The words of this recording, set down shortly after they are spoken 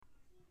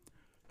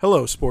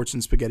Hello, Sports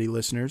and Spaghetti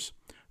listeners.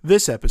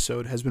 This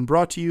episode has been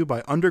brought to you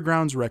by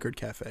Underground's Record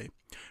Cafe.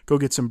 Go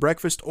get some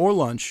breakfast or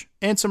lunch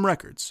and some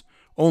records,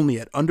 only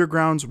at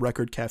Underground's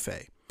Record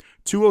Cafe,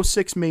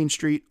 206 Main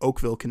Street,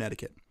 Oakville,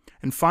 Connecticut,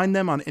 and find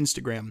them on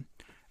Instagram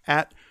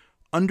at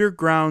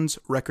Underground's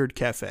Record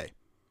Cafe.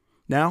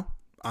 Now,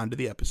 on to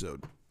the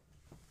episode.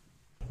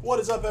 What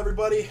is up,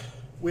 everybody?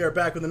 We are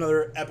back with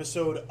another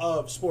episode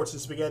of Sports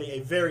and Spaghetti, a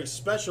very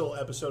special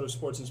episode of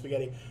Sports and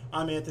Spaghetti.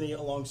 I'm Anthony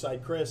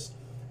alongside Chris,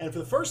 and for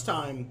the first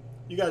time,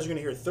 you guys are going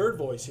to hear a third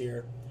voice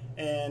here.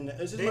 And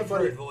this is they've my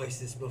buddy. Heard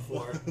voices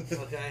before,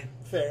 okay?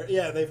 Fair,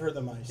 yeah, they've heard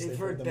the mice. They've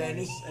heard the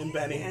Benny mice and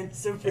Benny and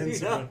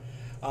Sabrina.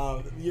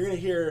 You're going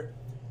to hear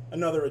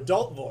another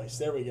adult voice.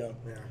 There we go.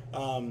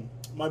 Yeah.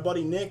 My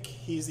buddy Nick,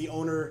 he's the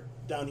owner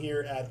down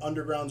here at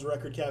Underground's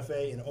Record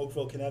Cafe in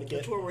Oakville, Connecticut.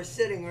 That's where we're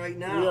sitting right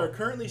now. We are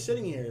currently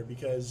sitting here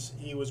because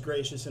he was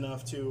gracious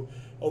enough to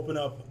open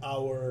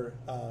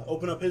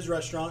up his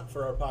restaurant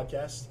for our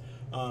podcast.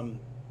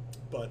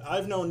 But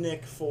I've known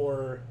Nick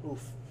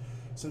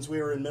since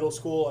we were in middle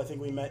school. I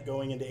think we met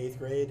going into 8th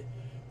grade.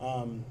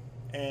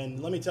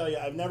 And let me tell you,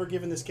 I've never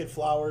given this kid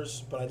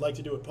flowers, but I'd like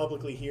to do it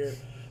publicly here.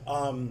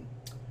 Always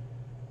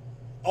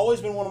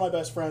been one of my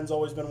best friends,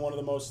 always been one of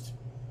the most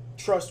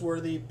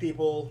trustworthy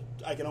people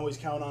I can always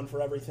count on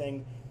for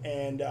everything.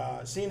 And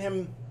seeing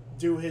him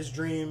do his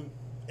dream,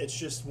 it's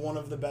just one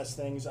of the best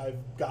things I've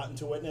gotten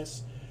to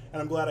witness.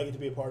 And I'm glad I get to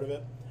be a part of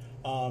it.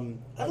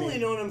 I've only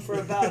known him for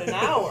about an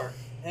hour.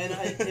 And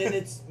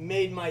it's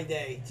made my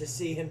day to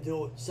see him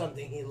do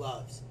something he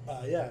loves.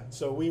 Yeah.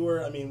 So we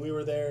were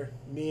there.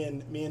 Me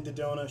and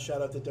Dodona.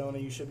 Shout out to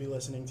Dodona. You should be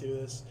listening to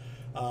this.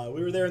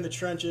 We were there in the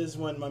trenches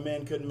when my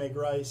man couldn't make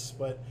rice,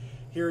 but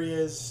here he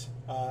is.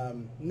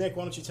 Nick,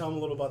 why don't you tell him a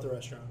little about the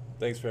restaurant?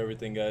 Thanks for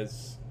everything,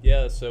 guys.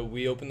 Yeah. So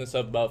we opened this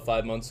up about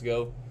 5 months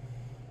ago.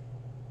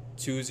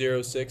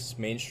 206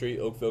 Main Street,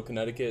 Oakville,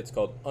 Connecticut. It's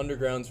called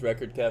Underground's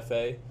Record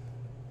Cafe.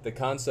 The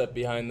concept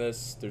behind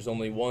this, there's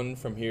only one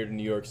from here to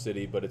New York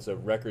City, but it's a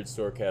record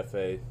store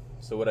cafe.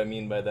 So what I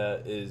mean by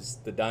that is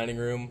the dining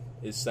room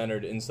is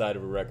centered inside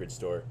of a record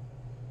store.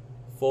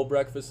 Full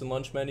breakfast and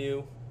lunch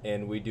menu,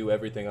 and we do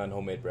everything on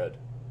homemade bread.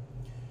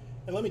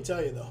 And let me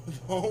tell you though,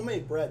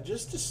 homemade bread,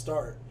 just to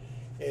start,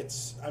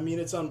 it's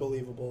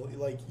unbelievable.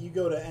 Like you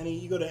go to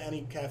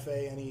any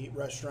cafe, any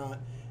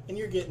restaurant, and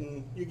you're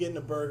getting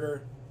a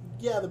burger.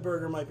 Yeah, the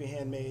burger might be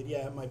handmade.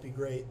 Yeah, it might be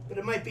great, but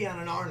it might be on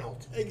an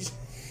Arnold.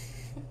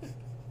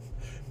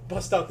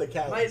 Bust out the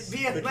cows. Might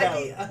be the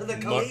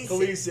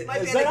Khaleesi.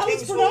 Might Is be that how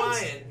King's it's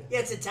pronounced? Hawaiian. Yeah,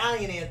 it's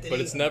Italian, Anthony. But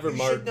it's never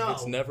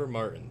It's never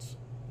Martin's.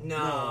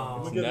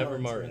 No. It's never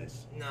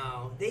Martin's.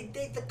 No. They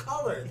the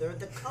color.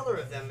 The color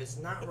of them is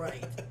not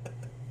right.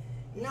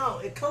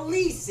 No,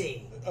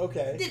 Khaleesi.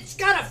 Okay. It's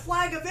got a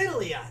flag of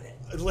Italy on it.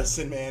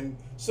 Listen, man.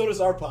 So does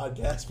our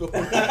podcast, but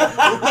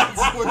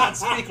we're not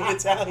speaking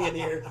Italian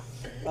here.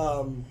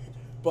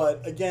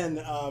 But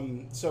again,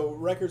 so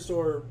record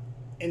store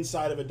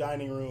inside of a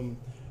dining room.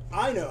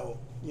 I know,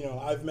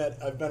 I've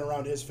been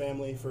around his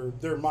family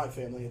they're my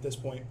family at this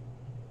point.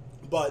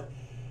 But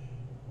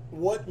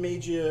what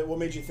made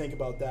you think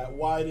about that?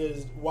 Why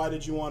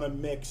did you want to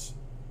mix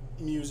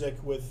music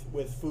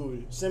with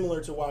food,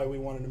 similar to why we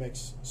wanted to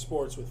mix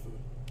sports with food?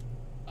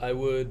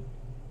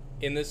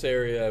 In this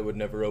area, I would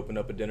never open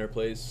up a dinner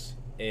place.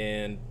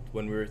 And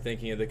when we were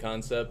thinking of the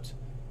concept,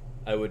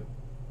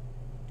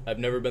 I've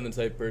never been the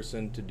type of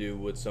person to do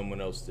what someone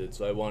else did.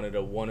 So I wanted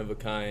a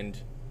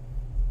one-of-a-kind,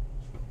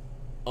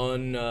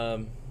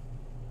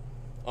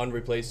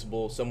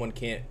 unreplaceable, someone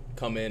can't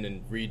come in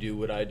and redo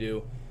what I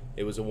do.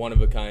 It was a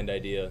one-of-a-kind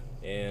idea.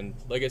 And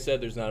like I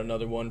said, there's not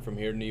another one from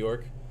here to New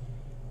York.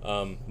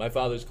 My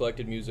father's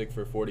collected music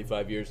for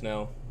 45 years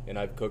now, and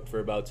I've cooked for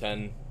about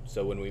 10.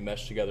 So when we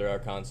meshed together our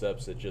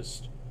concepts, it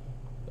just,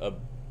 a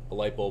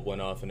light bulb went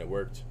off and it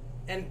worked.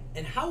 And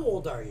how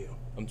old are you?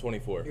 I'm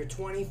 24. You're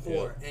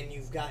 24, yeah. And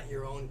you've got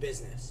your own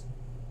business.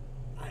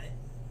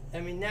 I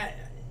mean,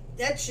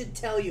 that should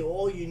tell you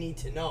all you need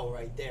to know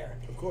right there.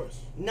 Of course.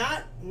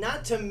 Not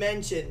to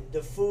mention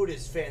the food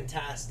is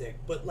fantastic,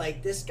 but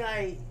like this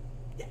guy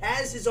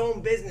has his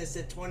own business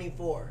at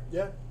 24.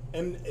 Yeah.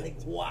 And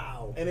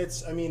wow. And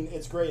it's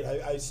great.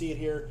 I see it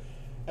here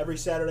every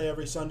Saturday,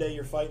 every Sunday.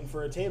 You're fighting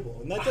for a table,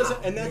 and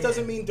that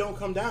doesn't mean don't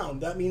come down.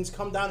 That means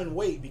come down and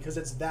wait because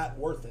it's that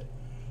worth it.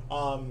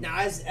 Now,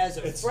 as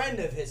a friend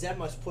of his, that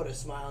must put a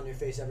smile on your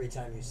face every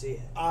time you see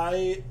it.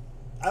 I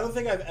don't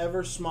think I've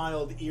ever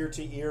smiled ear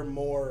to ear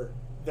more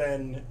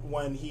than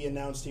when he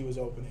announced he was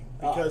opening.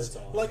 Because,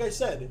 like I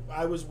said,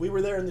 we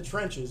were there in the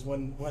trenches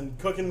when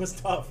cooking was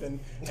tough,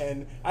 and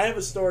I have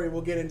a story.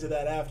 We'll get into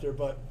that after,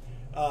 but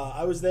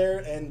I was there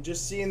and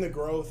just seeing the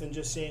growth and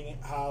just seeing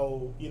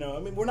how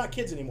we're not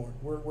kids anymore.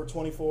 We're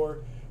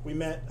 24. We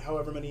met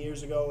however many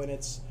years ago, and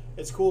it's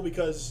cool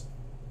because.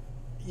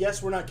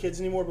 Yes, we're not kids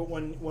anymore, but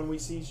when we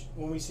see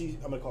I'm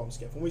gonna call him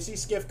Skiff. When we see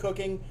Skiff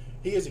cooking,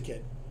 he is a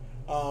kid,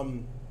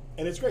 and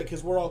it's great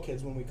because we're all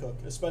kids when we cook,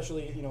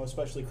 especially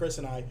Chris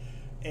and I,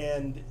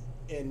 and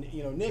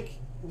Nick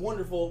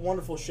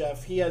wonderful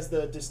chef. He has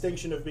the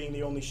distinction of being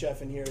the only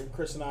chef in here.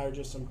 Chris and I are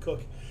just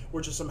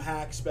we're just some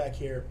hacks back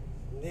here.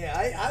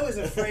 Yeah, I was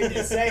afraid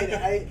to say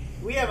that.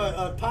 We have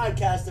a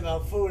podcast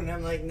about food, and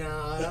I'm like, no,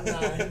 I'm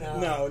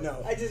not.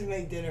 No. I just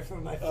make dinner for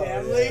my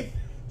family. Yeah.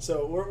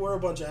 So we're a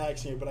bunch of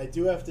hacks here, but I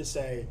do have to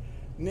say,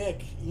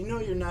 Nick,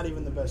 you're not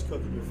even the best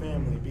cook in your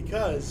family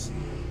because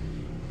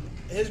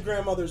his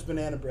grandmother's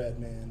banana bread,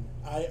 man.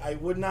 I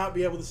would not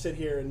be able to sit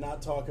here and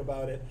not talk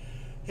about it.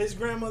 His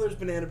grandmother's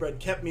banana bread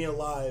kept me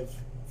alive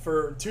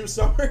for 2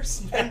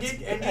 summers. And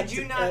did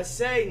you not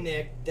say,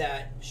 Nick,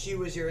 that she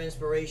was your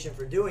inspiration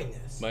for doing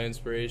this? My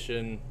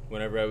inspiration,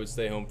 whenever I would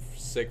stay home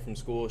sick from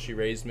school, she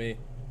raised me.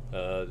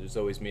 There's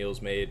always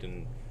meals made,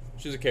 and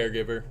she was a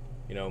caregiver,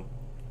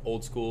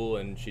 old school,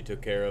 and she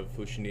took care of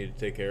who she needed to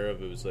take care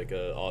of. It was like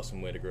an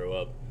awesome way to grow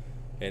up.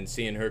 And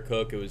seeing her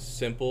cook, it was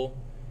simple.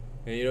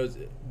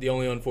 And, the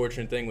only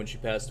unfortunate thing, when she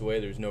passed away,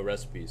 there was no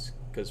recipes.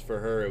 Because for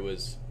her, it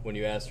was, when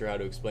you asked her how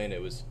to explain it,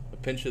 it was a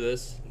pinch of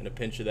this and a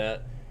pinch of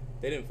that.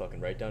 They didn't fucking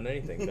write down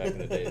anything back in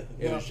the day.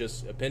 It was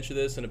just a pinch of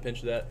this and a pinch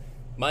of that.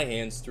 My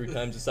hand's 3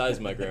 times the size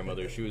of my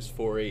grandmother. She was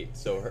 4'8",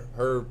 so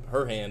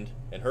her hand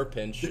and her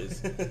pinch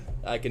is,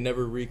 I can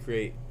never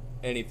recreate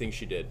anything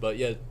she did. But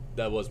yeah,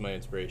 that was my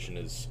inspiration.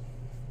 Is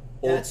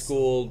old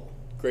school,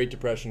 Great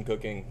Depression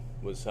cooking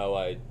was how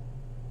I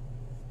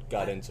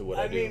got into what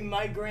I do. I mean,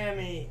 my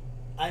Grammy,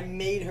 I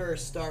made her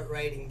start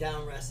writing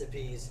down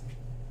recipes.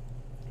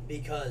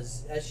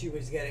 Because as she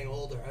was getting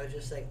older, I was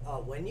just like,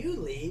 oh, when you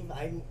leave,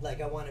 I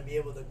want to be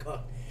able to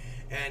cook.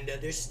 And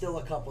there's still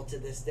a couple to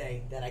this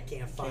day that I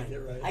can't find.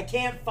 I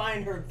can't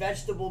find her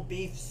vegetable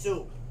beef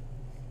soup.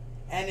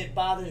 And it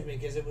bothers me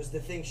because it was the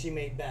thing she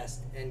made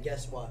best. And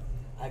guess what?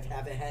 I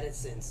haven't had it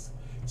since.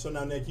 So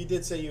now, Nick, you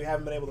did say you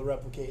haven't been able to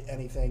replicate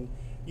anything.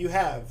 You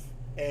have,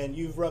 and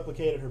you've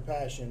replicated her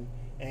passion.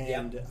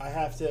 And yep. I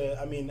have to.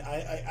 I mean,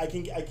 I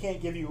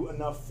can't give you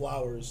enough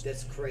flowers.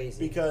 That's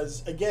crazy.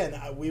 Because again,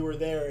 we were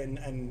there,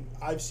 and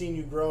I've seen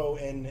you grow.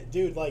 And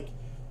dude, like,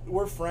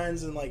 we're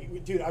friends, and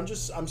like, dude, I'm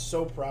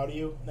so proud of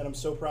you, and I'm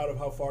so proud of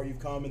how far you've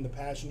come and the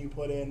passion you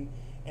put in.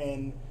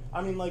 And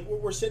I mean, like,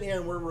 we're sitting here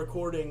and we're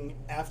recording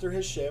after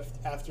his shift,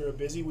 after a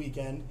busy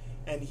weekend,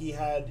 and he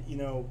had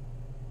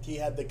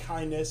the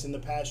kindness and the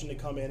passion to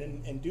come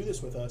in and do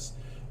this with us.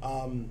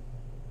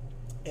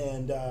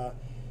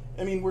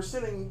 I mean, we're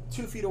sitting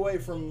 2 feet away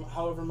from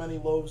however many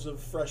loaves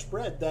of fresh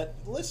bread that,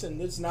 listen,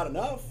 it's not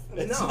enough.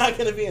 It's not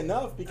going to be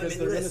enough because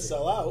they're going to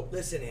sell out.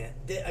 Listen,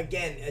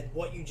 again,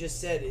 what you just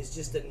said is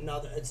just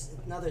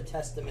another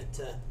testament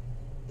to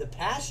the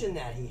passion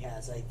that he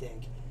has, I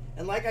think.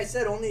 And like I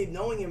said, only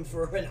knowing him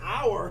for an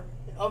hour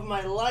of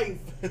my life,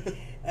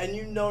 and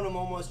you've known him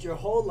almost your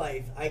whole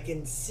life, I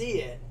can see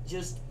it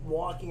just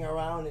walking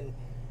around and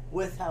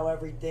with how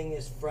everything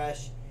is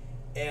fresh.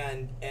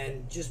 And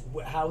just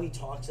how he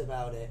talks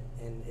about it,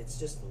 and it's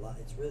just a lot.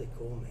 It's really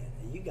cool, man.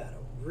 And you got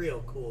a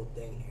real cool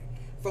thing here.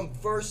 From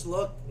first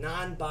look,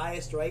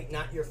 non-biased, right?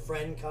 Not your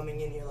friend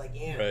coming in here like,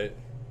 yeah. Right.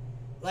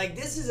 Like,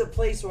 this is a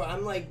place where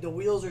I'm like, the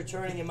wheels are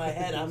turning in my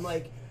head. I'm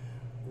like,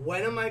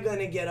 when am I going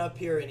to get up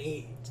here and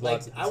eat?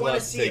 I want to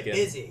see it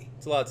busy.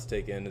 It's a lot to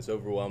take in. It's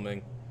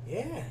overwhelming.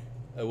 Yeah.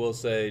 I will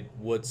say,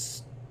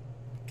 what's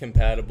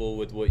compatible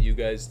with what you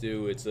guys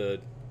do, it's a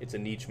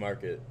niche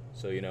market.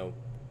 So,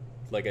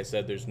 like I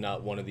said, there's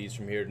not one of these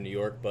from here to New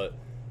York, but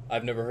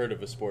I've never heard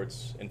of a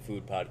sports and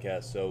food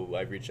podcast, so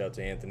I've reached out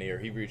to Anthony, or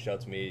he reached out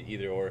to me,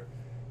 either or.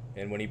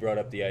 And when he brought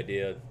up the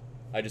idea,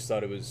 I just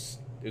thought it was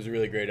a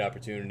really great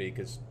opportunity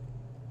because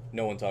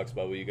no one talks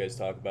about what you guys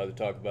talk about.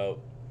 They talk about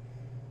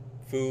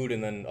food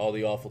and then all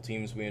the awful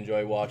teams we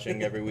enjoy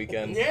watching every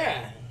weekend.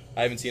 Yeah.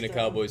 I haven't seen a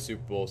Cowboys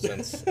Super Bowl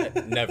since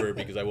never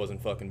because I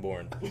wasn't fucking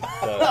born.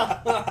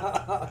 But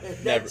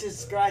that just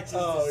scratches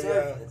the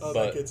surface. Oh,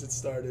 that gets it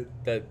started.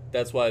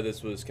 That's why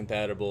this was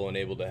compatible and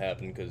able to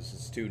happen because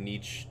it's two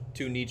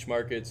niche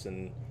markets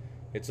and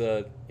it's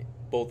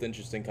both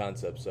interesting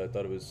concepts. So I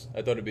thought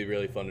it'd be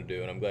really fun to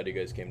do, and I'm glad you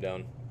guys came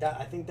down.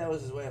 I think that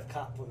was his way of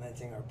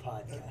complimenting our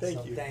podcast.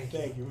 Thank you.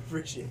 We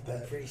appreciate that. I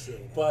appreciate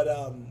it. But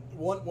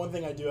one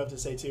thing I do have to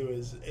say too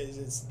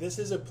is this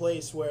is a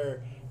place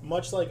where,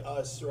 much like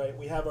us, right?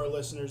 We have our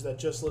listeners that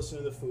just listen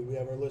to the food. We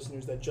have our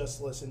listeners that just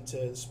listen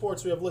to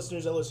sports. We have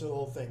listeners that listen to the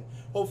whole thing.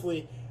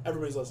 Hopefully,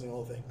 everybody's listening to the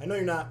whole thing. I know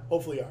you're not.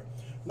 Hopefully, you are.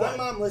 My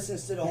mom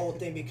listens to the whole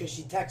thing because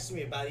she texts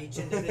me about each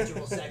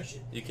individual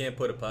section. You can't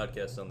put a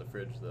podcast on the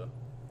fridge, though.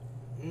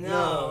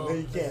 No,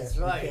 you can't. That's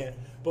right. You can't.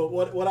 But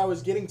what I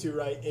was getting to,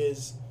 right,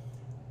 is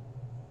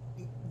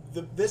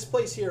this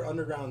place here,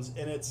 Undergrounds,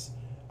 and it's,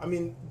 I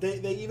mean,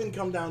 they even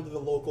come down to the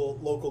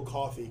local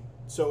coffee.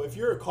 So if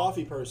you're a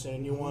coffee person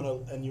and you want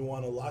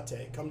a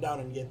latte, come down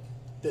and get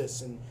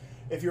this. And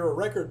if you're a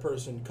record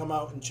person, come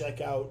out and check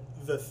out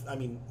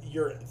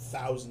you're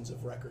thousands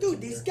of records.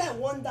 Dude, these got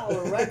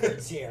 $1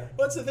 records here.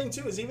 What's the thing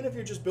too is even if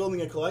you're just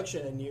building a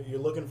collection and you're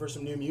looking for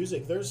some new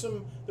music, there's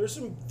some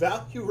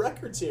value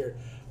records here.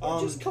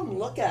 Just come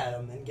look at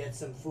them and get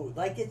some food.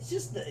 Like, it's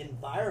just the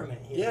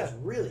environment here is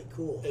really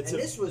cool.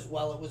 This was it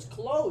was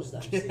closed.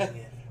 I'm seeing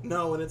it.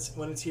 No, when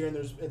it's here and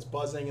it's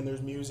buzzing and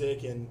there's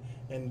music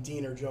and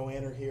Dean or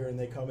Joanne are here and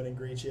they come in and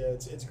greet you.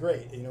 It's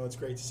great. You know, it's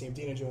great to see them.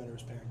 Dean and Joanne are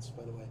his parents,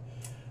 by the way.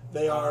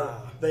 They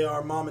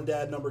are mom and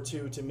dad number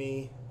 2 to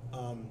me.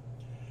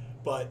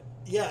 But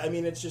yeah, I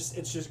mean, it's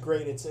just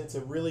great. It's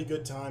a really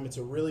good time. It's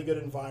a really good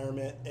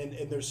environment,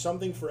 and there's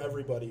something for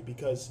everybody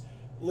because,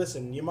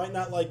 listen, you might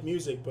not like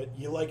music, but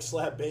you like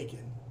slab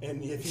bacon.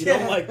 And if you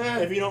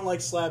don't like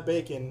slab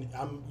bacon,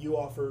 you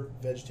offer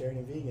vegetarian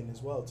and vegan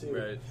as well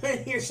too.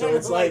 Right. You're so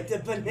it's like the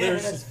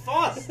bananas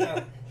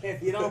Foster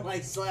if you don't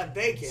like slab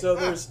bacon. So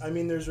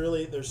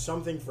there's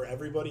something for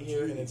everybody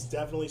here, and it's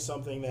definitely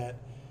something that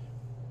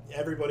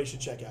everybody should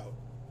check out.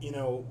 You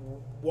know,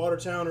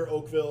 Watertown or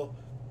Oakville,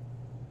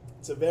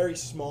 it's a very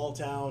small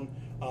town.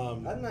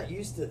 I'm not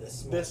used to this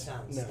small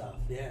town stuff.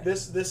 Yeah.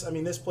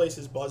 This place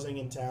is buzzing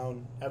in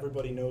town.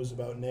 Everybody knows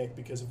about Nick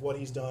because of what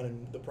he's done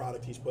and the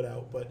product he's put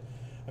out. But,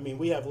 I mean,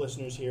 we have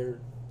listeners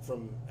here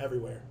from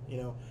everywhere.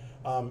 You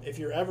know, if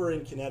you're ever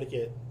in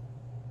Connecticut,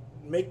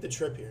 make the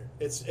trip here.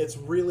 It's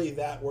really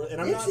that worth. And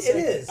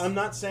I'm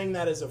not saying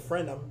that as a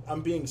friend.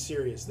 I'm being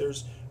serious.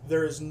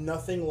 There is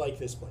nothing like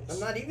this place. I'm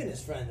not even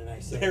his friend, and I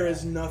say there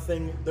is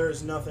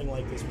nothing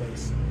like this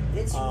place.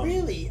 It's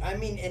really. I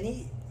mean, and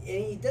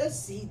he did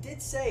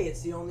say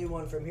it's the only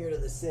one from here to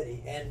the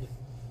city, and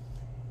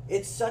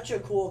it's such a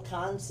cool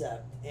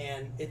concept,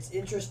 and it's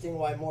interesting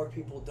why more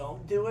people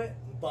don't do it.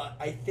 But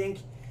I think,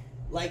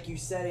 like you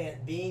said,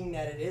 Ant, being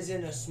that it is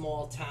in a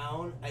small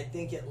town, I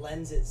think it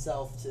lends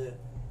itself to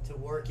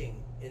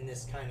working in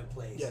this kind of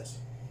place. Yes.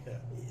 Yeah.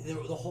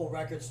 The whole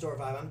record store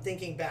vibe. I'm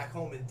thinking back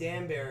home in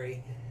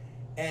Danbury,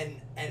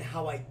 and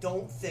how I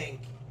don't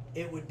think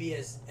it would be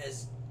as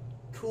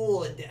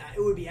cool. It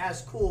would be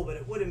as cool, but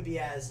it wouldn't be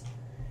as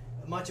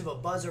much of a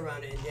buzz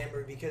around it in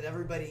Danbury because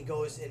everybody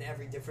goes in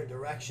every different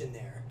direction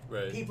there.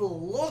 Right. People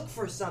look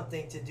for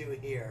something to do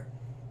here,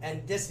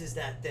 and this is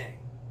that thing.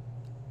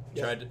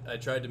 Yeah. I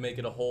tried to make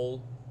it a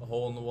hole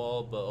in the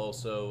wall, but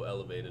also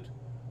elevated.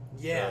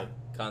 Yeah.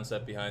 The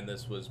concept behind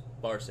this was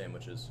bar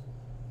sandwiches.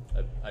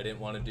 I didn't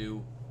want to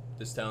do.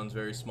 This town's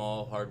very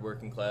small,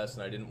 hard-working class,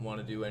 and I didn't want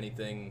to do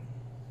anything.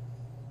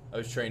 I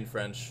was trained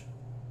French.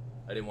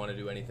 I didn't want to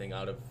do anything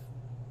out of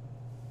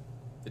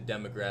the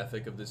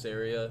demographic of this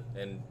area,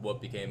 and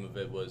what became of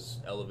it was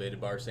elevated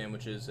bar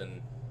sandwiches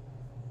and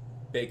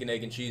bacon,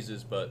 egg, and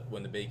cheeses, but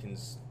when the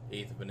bacon's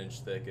 1/8 of an inch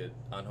thick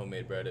on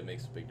homemade bread, it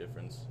makes a big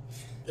difference.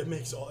 It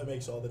makes all the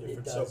difference.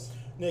 It does. So,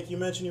 Nick, you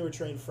mentioned you were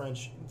trained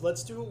French.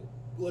 Let's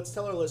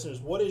tell our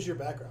listeners, what is your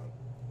background?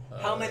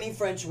 How many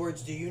French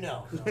words do you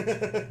know?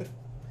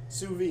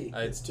 Sous vide.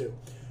 It's 2.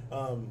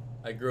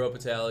 I grew up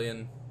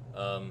Italian,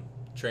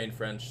 trained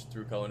French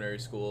through culinary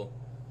school,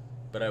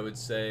 but I would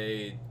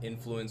say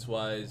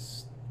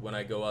influence-wise, when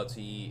I go out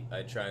to eat,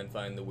 I try and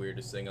find the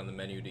weirdest thing on the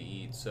menu to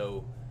eat.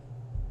 So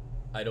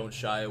I don't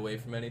shy away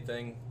from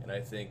anything, and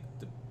I think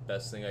the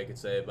best thing I could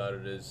say about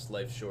it is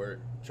life's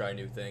short, try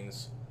new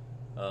things.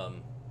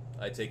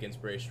 I take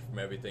inspiration from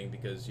everything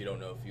because you don't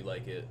know if you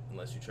like it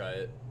unless you try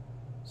it.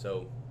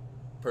 So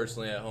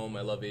personally at home,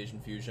 I love Asian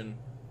fusion.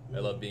 I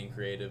love being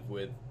creative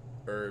with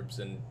herbs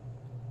and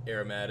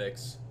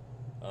aromatics.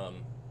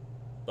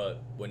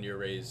 But when you're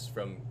raised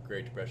from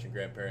Great Depression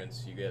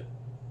grandparents, you get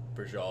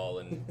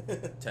brajol and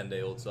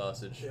 10-day-old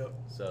sausage. Yep.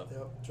 So.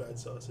 Yep. Dried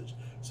sausage.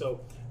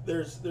 So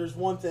there's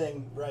one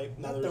thing, right?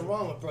 Nothing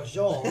wrong with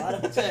brajol. I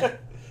don't think.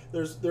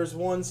 There's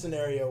one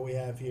scenario we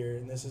have here,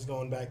 and this is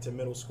going back to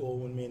middle school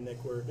when me and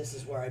Nick were. This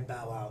is where I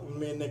bow out. When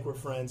me and Nick were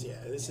friends.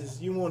 Yeah.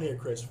 Is you won't hear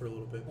Chris for a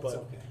little bit, That's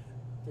but okay.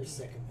 They're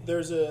sick of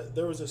me.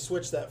 There was a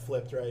switch that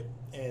flipped, right?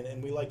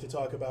 And we like to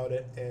talk about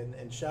it.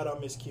 And shout out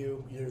Miss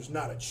Q. There's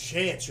not a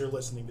chance you're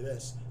listening to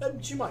this.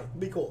 She might. It'd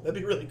be cool. That'd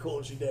be really cool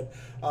if she did.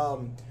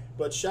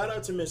 But shout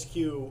out to Miss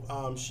Q.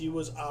 She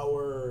was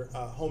our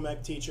home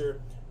ec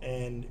teacher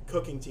and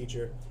cooking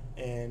teacher.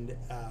 And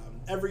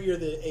every year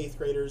the 8th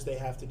graders, they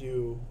have to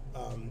do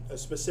a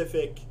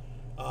specific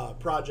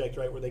project,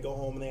 right, where they go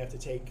home and they have to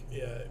take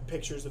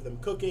pictures of them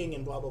cooking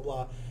and blah, blah,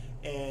 blah.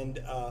 And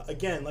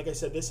again, like I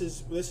said, this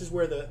is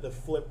where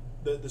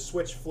the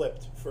switch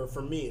flipped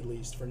for me, at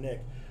least, for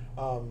Nick.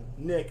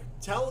 Nick,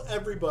 tell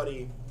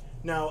everybody.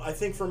 Now, I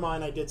think for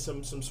mine, I did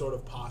some sort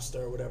of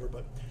pasta or whatever,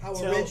 but how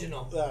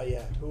original?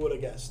 Yeah, who would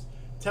have guessed?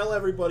 Tell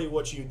everybody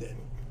what you did.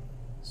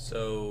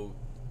 So,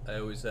 I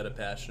always had a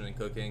passion in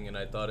cooking, and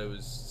I thought it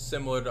was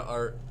similar to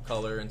art,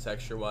 color, and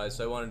texture-wise.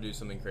 So I wanted to do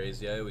something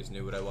crazy. I always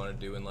knew what I wanted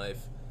to do in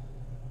life.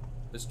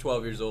 I was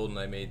 12 years old, and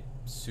I made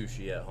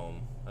sushi at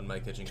home on my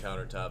kitchen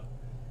countertop.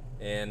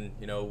 And,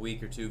 a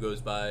week or two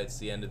goes by, it's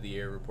the end of the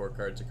year, report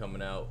cards are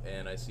coming out,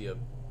 and I see a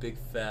big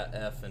fat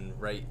F in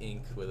right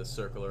ink with a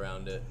circle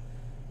around it.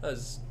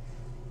 It's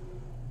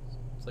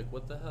like,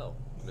 what the hell,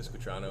 Miss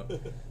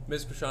Quatrano?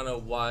 Miss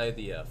Quatrano, why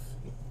the F?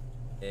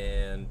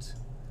 And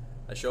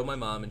I showed my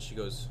mom, and she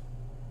goes,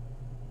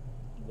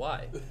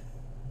 why?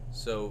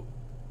 So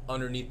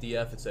underneath the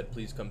F, it said,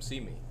 please come see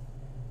me.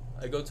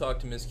 I go talk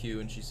to Miss Q,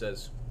 and she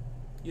says,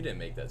 you didn't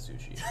make that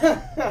sushi.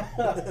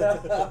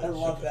 I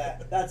love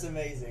that. That's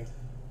amazing.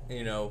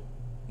 And,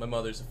 my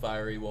mother's a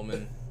fiery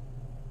woman.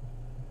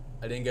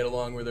 I didn't get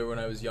along with her when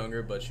I was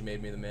younger, but she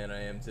made me the man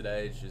I am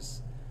today. It's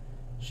just,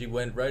 she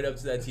went right up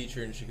to that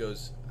teacher and she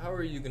goes, "How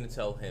are you going to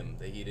tell him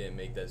that he didn't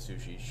make that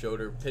sushi?" Showed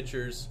her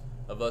pictures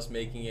of us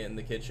making it in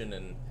the kitchen,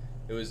 and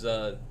it was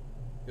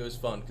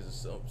fun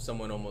because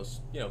someone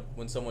almost,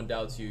 when someone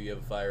doubts you, you have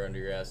a fire under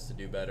your ass to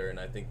do better, and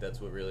I think that's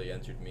what really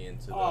entered me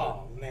into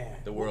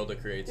the world of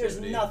creativity.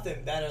 There's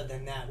nothing better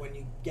than that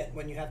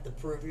when you have to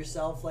prove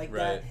yourself like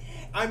Right. that.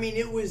 I mean,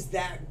 it was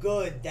that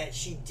good that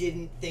she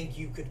didn't think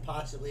you could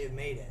possibly have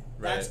made it.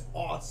 That's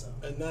awesome.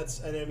 And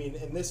that's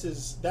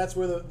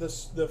where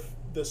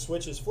the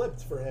switch is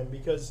flipped for him,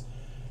 because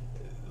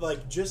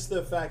like just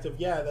the fact of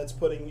that's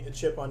putting a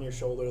chip on your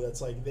shoulder.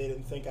 That's like, they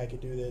didn't think I could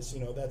do this.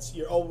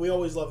 We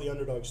always love the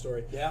underdog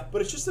story. Yeah.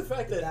 But it's just the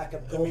fact that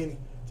I mean,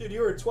 dude,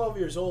 you were 12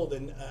 years old,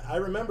 and I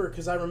remember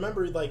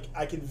like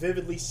I can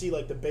vividly see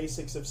like the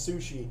basics of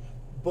sushi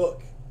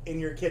book in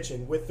your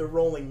kitchen with the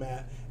rolling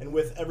mat and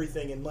with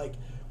everything, and like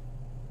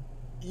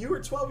you were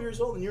 12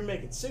 years old and you're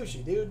making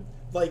sushi, dude.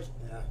 Like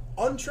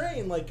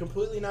untrained, like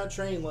completely not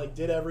trained, like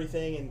did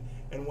everything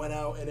and went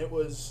out, and it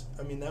was,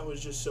 I mean, that was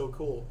just so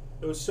cool.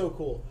 It was so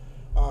cool.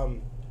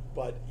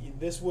 But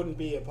this wouldn't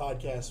be a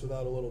podcast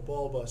without a little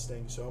ball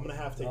busting, so I'm going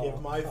to have to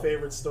give my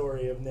favorite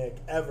story of Nick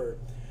ever.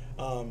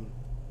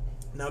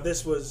 Now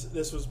this was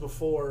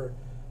before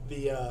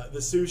the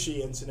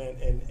sushi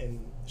incident, and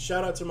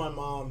shout out to my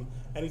mom.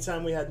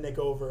 Anytime we had Nick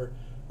over,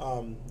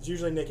 it's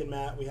usually Nick and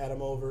Matt, we had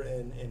him over,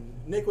 and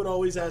Nick would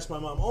always ask my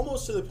mom,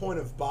 almost to the point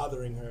of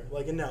bothering her,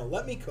 like, "No,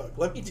 let me cook,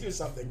 let me do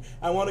something.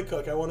 I want to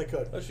cook."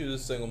 Well, she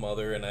was a single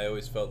mother, and I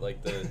always felt like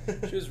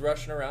she was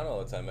rushing around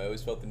all the time. I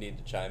always felt the need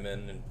to chime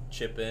in and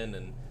chip in,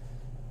 and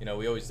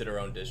we always did our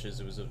own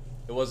dishes.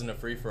 It wasn't a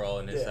free for all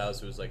in his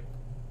house. It was like,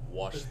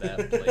 wash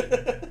that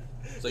plate.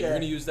 It's like, you're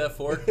gonna use that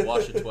fork,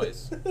 wash it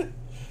twice.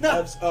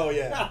 Oh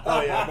yeah,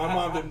 my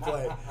mom didn't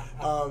play.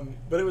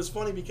 But it was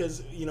funny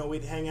because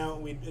we'd hang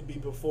out, it'd be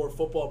before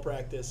football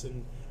practice,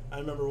 and I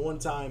remember one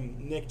time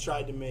Nick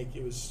tried to make,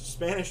 it was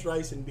Spanish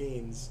rice and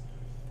beans.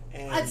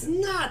 And that's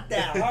not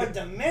that hard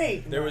to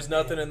make. There was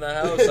nothing in the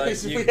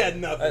house. We had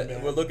nothing,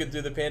 man. We're looking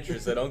through the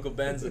pantries at Uncle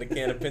Ben's and a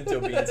can of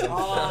pinto beans.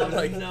 Oh,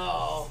 like,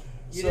 no.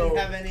 You didn't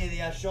have any of the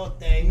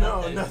achote?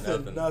 No,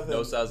 nothing. No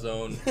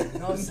sazon.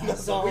 No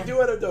sazon. We do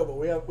have adobo.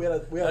 We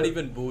had not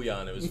even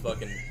bouillon. It was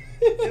fucking...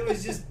 It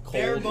was just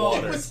cold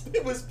water.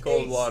 It was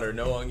cold water.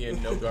 No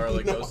onion, no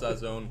garlic, no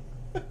sazon.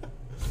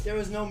 There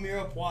was no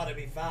mirepoix to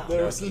be found.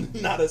 There was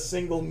not a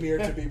single mire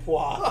to be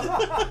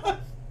pois.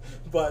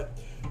 But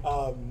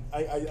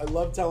I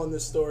love telling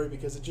this story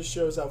because it just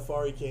shows how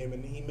far he came.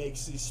 And he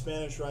makes these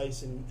Spanish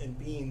rice and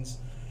beans,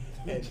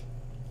 and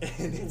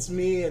it's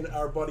me and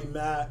our buddy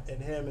Matt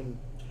and him, and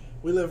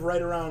we live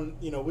right around.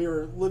 We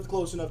lived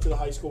close enough to the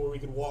high school where we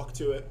could walk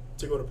to it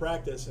to go to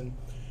practice, and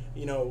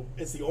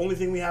it's the only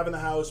thing we have in the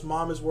house.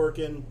 Mom is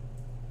working,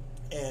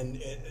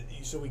 and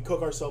so we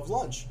cook ourselves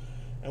lunch,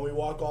 and we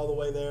walk all the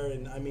way there.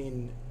 And I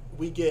mean,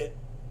 we get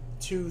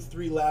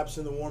 2-3 laps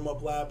in the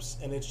warm-up laps,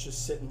 and it's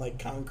just sitting like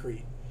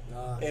concrete.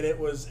 And it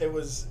was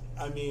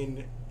I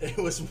mean, it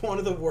was one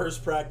of the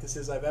worst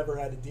practices I've ever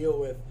had to deal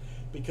with,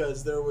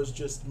 because there was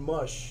just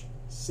mush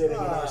sitting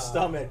in our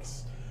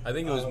stomachs. I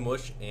think it was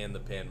mush and the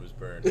pan was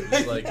burned. It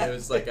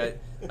was like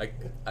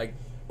I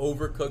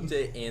overcooked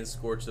it and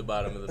scorched the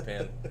bottom of the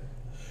pan.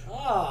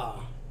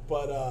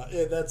 But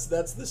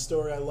that's the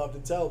story I love to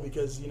tell,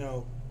 because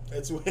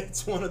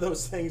it's one of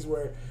those things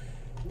where,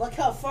 look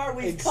how far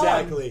we've come.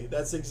 Exactly,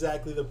 that's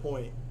exactly the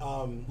point.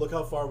 Look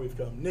how far we've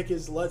come. Nick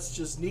is,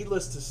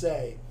 needless to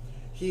say,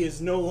 he is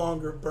no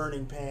longer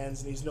burning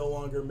pans, and he's no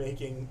longer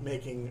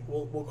making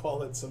we'll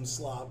call it some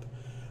slop,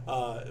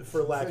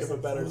 for lack of a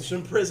better,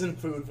 some prison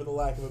food, for the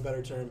lack of a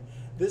better term.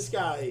 This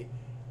guy,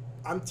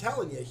 I'm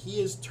telling you,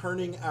 he is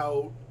turning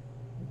out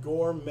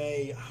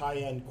gourmet,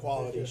 high-end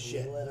quality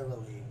shit.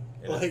 Literally.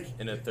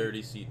 In a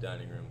 30-seat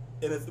dining room.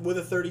 With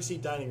a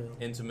 30-seat dining room.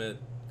 Intimate,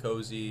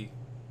 cozy,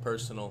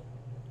 personal.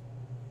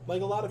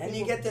 Like a lot of people. And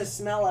you get to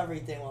smell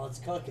everything while it's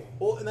cooking.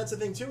 Well, and that's the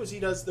thing, too, is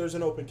there's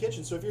an open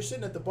kitchen. So if you're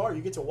sitting at the bar,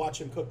 you get to watch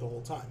him cook the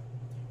whole time.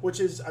 Which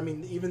is, I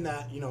mean, even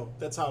that,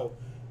 that's how...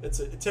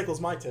 It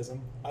tickles my tism.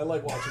 I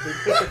like watching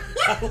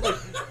people.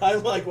 I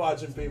like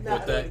watching people.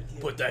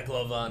 Put that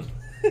glove on.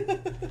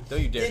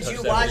 Don't you dare touch that. Did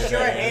you wash your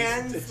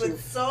hands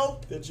with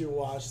soap? Did you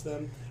wash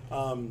them?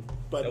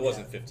 But that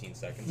wasn't 15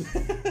 seconds.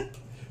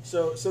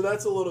 So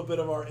that's a little bit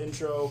of our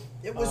intro.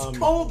 It was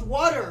cold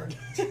water.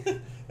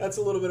 That's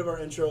a little bit of our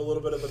intro, a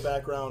little bit of the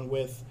background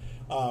with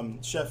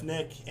Chef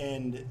Nick,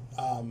 and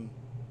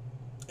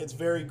it's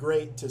very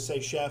great to say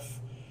chef.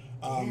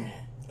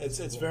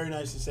 It's very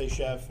nice to say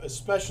chef,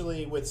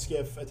 especially with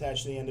Skiff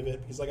attached to the end of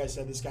it, because like I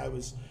said, this guy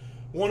was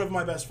one of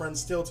my best friends,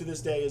 still to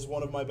this day is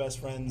one of my best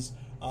friends,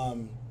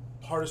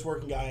 hardest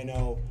working guy I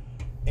know,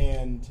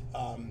 and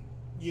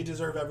you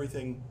deserve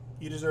everything.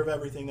 You deserve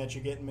everything that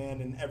you're getting,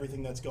 man, and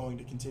everything that's going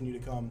to continue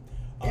to come.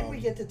 And we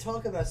get to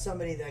talk about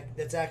somebody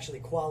that's actually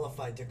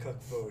qualified to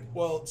cook food.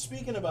 Well,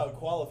 speaking about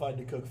qualified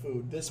to cook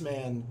food, this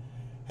man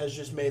has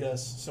just made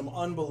us some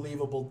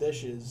unbelievable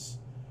dishes.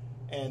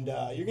 and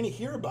you're going to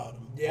hear about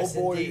him. Yes,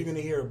 oh boy, indeed. you're going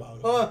to hear about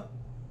him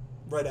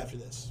right after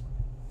this.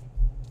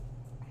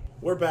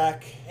 We're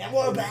back. And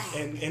we're back.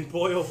 And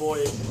boy, oh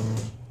boy,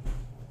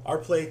 our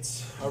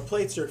plates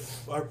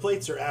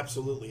are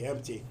absolutely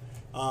empty.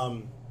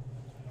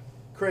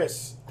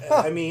 Chris,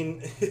 I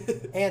mean,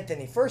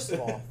 Anthony, first of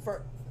all,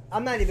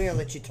 I'm not even going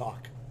to let you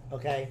talk,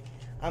 okay?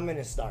 I'm going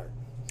to start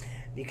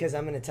because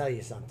I'm going to tell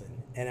you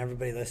something, and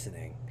everybody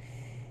listening.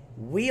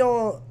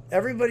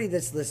 Everybody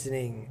that's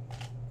listening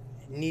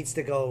needs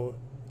to go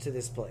to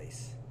this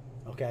place,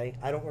 okay?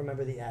 I don't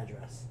remember the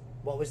address.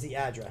 What was the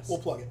address? We'll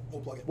plug it.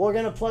 We're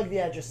going to plug the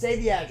address. Say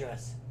the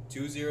address.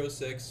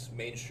 206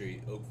 Main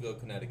Street, Oakville,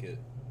 Connecticut.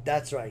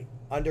 That's right.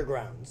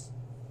 Undergrounds.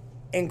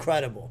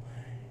 Incredible.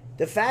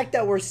 The fact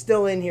that we're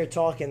still in here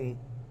talking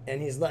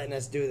and he's letting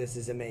us do this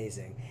is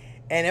amazing.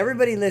 And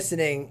everybody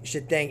listening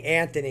should thank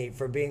Anthony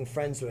for being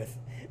friends with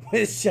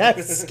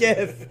Chef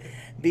Skiff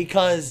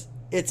because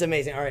it's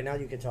amazing. All right, now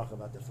you can talk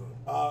about the food.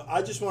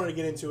 I just wanted to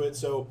get into it.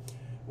 So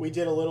we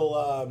did a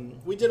little,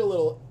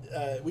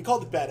 we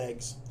called it bad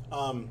eggs.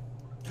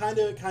 Kind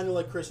of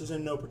like Chris is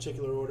in no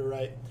particular order,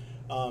 right?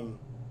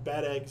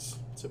 Bad eggs.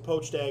 It's a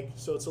poached egg,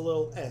 so it's a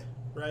little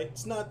right?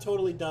 It's not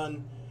totally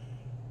done.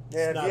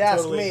 Yeah, if you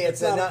ask me,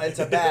 it's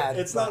a bad.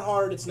 It's not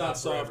hard. It's not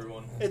for soft.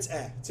 everyone. It's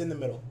It's in the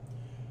middle.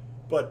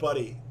 But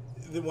buddy,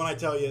 when I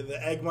tell you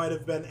the egg might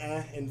have been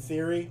in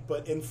theory,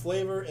 but in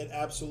flavor, it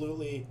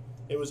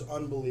was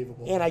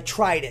unbelievable. And I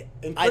tried it.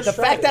 And The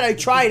fact that I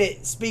tried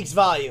it speaks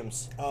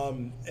volumes.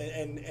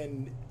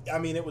 And I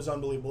mean, it was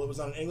unbelievable. It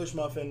was on an English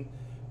muffin,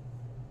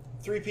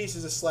 3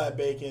 pieces of slab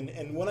bacon,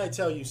 and when I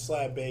tell you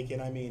slab bacon,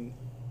 I mean,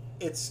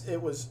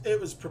 it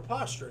was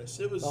preposterous.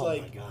 It was my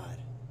God.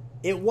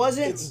 It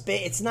wasn't.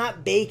 It's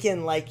not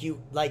bacon like you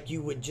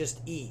would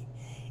just eat.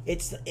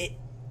 It's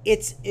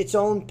its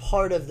own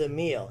part of the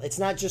meal. It's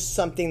not just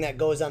something that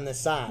goes on the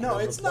side. No,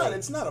 it's not.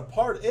 It's not a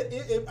part.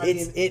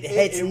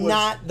 It's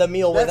not the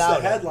meal without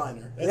it. That's the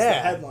headliner. That's the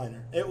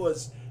headliner. It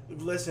was.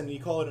 Listen, you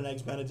call it an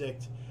Eggs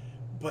Benedict,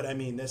 but I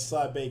mean, this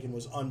slab bacon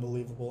was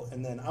unbelievable.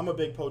 And then I'm a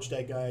big poached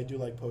egg guy. I do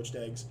like poached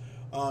eggs.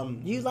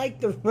 You like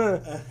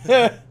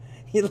the.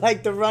 You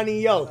like the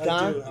runny yolk, huh?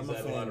 I do. He's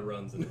had a lot of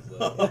runs in his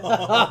life.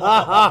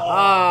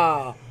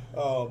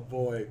 Oh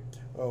boy.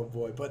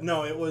 But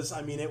no, it was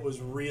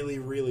really,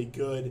 really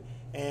good.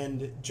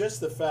 And just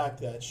the fact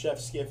that Chef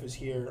Skiff is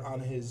here on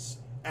his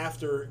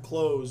after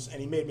close and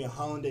he made me a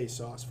hollandaise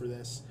sauce for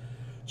this.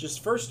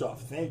 Just first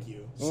off, thank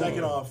you.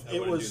 Second off, I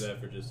wouldn't do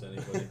that for just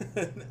anybody.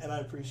 And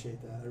I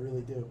appreciate that. I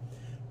really do.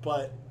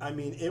 But I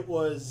mean, it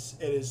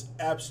is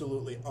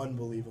absolutely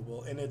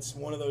unbelievable. And it's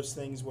one of those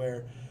things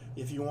where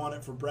if you want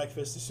it for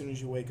breakfast as soon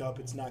as you wake up,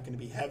 it's not going to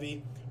be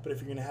heavy. But if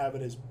you're going to have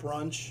it as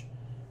brunch,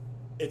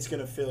 it's going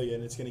to fill you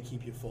and it's going to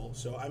keep you full.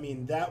 So I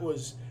mean, that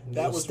was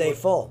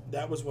full.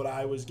 That was what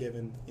I was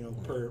given,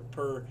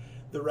 per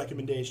the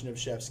recommendation of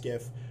Chef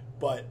Skiff.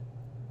 But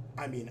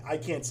I mean, I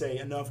can't say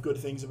enough good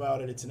things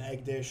about it. It's an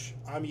egg dish.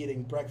 I'm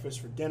eating breakfast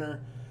for dinner.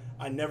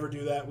 I never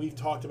do that. We've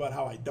talked about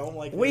how I don't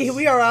like this.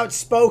 We are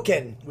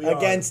outspoken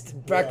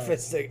against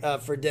breakfast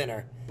for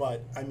dinner.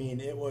 But I mean,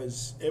 it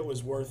was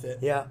worth it.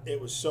 Yeah, it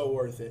was so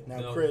worth it.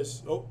 Now,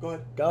 Chris, go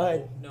ahead. Go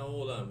ahead. No,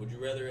 hold on. Would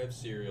you rather have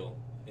cereal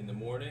in the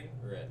morning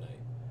or at night?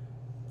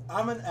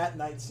 I'm an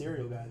at-night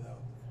cereal guy, though.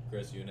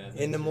 Chris, you an at-night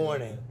in the cereal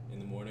morning. Guy? In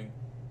the morning.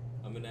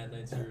 I'm an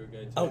at-night cereal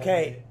guy too.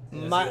 Okay,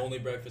 that's the only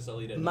breakfast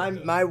I'll eat at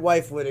night. My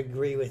wife would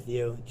agree with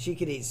you. She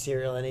could eat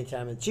cereal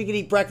anytime, and she could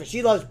eat breakfast.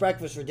 She loves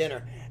breakfast for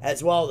dinner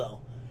as well, though.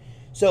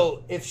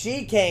 So if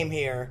she came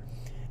here,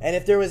 and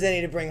if there was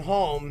any to bring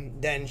home,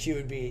 then she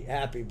would be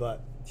happy.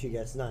 But she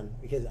gets none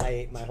because I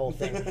ate my whole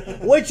thing,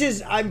 which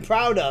is I'm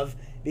proud of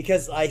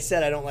because I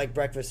said I don't like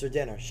breakfast or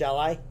dinner. Shall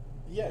I?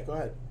 Yeah, go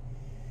ahead.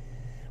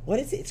 What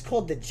is it? It's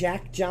called the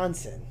Jack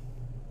Johnson.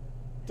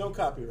 Don't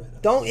copyright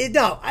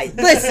it.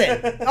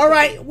 Listen. All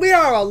right, we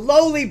are a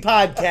lowly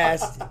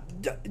podcast.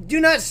 Do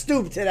not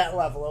stoop to that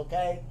level,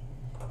 okay?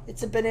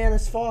 It's a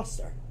bananas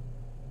Foster.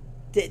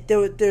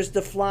 There's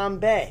the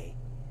flambe.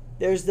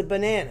 There's the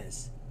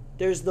bananas.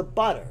 There's the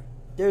butter.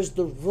 There's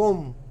the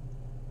rum.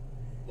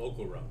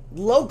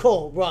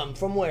 Local rum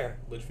from where?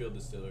 Litchfield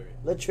Distillery.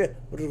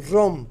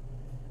 Rum.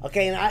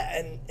 Okay,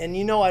 and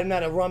you know I'm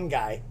not a rum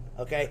guy,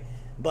 okay?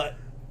 But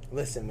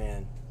listen,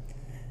 man.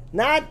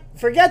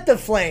 Forget the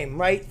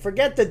flame, right?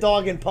 Forget the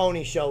dog and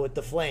pony show with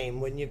the flame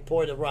when you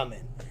pour the rum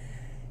in.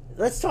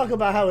 Let's talk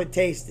about how it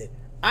tasted.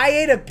 I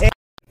ate a pancake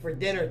for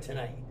dinner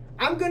tonight.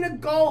 I'm going to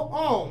go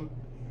home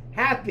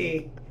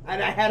happy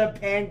and I had a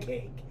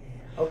pancake.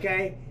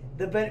 Okay?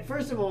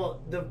 First of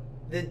all,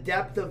 the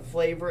depth of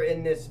flavor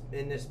in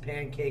this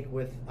pancake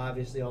with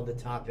obviously all the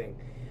topping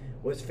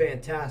was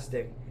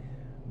fantastic.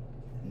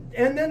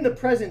 And then the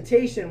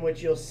presentation,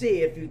 which you'll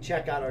see if you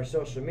check out our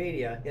social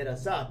media, hit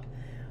us up.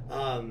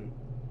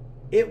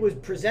 It was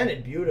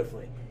presented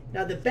beautifully.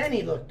 Now the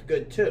Benny looked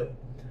good too,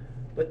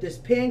 but this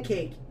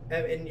pancake,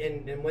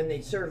 and when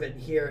they serve it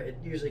here, it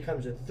usually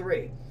comes with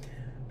 3,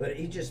 but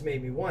he just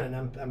made me 1, and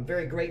I'm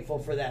very grateful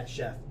for that,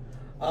 chef.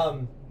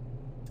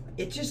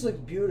 it just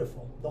looked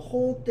beautiful. The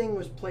whole thing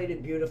was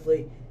plated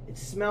beautifully. It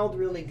smelled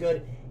really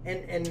good.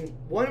 And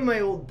one of my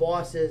old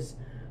bosses,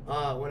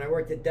 when I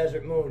worked at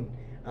Desert Moon,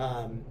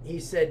 he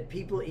said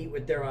people eat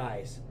with their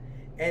eyes.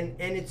 And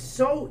it's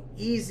so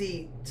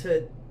easy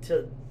to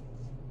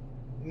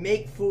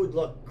make food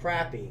look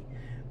crappy,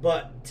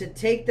 but to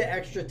take the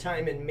extra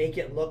time and make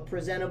it look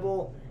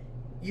presentable,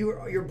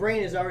 your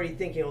brain is already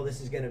thinking, oh,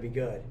 this is going to be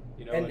good.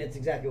 And it's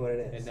exactly what it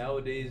is. And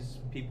nowadays,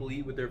 people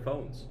eat with their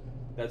phones.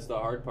 That's the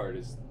hard part,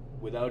 is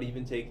without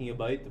even taking a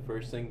bite, the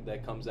first thing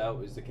that comes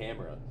out is the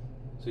camera.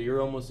 So you're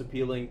almost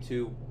appealing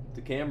to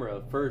the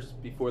camera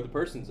first before the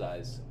person's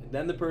eyes, and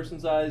then the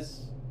person's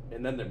eyes,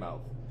 and then their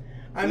mouth.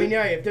 I mean,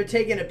 yeah, if they're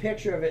taking a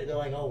picture of it, they're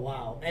like, oh,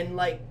 wow. And,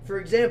 like, for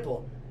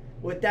example,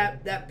 with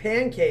that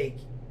pancake,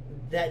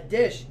 that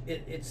dish,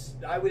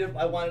 I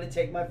wanted to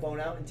take my phone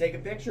out and take a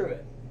picture of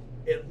it.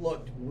 It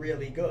looked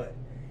really good.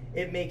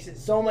 It makes it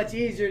so much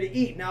easier to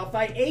eat. Now, if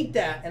I ate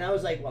that and I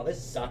was like, well,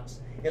 this sucks.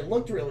 It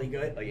looked really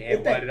good. Like,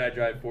 and why did I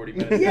drive 40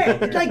 minutes? Yeah,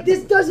 like,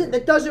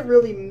 it doesn't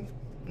really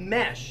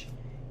mesh.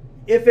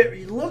 If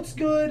it looks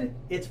good,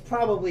 it's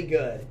probably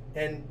good,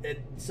 and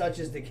such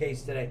is the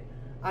case today.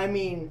 I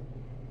mean,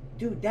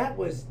 dude, that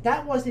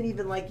wasn't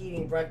even like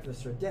eating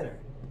breakfast or dinner.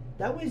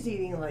 That was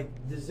eating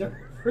like dessert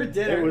for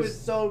dinner. It was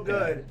so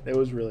good. Yeah, it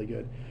was really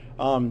good.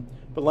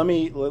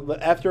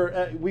 But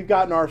after we've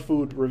gotten our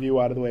food review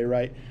out of the way,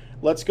 right?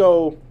 Let's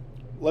go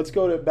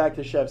back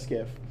to Chef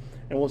Skiff,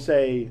 and we'll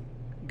say,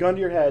 gun to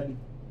your head,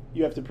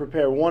 you have to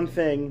prepare one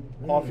thing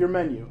off your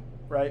menu,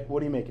 right?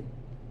 What are you making?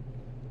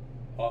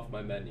 Off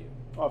my menu.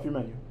 Off your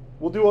menu.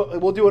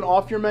 We'll do an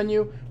off your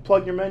menu,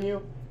 plug your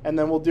menu, and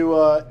then we'll do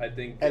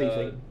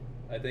anything.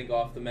 I think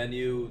off the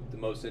menu, the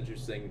most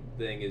interesting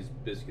thing is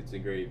biscuits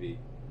and gravy,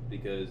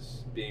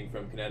 because being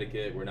from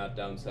Connecticut, we're not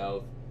down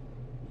south.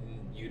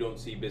 You don't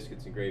see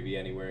biscuits and gravy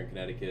anywhere in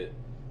Connecticut.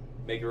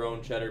 Make our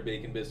own cheddar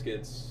bacon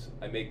biscuits.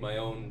 I make my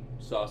own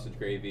sausage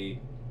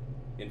gravy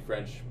in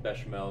French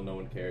bechamel. No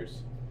one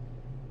cares.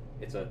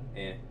 It's a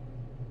eh.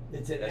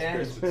 It's an as eh.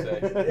 Chris would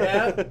say.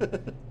 Yeah.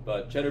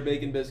 But cheddar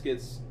bacon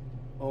biscuits,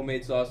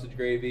 homemade sausage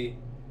gravy,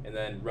 and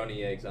then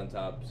runny eggs on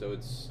top. So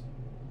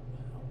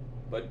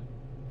but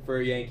for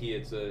a Yankee,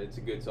 it's a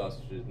good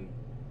sausage and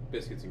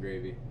biscuits and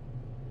gravy.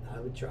 I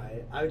would try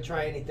it. I would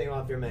try anything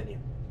off your menu.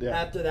 Yeah.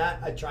 After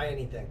that, I'd try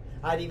anything.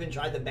 I'd even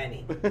try the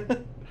Benny.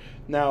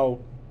 Now,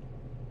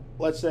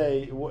 let's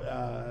say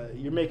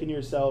you're making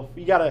yourself.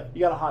 You got a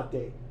hot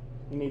date.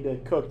 You need to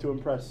cook to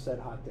impress said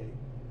hot date.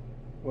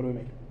 What are we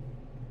making?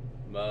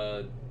 I'm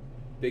a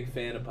big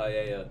fan of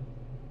paella.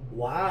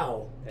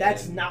 Wow,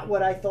 that's not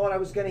what I thought I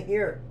was going to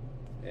hear.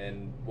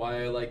 And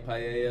why I like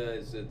paella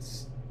is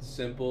it's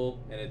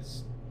simple, and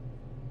it's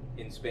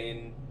in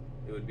Spain.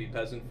 It would be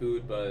peasant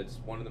food, but it's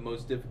one of the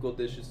most difficult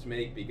dishes to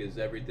make because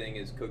everything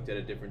is cooked at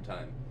a different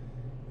time.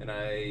 And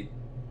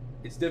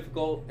it's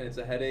difficult and it's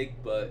a headache,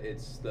 but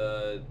it's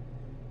the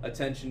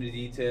attention to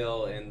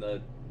detail and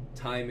the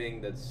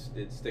timing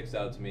it sticks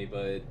out to me.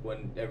 But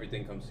when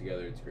everything comes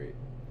together, it's great.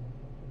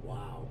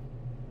 Wow,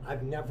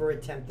 I've never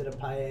attempted a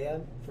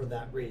paella for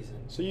that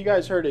reason. So you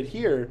guys heard it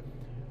here.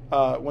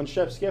 When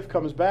Chef Skiff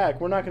comes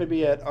back, we're not going to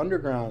be at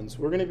Undergrounds.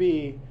 We're going to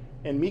be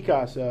in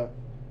Mikasa,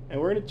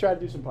 and we're going to try to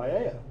do some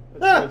paella.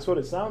 That's what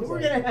it sounds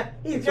like.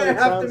 He's going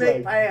to have to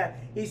make paella.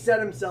 He set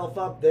himself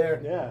up there.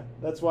 Yeah,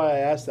 that's why I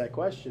asked that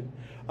question.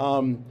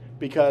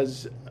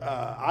 Because,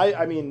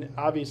 I mean,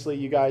 obviously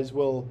you guys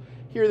will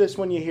hear this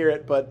when you hear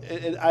it, but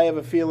I have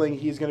a feeling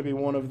he's going to be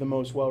one of the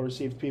most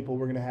well-received people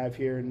we're going to have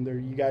here, and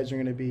you guys are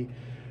going to be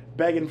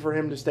begging for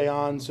him to stay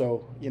on,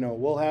 so,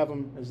 we'll have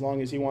him as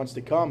long as he wants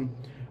to come,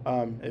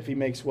 if he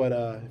makes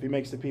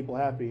the people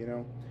happy,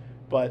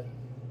 But,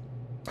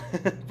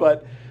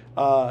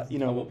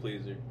 People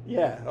pleaser.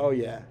 Yeah. Oh,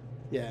 yeah.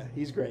 Yeah.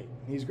 He's great.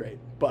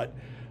 But,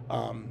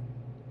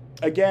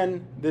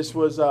 again, this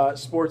was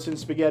Sports and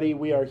Spaghetti.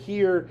 We are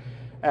here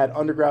at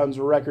Underground's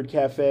Record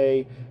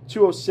Cafe,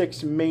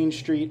 206 Main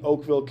Street,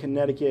 Oakville,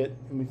 Connecticut.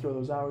 Can we throw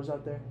those hours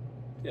out there?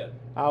 Yeah.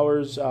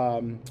 Hours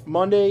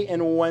Monday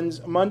and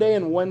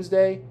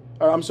Wednesday.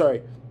 Or I'm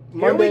sorry.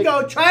 Monday. Here we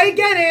go. Try it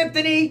again,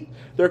 Anthony.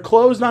 They're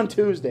closed on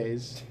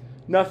Tuesdays.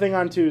 Nothing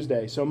on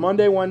Tuesday. So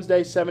Monday,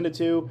 Wednesday, 7 to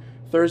 2.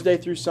 Thursday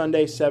through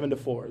Sunday, 7 to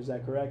 4. Is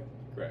that correct?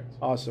 Correct.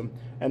 Awesome.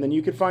 And then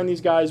you can find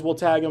these guys. We'll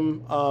tag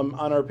them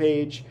on our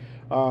page.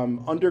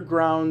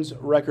 Underground's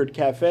Record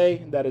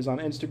Cafe. That is on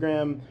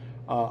Instagram.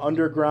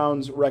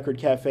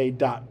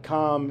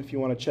 Undergroundsrecordcafe.com if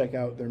you want to check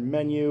out their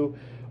menu.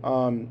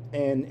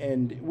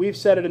 And we've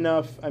said it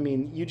enough. I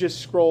mean, you just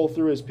scroll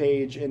through his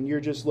page and you're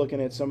just looking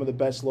at some of the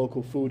best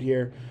local food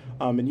here.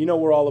 And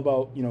we're all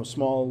about,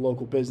 small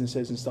local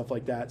businesses and stuff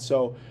like that.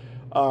 So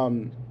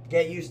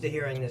get used to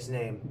hearing this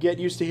name.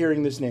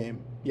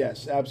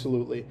 Yes,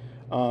 absolutely.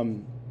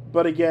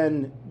 But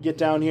again, get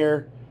down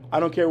here. I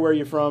don't care where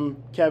you're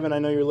from. Kevin, I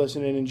know you're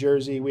listening in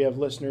Jersey. We have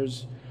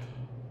listeners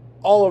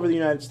all over the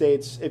United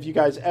States. If you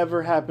guys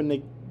ever happen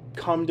to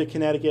come to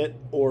Connecticut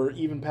or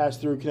even pass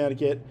through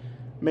Connecticut,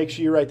 make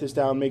sure you write this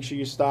down. Make sure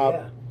you stop.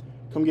 Yeah.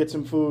 Come get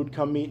some food.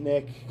 Come meet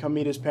Nick. Come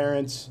meet his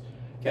parents.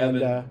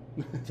 Kevin,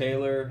 And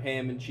Taylor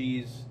ham and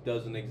cheese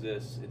doesn't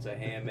exist. It's a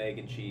ham, egg,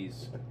 and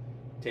cheese.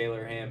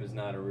 Taylor ham is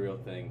not a real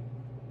thing.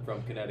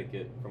 From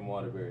Connecticut, from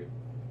Waterbury.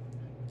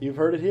 you've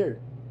heard it here.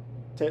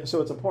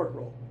 So it's a pork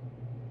roll.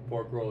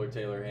 Pork roll or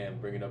Taylor ham,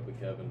 bring it up with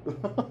Kevin.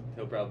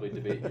 He'll probably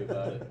debate you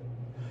about it.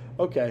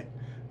 Okay.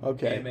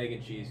 Ham, egg,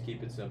 and cheese,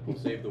 keep it simple.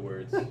 Save the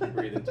words. You're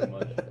breathing too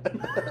much.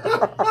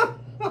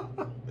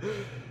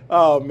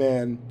 Oh,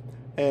 man.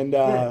 And,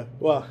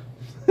 well,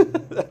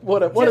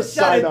 what a Just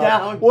shut sign it off.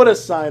 down. What a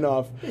sign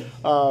off.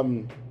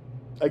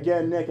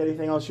 Again, Nick,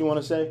 anything else you want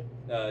to say?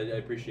 I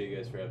appreciate you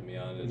guys for having me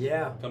on.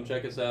 Yeah. Come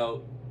check us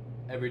out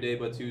every day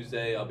but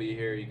Tuesday. I'll be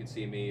here. You can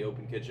see me.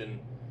 Open kitchen.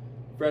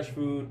 Fresh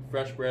food,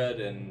 fresh bread,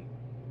 and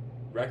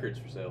records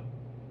for sale.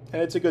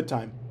 And it's a good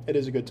time. It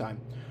is a good time.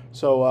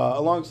 So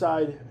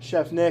alongside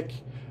Chef Nick,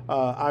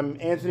 I'm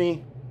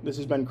Anthony. This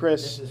has been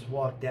Chris. This is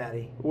Walk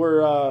Daddy.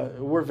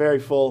 We're very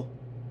full,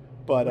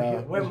 but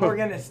we're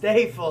gonna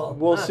stay full.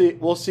 We'll see.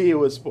 We'll see you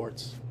with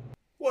sports.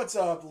 What's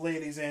up,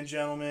 ladies and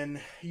gentlemen?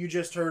 You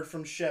just heard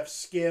from Chef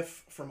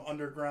Skiff from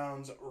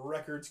Underground's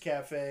Records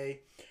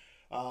Cafe,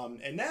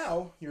 and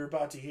now you're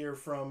about to hear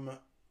from.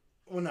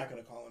 We're not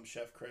going to call him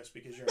Chef Chris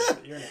because you're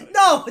not.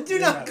 No, do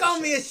not call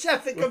me a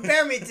chef and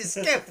compare me to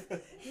Skiff.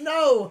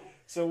 No.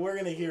 So we're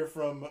gonna hear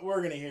from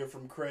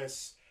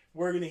Chris.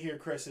 We're gonna hear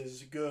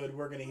Chris's good.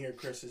 We're gonna hear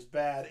Chris's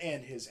bad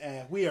and his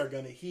We are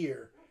gonna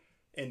hear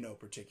in no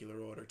particular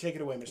order. Take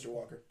it away, Mr.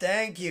 Walker.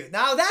 Thank you.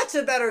 Now that's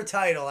a better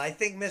title. I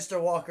think Mr.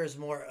 Walker's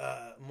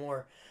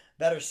more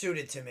better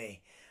suited to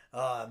me.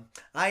 I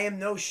am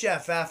no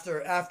chef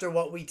after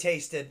what we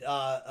tasted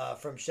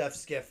from Chef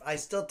Skiff. I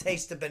still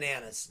taste the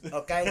bananas.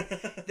 Okay,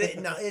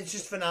 no, it's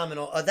just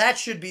phenomenal. That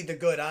should be the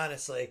good,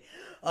 honestly.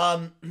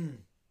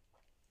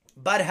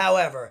 But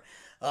however,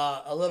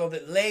 a little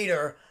bit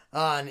later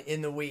on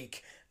in the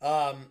week,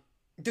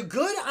 the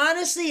good,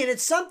 honestly, and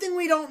it's something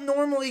we don't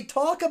normally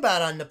talk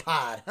about on the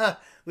pod.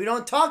 We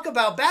don't talk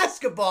about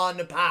basketball on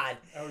the pod.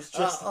 I was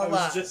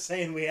just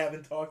saying we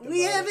haven't talked about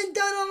We haven't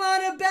done a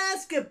lot of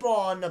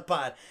basketball on the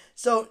pod.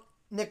 So,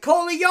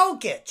 Nikola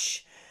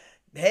Jokic.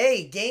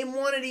 Hey, game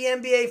 1 of the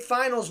NBA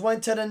Finals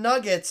went to the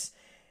Nuggets,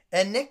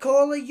 and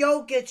Nikola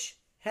Jokic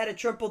had a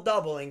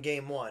triple-double in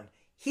game 1.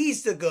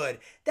 He's the good.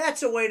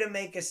 That's a way to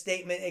make a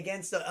statement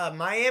against a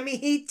Miami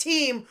Heat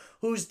team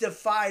who's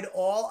defied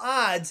all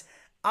odds,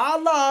 a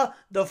la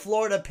the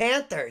Florida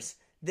Panthers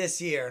this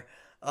year.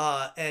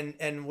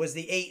 And was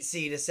the 8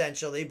 seed,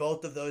 essentially,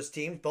 both of those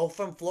teams, both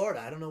from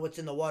Florida. I don't know what's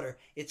in the water.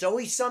 It's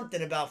always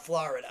something about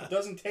Florida. It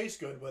doesn't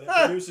taste good, but it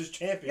produces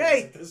champions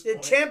at this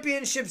point. The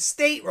championship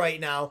state right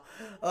now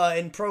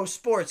in pro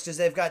sports, because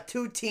they've got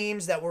 2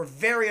 teams that were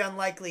very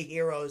unlikely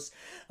heroes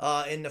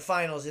in the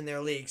finals in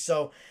their league.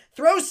 So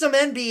throw some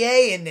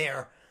NBA in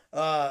there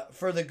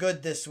for the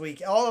good this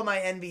week. All of my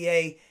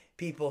NBA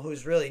people,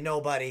 who's really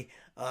nobody,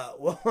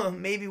 well,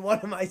 maybe one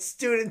of my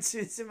students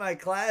who's in my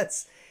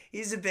class,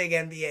 he's a big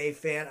NBA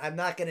fan. I'm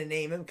not going to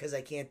name him because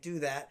I can't do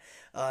that.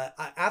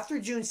 After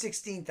June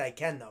 16th, I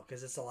can, though,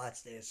 because it's the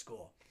last day of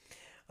school.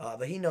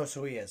 But he knows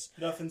who he is.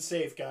 Nothing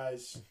safe,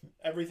 guys.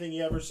 Everything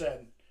you ever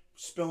said,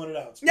 spilling it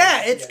out.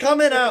 It's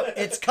coming out.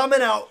 It's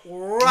coming out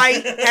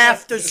right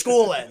after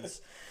school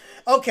ends.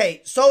 Okay,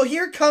 so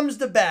here comes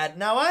the bad.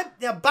 Now,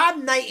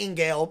 Bob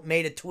Nightingale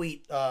made a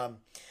tweet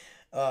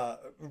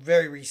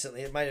very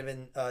recently. It might have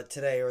been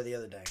today or the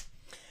other day.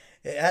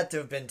 It had to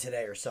have been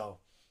today or so.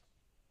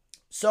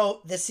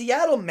 So, the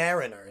Seattle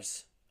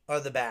Mariners are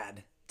the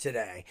bad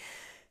today.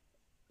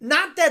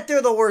 Not that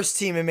they're the worst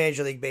team in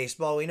Major League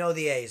Baseball. We know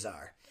the A's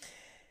are.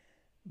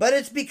 But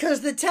it's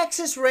because the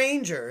Texas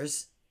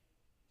Rangers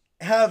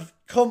have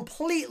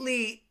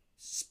completely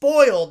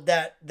spoiled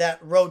that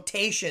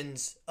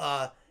rotation's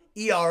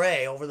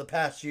ERA over the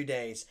past few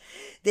days.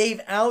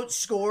 They've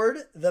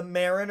outscored the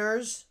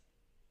Mariners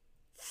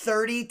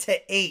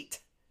 30-8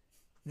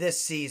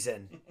 this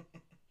season.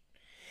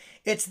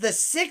 It's the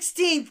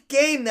 16th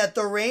game that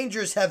the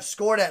Rangers have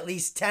scored at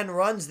least 10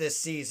 runs this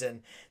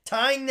season,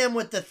 tying them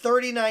with the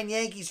 39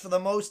 Yankees for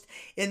the most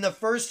in the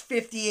first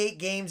 58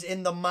 games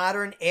in the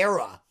modern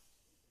era.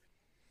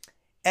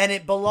 And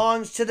it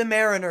belongs to the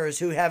Mariners,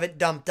 who have it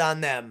dumped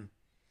on them.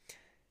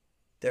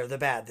 They're the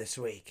bad this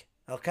week.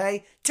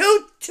 Okay?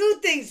 Two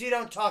things we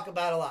don't talk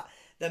about a lot.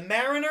 The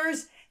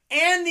Mariners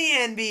and the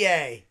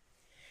NBA.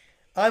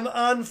 I'm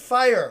on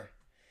fire.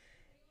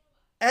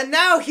 And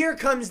now here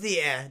comes the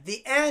eh.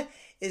 The eh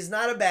is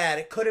not a bad.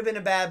 It could have been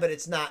a bad, but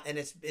it's not. And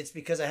it's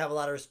because I have a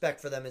lot of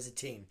respect for them as a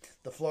team.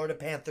 The Florida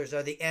Panthers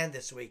are the eh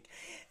this week.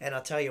 And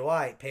I'll tell you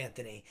why,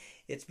 Panthony.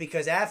 It's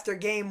because after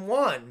game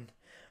 1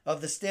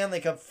 of the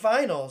Stanley Cup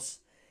Finals,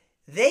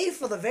 they,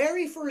 for the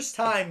very first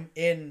time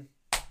in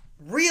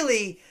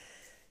really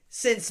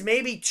since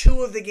maybe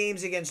 2 of the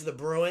games against the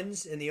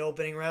Bruins in the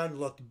opening round,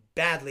 looked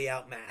badly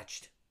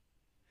outmatched.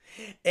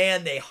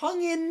 And they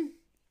hung in.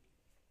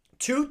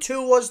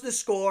 2-2 was the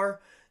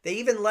score. They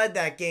even led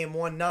that game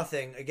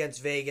 1-0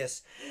 against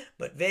Vegas.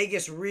 But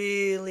Vegas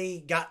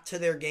really got to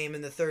their game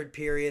in the third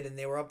period, and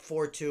they were up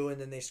 4-2, and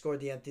then they scored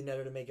the empty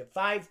netter to make it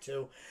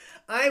 5-2.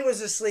 I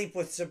was asleep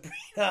with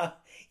Sabrina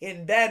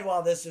in bed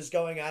while this was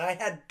going on. I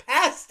had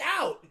passed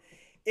out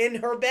in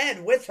her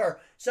bed with her,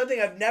 something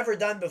I've never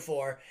done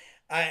before.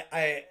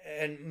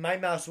 And my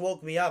mouse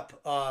woke me up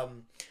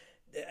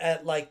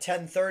at like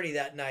 10:30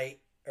 that night,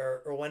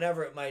 or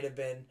whenever it might have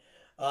been.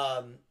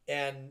 And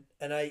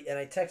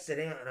I texted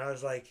Aunt, and I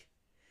was like,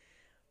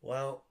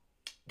 well,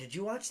 did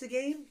you watch the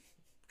game?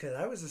 Because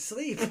I was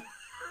asleep.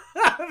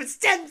 It was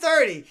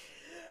 10:30.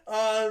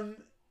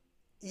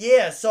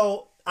 Yeah,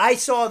 so I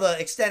saw the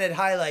extended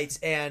highlights,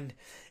 and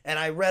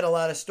I read a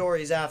lot of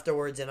stories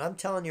afterwards, and I'm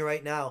telling you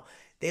right now,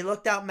 they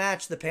looked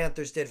outmatched, the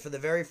Panthers did, for the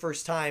very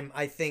first time,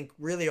 I think,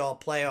 really all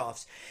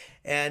playoffs.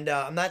 And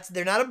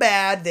they're not a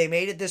bad. They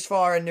made it this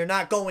far, and they're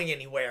not going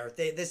anywhere.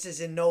 This is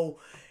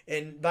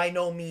by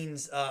no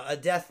means a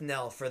death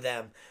knell for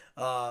them.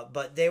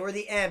 But they were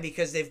the end,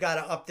 because they've got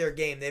to up their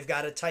game. They've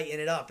got to tighten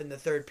it up in the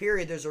third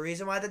period. There's a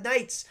reason why the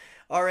Knights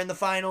are in the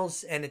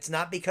finals, and it's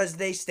not because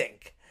they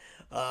stink.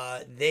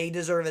 They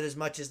deserve it as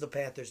much as the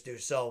Panthers do.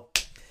 So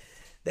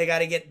they got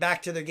to get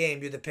back to their game,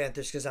 do the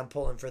Panthers, because I'm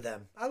pulling for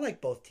them. I like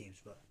both teams,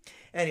 but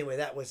anyway,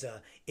 that was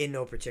in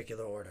no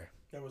particular order.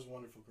 That was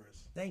wonderful,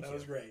 Chris. Thank you. That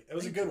was great. That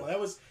was a good one.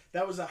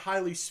 That was a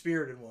highly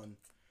spirited one.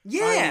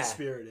 Yeah, highly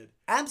spirited.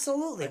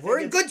 Absolutely, we're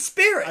in good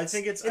spirits. I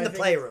think it's in the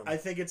playroom. I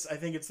think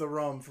it's the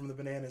rum from the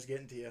bananas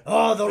getting to you.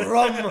 Oh, the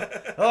rum!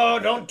 Oh,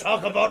 don't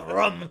talk about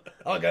rum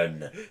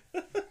again.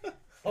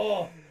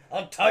 Oh,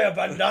 I'll tie a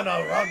bandana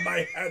around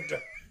my head.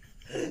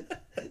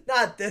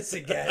 Not this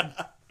again.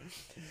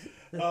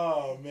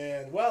 Oh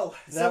man! Well,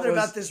 something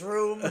about this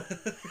room.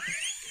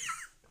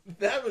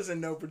 That was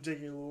in no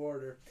particular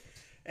order,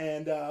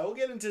 and we'll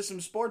get into some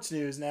sports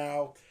news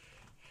now.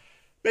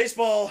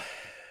 Baseball.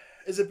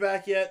 Is it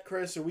back yet,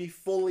 Chris? Are we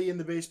fully in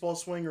the baseball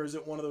swing, or is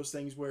it one of those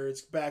things where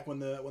it's back when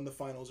the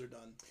finals are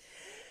done?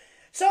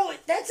 So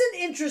that's an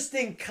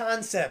interesting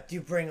concept you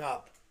bring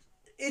up.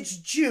 It's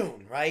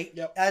June, right?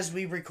 Yep. As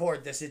we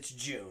record this, it's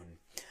June.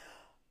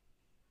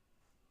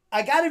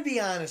 I got to be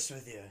honest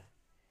with you.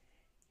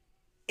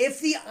 If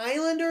the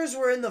Islanders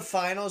were in the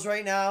finals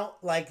right now,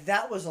 like,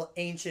 that was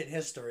ancient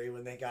history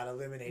when they got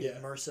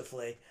eliminated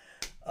mercifully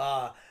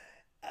by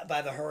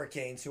the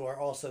Hurricanes, who are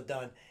also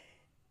done.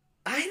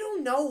 I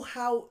don't know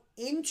how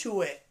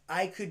into it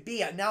I could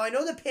be. Now, I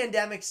know the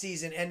pandemic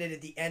season ended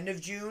at the end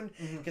of June,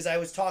 because I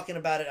was talking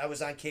about it. I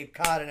was on Cape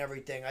Cod and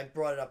everything. I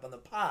brought it up on the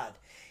pod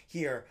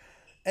here.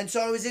 And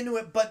so I was into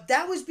it. But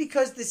that was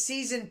because the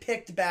season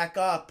picked back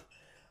up.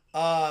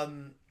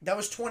 That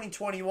was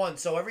 2021,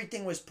 so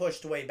everything was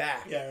pushed way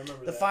back. Yeah, I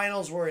remember the that.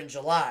 finals were in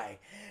July.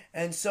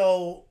 And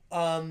so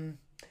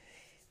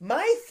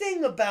my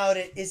thing about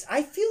it is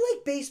I feel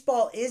like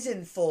baseball is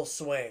in full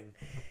swing.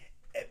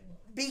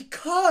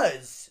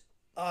 Because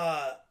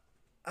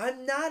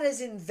I'm not as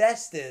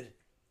invested.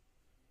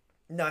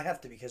 No, I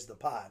have to because of the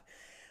pod.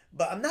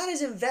 But I'm not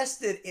as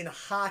invested in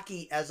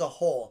hockey as a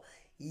whole.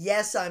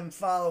 Yes, I'm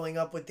following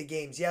up with the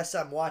games. Yes,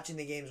 I'm watching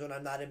the games when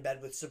I'm not in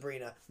bed with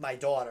Sabrina, my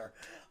daughter,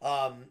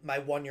 my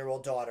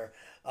 1-year-old daughter.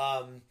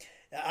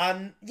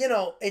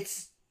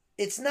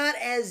 It's not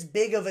as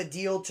big of a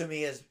deal to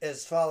me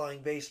as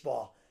following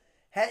baseball.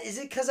 Is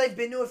it because I've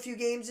been to a few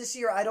games this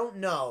year? I don't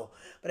know,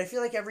 but I feel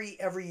like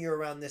every year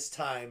around this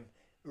time,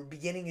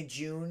 beginning of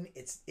June,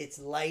 it's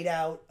light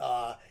out.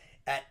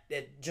 At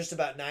just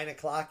about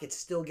 9:00, it's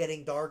still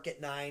getting dark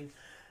at 9.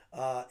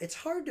 It's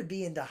hard to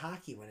be into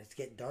hockey when it's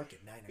getting dark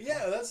at 9:00.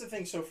 Yeah, that's the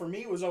thing. So for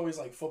me, it was always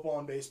like football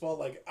and baseball.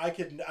 Like I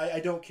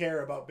don't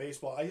care about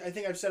baseball. I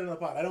think I've said it in the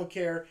pod. I don't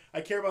care.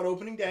 I care about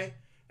opening day,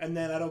 and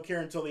then I don't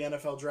care until the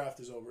NFL draft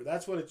is over.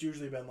 That's what it's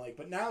usually been like.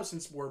 But now,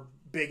 since we're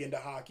big into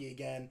hockey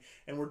again,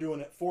 and we're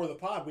doing it for the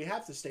pod, we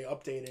have to stay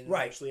updated and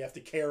actually have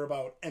to care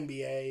about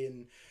NBA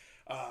and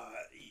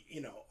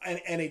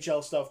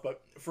NHL stuff.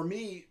 But for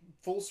me,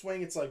 full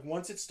swing, it's like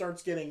once it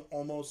starts getting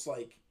almost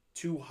like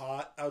too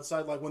hot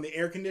outside, like when the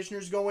air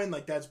conditioners go in,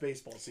 like that's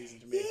baseball season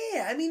to me.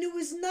 Yeah, I mean, it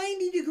was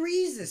 90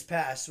 degrees this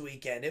past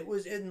weekend. It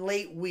was in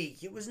late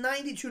week. It was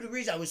 92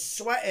 degrees. I was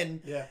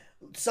sweating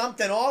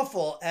something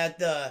awful at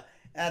the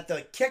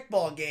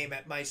kickball game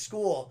at my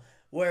school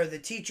where the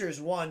teachers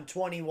won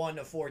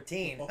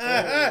 21-14.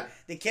 Oh.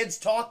 The kids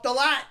talked a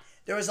lot.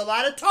 There was a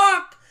lot of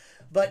talk.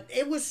 But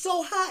it was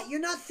so hot.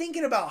 You're not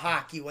thinking about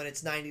hockey when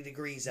it's 90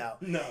 degrees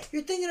out. No.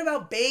 You're thinking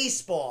about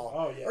baseball.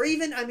 Oh, yeah. Or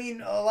even, I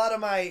mean, a lot of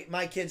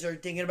my kids are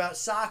thinking about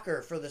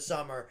soccer for the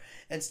summer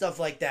and stuff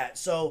like that.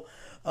 So,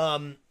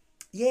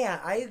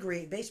 yeah, I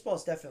agree.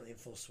 Baseball's definitely in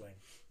full swing.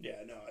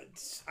 Yeah, no,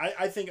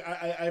 I think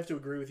I have to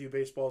agree with you.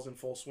 Baseball's in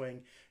full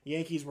swing. The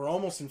Yankees were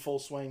almost in full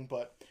swing,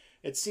 but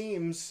it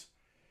seems,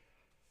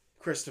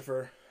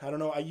 Christopher, I don't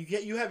know.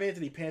 You have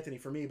Anthony Panthony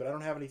for me, but I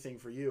don't have anything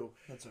for you.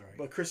 That's all right.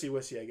 But Chrissy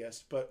Wissy, I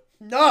guess. But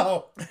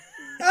no.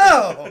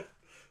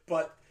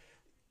 But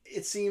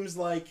it seems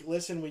like,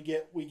 listen, we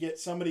get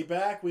somebody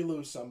back, we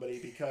lose somebody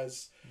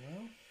because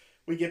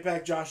We get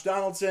back Josh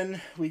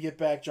Donaldson, we get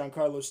back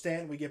Giancarlo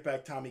Stanton, we get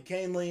back Tommy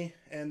Kahnle,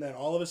 and then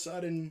all of a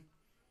sudden,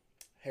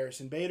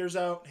 Harrison Bader's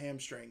out,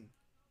 hamstring.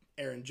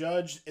 Aaron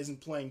Judge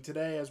isn't playing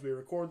today as we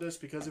record this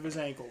because of his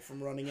ankle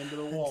from running into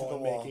the wall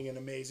and making an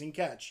amazing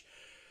catch.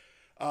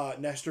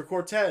 Nestor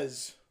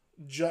Cortez,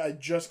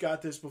 just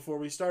got this before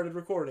we started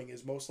recording,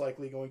 is most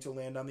likely going to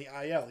land on the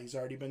IL. He's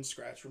already been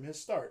scratched from his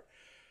start.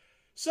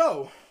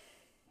 So,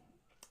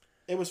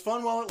 it was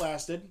fun while it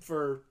lasted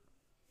for...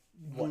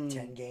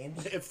 10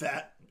 games? If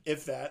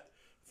that.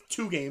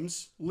 2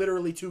 games.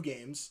 Literally 2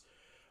 games.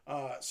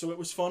 So it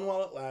was fun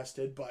while it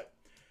lasted, but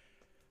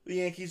the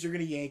Yankees are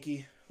going to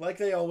Yankee, like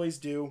they always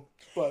do.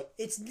 But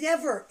it's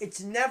never,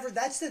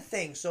 that's the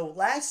thing. So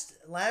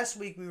last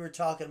week we were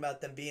talking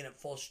about them being at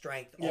full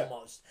strength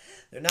almost.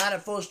 They're not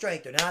at full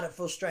strength.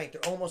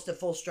 They're almost at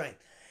full strength.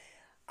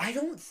 I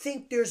don't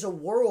think there's a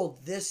world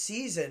this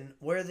season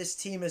where this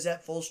team is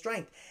at full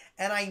strength.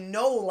 And I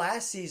know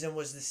last season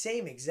was the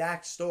same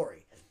exact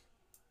story.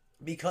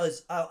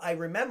 Because I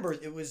remember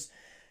it was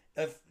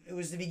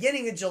the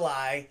beginning of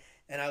July,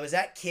 and I was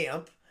at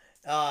camp.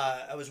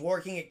 I was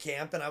working at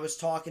camp, and I was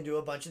talking to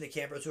a bunch of the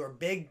campers who are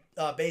big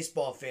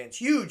baseball fans,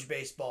 huge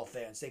baseball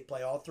fans. They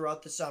play all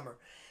throughout the summer,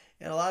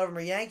 and a lot of them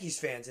are Yankees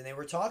fans. And they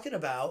were talking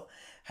about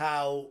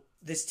how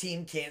this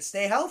team can't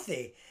stay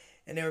healthy,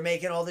 and they were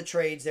making all the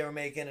trades they were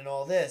making and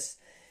all this.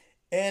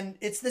 And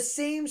it's the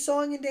same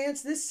song and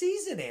dance this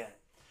season, Ant.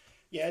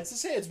 Yeah,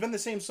 it's been the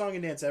same song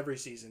and dance every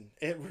season.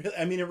 It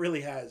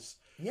really has.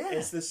 Yeah,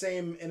 it's the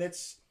same, and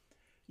it's,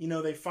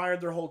 they fired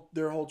their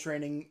whole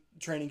training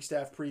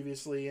staff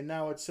previously, and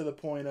now it's to the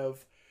point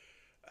of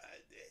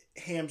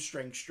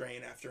hamstring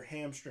strain after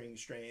hamstring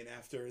strain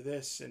after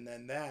this and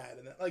then that,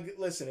 and like,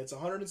 listen, it's a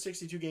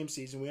 162 game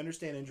season. We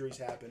understand injuries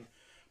happen,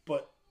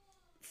 but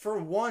for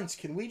once,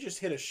 can we just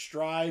hit a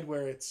stride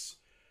where it's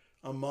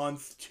a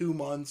month, 2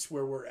 months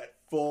where we're at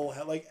full,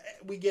 like,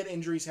 we get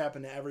injuries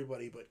happen to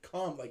everybody, but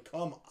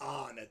come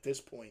on at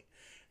this point.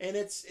 And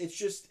it's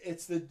just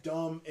the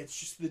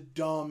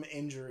dumb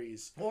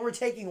injuries. Well, we're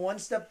taking one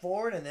step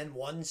forward and then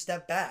one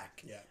step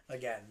back. Yeah.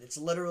 Again, it's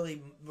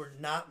literally, we're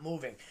not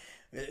moving.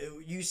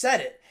 You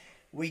said it.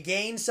 We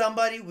gain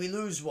somebody, we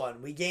lose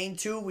one. We gain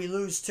 2, we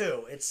lose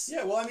 2. It's...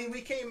 Yeah, well, I mean,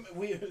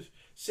 we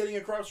sitting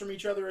across from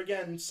each other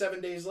again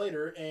 7 days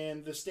later,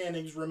 and the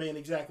standings remain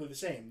exactly the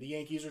same. The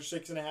Yankees are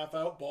 6.5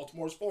 out,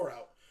 Baltimore's 4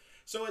 out.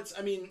 So it's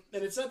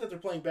not that they're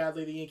playing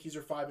badly. The Yankees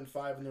are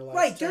 5-5 in their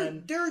last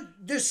 10.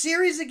 Their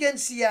series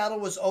against Seattle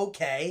was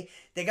okay.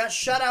 They got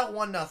shut out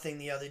 1-0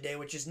 the other day,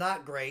 which is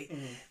not great.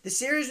 Mm-hmm. The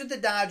series with the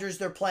Dodgers,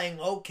 they're playing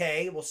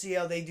okay. We'll see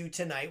how they do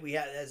tonight. We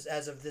had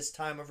as of this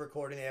time of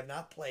recording, they have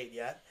not played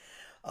yet.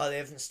 They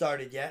haven't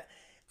started yet.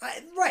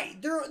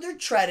 They're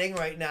treading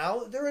right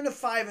now. They're in a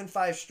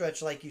 5-5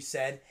 stretch, like you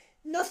said.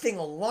 Nothing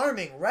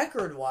alarming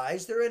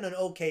record-wise. They're in an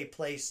okay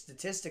place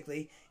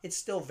statistically. It's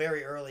still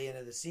very early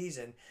into the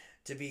season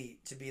to be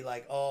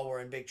like, oh,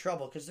 we're in big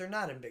trouble, because they're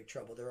not in big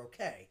trouble. They're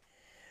okay.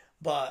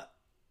 But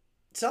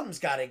something's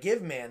got to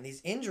give, man.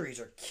 These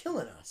injuries are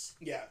killing us.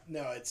 Yeah,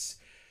 no,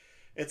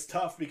 it's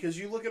tough, because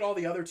you look at all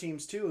the other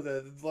teams too.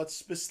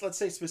 Let's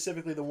say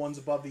specifically the ones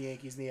above the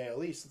Yankees in the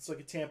AL East. Let's look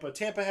at Tampa.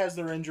 Tampa has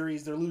their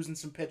injuries. They're losing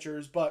some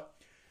pitchers, but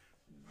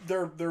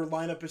their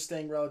lineup is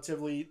staying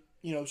relatively,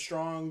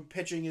 strong.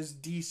 Pitching is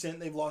decent.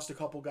 They've lost a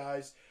couple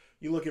guys.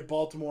 You look at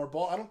Baltimore.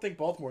 I don't think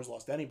Baltimore's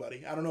lost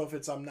anybody. I don't know if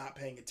it's I'm not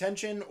paying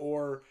attention,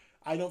 or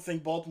I don't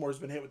think Baltimore's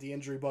been hit with the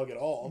injury bug at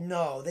all.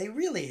 No, they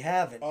really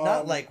haven't.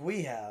 Not like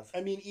we have.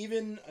 I mean,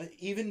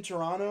 even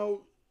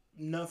Toronto,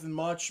 nothing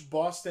much.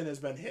 Boston has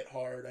been hit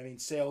hard. I mean,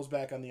 Sale's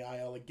back on the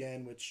IL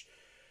again, which,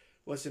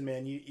 listen,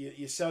 man,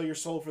 you sell your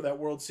soul for that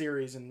World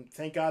Series, and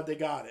thank God they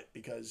got it,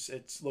 because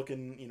it's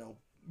looking,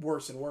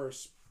 worse and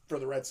worse for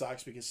the Red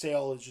Sox, because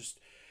Sale is just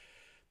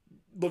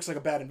looks like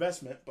a bad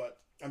investment. But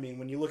I mean,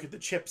 when you look at the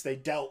chips they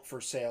dealt for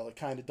Sale, it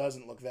kind of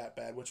doesn't look that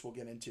bad, which we'll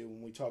get into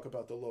when we talk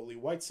about the lowly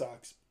White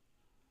Sox.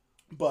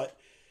 But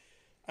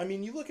I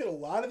mean, you look at a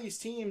lot of these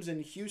teams,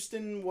 and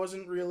Houston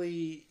wasn't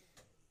really.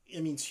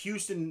 I mean,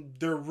 Houston,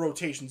 their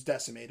rotation's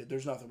decimated.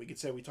 There's nothing we could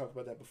say. We talked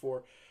about that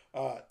before.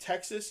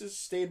 Texas has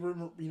stayed,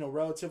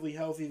 relatively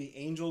healthy. The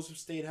Angels have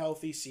stayed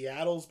healthy.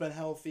 Seattle's been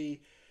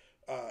healthy.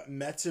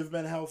 Mets have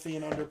been healthy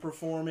and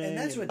underperforming. And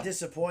that's what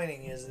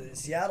disappointing is that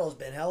Seattle's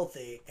been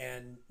healthy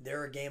and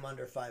they're a game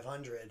under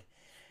 500,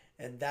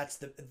 and that's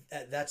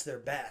their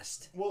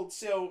best. Well,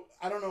 so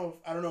I don't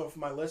know if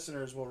my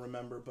listeners will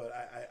remember, but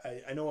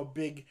I know a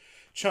big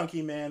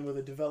chunky man with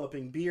a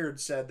developing beard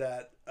said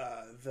that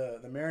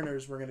the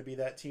Mariners were going to be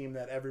that team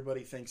that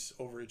everybody thinks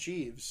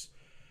overachieves.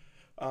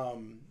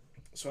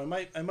 So I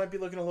might be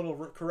looking a little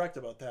correct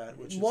about that.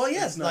 Which is,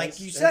 yes, nice. Like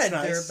you said,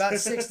 nice. They're about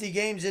 60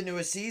 games into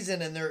a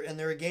season, and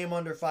they're a game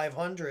under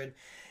 500,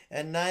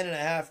 and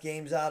 9.5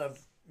 games out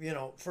of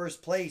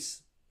first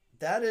place.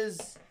 That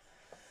is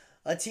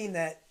a team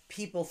that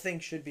people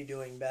think should be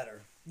doing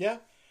better. Yeah.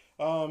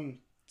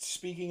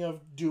 Speaking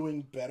of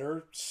doing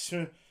better,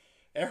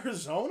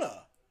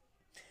 Arizona.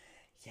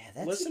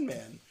 Yeah, Listen,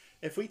 man.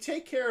 if we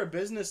take care of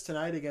business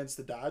tonight against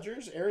the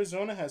Dodgers,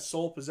 Arizona has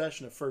sole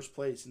possession of first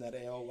place in that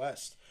AL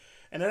West.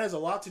 And that has a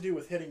lot to do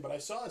with hitting. But I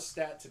saw a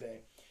stat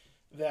today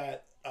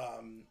that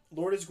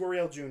Lourdes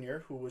Gurriel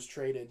Jr., who was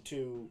traded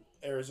to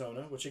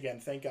Arizona, which, again,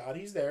 thank God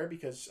he's there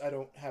because I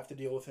don't have to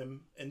deal with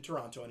him in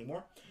Toronto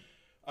anymore.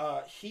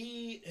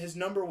 His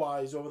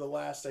number-wise over the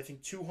last, I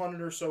think,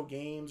 200 or so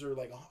games or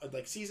like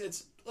season,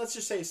 let's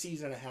just say a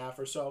season and a half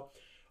or so,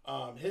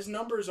 his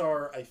numbers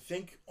are, I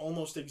think,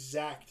 almost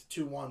exact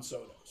to Juan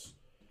Soto's.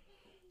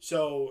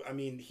 So, I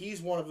mean,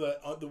 he's one of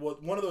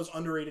those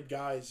underrated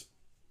guys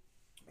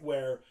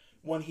where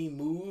when he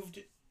moved,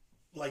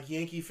 like,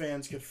 Yankee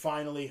fans could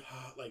finally,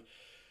 like,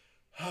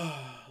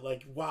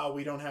 wow,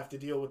 we don't have to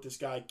deal with this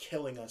guy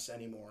killing us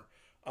anymore.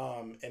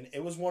 And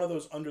it was one of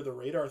those under the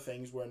radar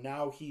things where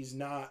he's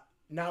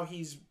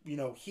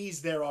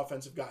their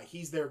offensive guy.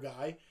 He's their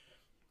guy,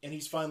 and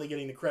he's finally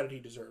getting the credit he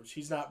deserves.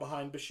 He's not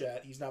behind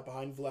Bichette. He's not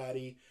behind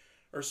Vladdy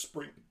or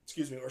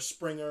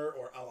Springer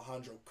or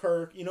Alejandro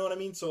Kirk. You know what I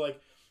mean? So, like,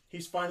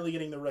 he's finally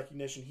getting the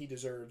recognition he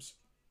deserves.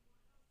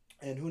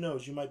 And who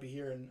knows, you might be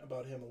hearing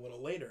about him a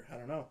little later. I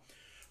don't know.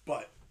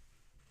 But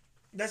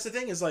that's the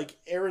thing is, like,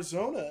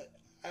 Arizona,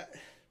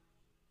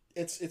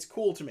 it's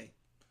cool to me.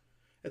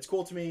 It's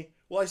cool to me.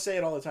 Well, I say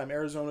it all the time.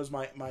 Arizona's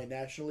my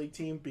National League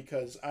team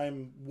because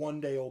I'm one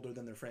day older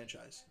than their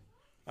franchise.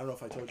 I don't know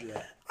if I told you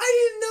that.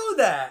 I didn't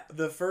know that.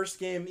 The first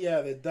game,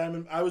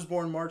 I was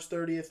born March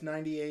 30th,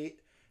 98,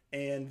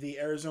 and the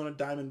Arizona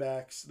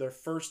Diamondbacks, their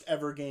first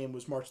ever game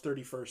was March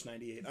 31st,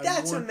 98.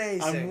 That's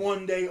amazing. I'm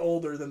one day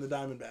older than the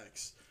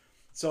Diamondbacks.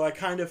 So I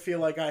kind of feel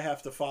like I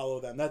have to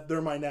follow them.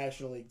 They're my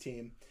National League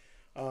team.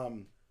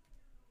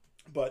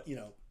 But, you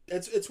know,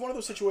 it's one of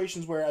those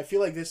situations where I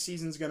feel like this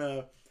season's going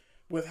to,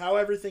 with how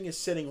everything is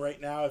sitting right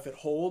now, if it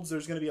holds,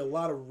 there's going to be a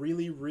lot of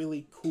really,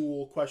 really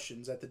cool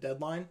questions at the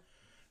deadline.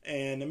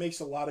 And it makes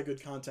a lot of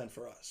good content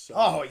for us. So,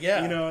 oh,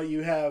 yeah. You know,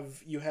 you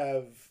have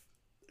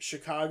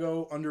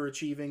Chicago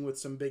underachieving with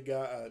some big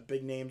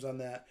names on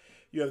that.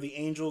 You have the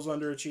Angels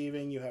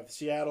underachieving. You have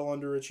Seattle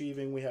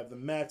underachieving. We have the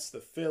Mets, the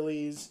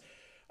Phillies,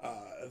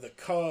 the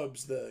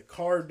Cubs, the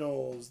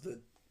Cardinals, the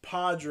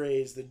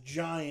Padres, the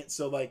Giants.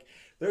 So, like,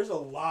 there's a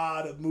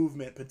lot of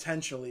movement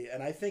potentially,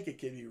 and I think it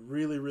could be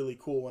really, really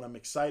cool. And I'm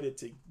excited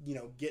to, you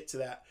know, get to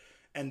that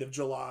end of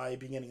July,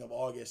 beginning of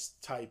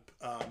August type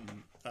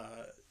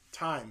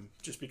time,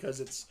 just because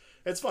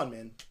it's fun,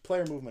 man.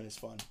 Player movement is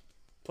fun.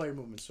 Player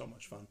movement is so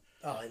much fun.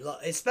 Oh,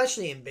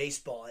 especially in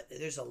baseball.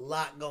 There's a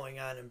lot going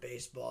on in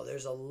baseball.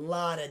 There's a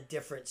lot of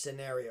different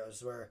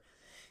scenarios where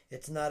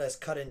it's not as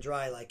cut and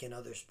dry like in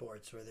other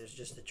sports where there's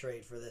just a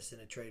trade for this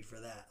and a trade for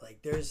that.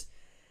 Like, there's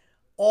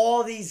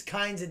all these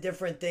kinds of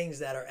different things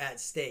that are at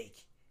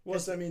stake. Well,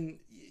 I mean,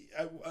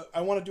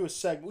 I want to do a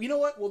segment. You know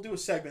what? We'll do a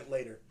segment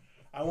later.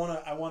 I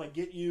want to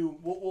get you.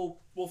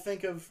 We'll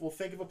think of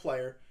a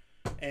player,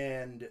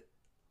 and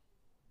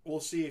we'll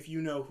see if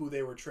you know who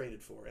they were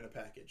traded for in a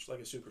package, like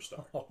a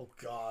superstar. Oh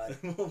God.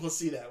 We'll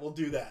see that. We'll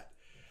do that.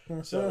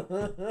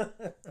 So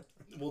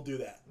we'll do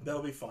that.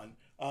 That'll be fun.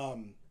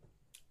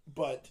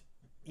 But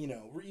you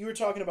know, you were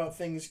talking about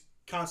things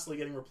constantly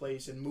getting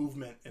replaced and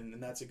movement,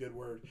 and that's a good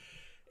word.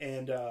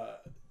 And a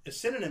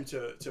synonym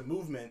to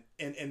movement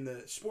in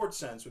the sports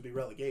sense would be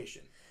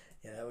relegation.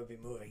 Yeah, that would be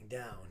moving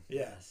down.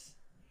 Yes.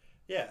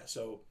 Yeah,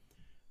 so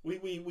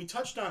we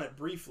touched on it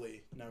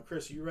briefly. Now,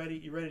 Chris, you ready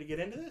to get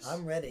into this?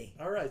 I'm ready.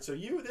 All right. So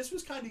this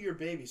was kind of your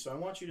baby, so I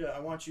want you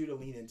to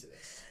lean into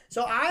this.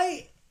 So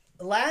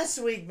last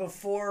week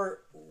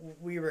before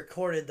we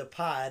recorded the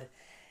pod,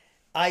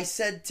 I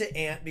said to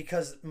Ant,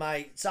 because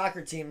my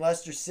soccer team, my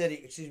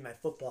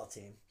football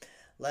team,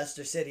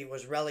 Leicester City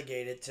was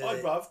relegated to.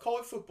 Bruv, call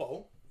it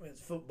football. It's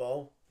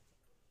football.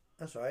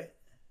 That's right.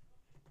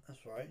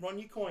 Run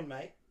your coin,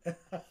 mate.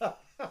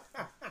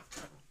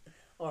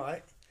 All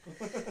right.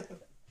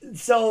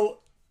 So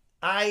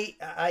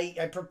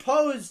I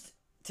proposed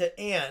to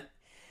Ant,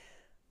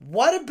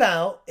 what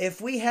about if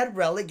we had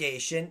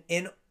relegation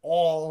in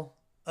all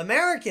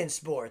American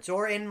sports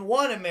or in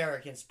one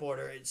American sport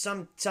or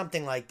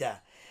something like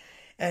that?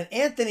 And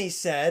Anthony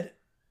said,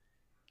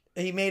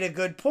 he made a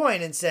good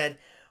point and said,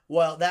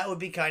 well, that would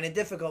be kind of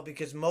difficult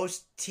because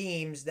most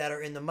teams that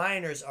are in the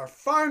minors are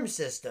farm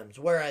systems,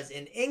 whereas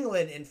in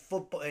England,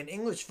 in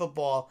English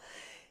football,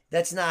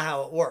 that's not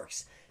how it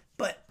works.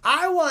 But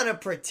I want to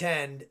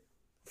pretend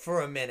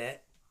for a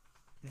minute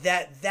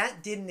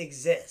that didn't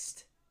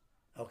exist,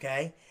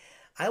 okay?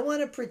 I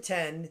want to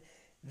pretend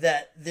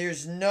that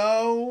there's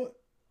no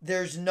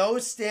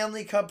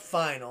Stanley Cup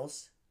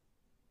Finals,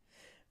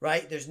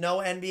 right? There's no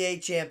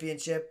NBA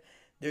championship.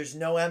 There's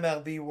no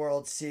MLB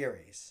World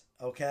Series,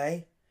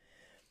 okay?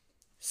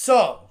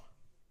 So,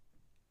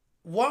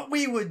 what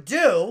we would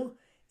do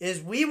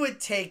is we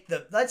would take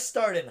let's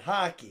start in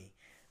hockey,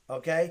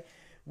 okay?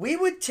 We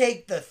would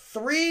take the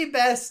 3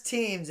 best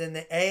teams in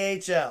the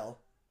AHL,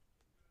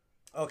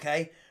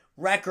 okay,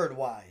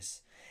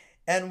 record-wise,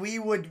 and we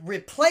would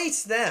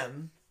replace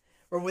them,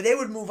 or they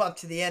would move up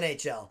to the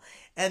NHL.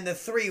 And the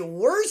 3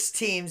 worst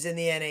teams in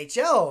the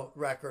NHL,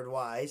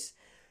 record-wise,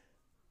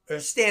 or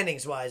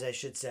standings-wise, I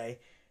should say,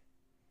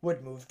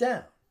 would move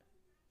down.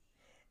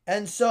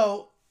 And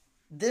so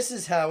this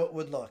is how it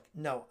would look.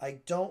 No, I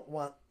don't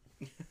want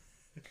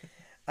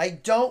the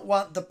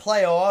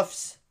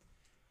playoffs.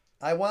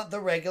 I want the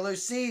regular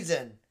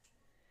season.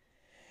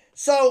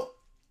 So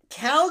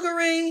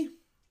Calgary,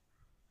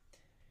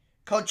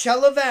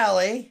 Coachella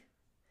Valley,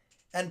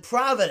 and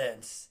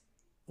Providence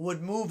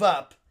would move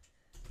up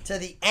to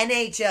the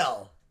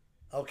NHL.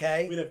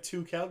 Okay? We'd have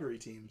 2 Calgary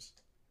teams.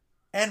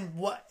 And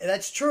what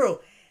that's true.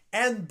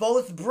 And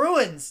both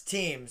Bruins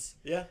teams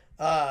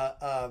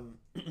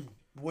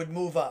would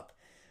move up.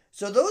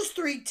 So those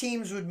 3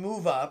 teams would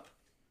move up.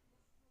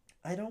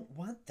 I don't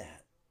want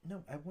that.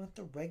 No, I want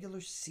the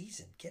regular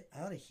season. Get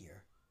out of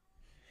here.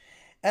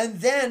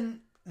 And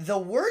then the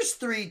worst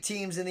 3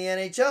 teams in the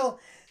NHL,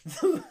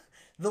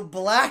 the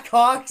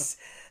Blackhawks,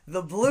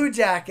 the Blue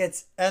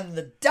Jackets, and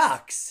the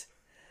Ducks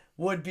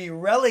would be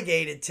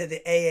relegated to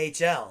the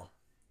AHL.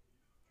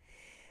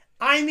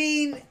 I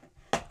mean,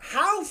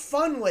 how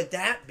fun would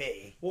that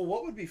be? Well,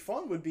 what would be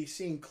fun would be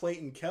seeing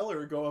Clayton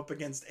Keller go up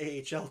against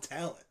AHL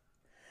talent.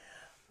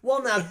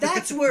 Well, now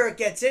that's where it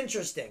gets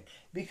interesting.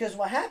 Because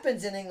what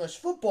happens in English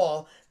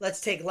football,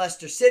 let's take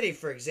Leicester City,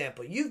 for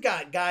example. You've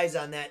got guys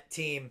on that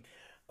team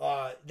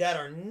that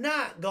are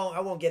not going,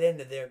 I won't get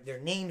into their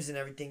names and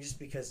everything just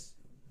because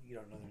you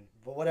don't know them,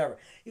 but whatever.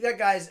 You got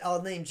guys,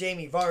 I'll name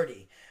Jamie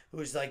Vardy,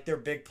 who's like their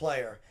big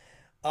player.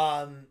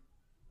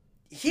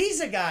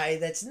 He's a guy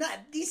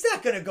he's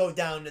not going to go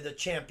down to the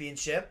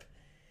championship.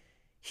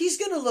 He's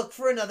going to look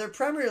for another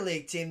Premier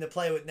League team to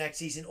play with next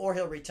season, or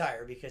he'll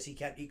retire because he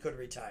could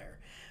retire.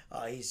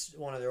 He's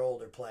one of their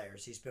older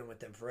players. He's been with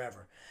them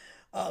forever.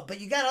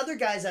 But you got other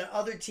guys on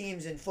other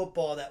teams in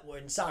football that were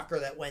in soccer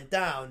that went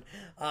down,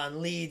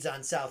 on Leeds,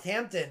 on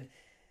Southampton,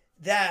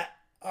 that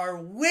are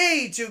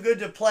way too good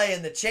to play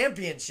in the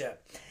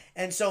championship.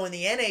 And so in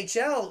the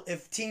NHL,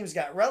 if teams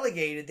got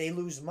relegated, they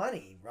lose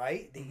money,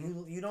 right?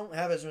 Mm-hmm. You don't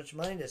have as much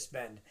money to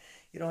spend.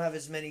 You don't have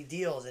as many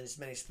deals and as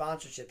many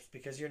sponsorships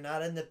because you're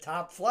not in the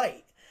top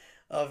flight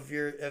of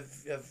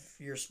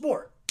your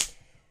sport.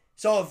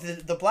 So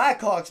if the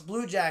Blackhawks,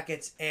 Blue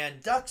Jackets,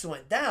 and Ducks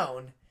went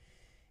down,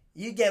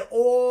 you get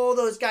all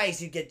those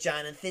guys. You get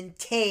Jonathan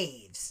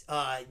Taves.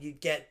 You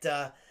get,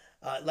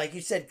 like you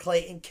said,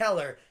 Clayton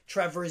Keller,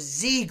 Trevor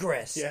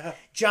Zegras,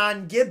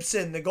 John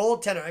Gibson, the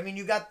goaltender. I mean,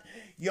 you got,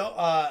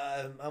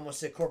 I almost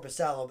said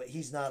Corpusalo, but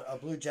he's not a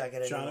Blue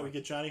Jacket anymore. We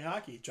get Johnny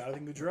Hockey,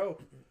 Jonathan Gaudreau.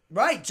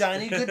 Right,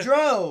 Johnny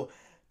Gaudreau,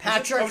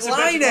 Patrick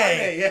Laine.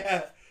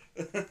 Yeah.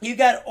 You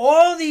got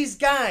all these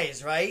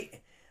guys, right?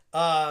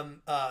 And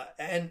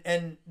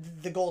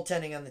the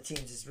goaltending on the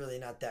teams is really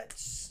not that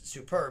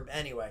superb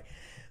anyway.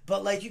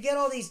 But like you get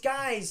all these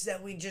guys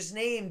that we just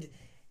named,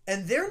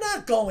 and they're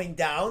not going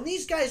down.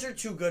 These guys are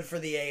too good for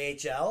the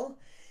AHL.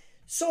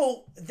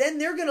 So then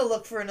they're going to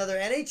look for another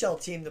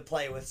NHL team to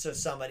play with, so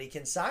somebody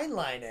can sign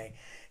Laine,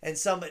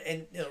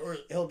 or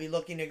he'll be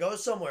looking to go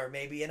somewhere.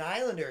 Maybe an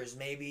Islanders,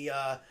 maybe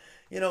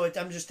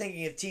I'm just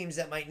thinking of teams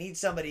that might need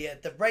somebody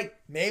at the break.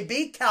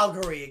 Maybe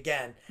Calgary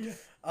again.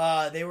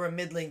 Yeah. They were a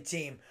middling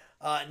team.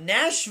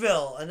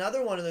 Nashville,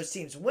 another one of those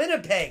teams.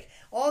 Winnipeg,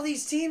 all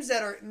these teams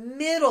that are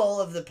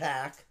middle of the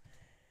pack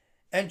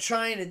and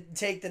trying to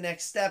take the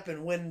next step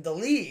and win the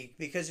league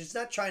because it's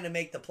not trying to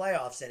make the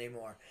playoffs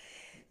anymore.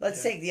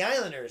 Let's take the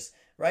Islanders,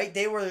 right?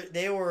 They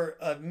were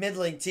a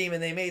middling team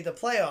and they made the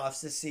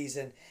playoffs this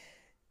season.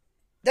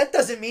 That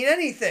doesn't mean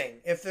anything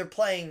if they're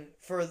playing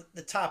for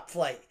the top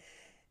flight.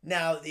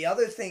 Now, the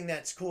other thing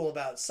that's cool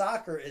about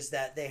soccer is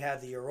that they have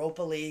the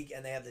Europa League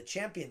and they have the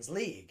Champions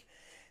League.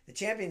 The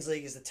Champions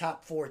League is the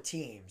top 4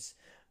 teams.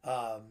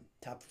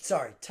 Top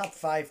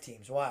 5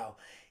 teams, wow,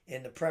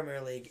 in the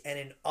Premier League. And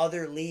in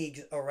other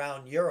leagues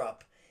around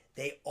Europe,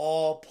 they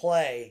all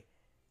play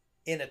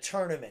in a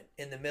tournament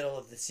in the middle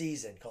of the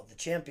season called the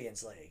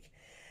Champions League.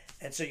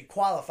 And so you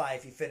qualify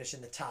if you finish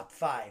in the top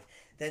 5.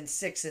 Then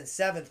 6th and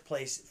 7th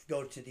place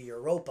go to the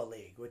Europa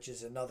League, which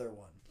is another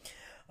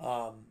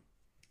one.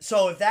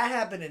 So if that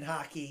happened in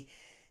hockey,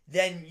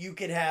 then you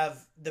could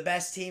have the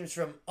best teams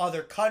from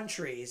other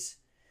countries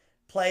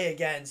play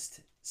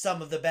against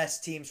some of the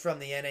best teams from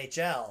the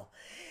NHL.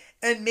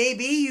 And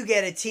maybe you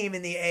get a team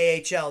in the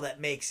AHL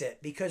that makes it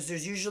because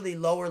there's usually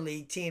lower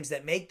league teams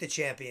that make the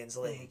Champions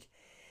League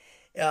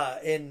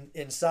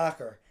in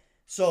soccer.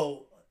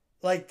 So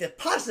like the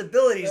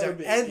possibilities are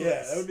endless.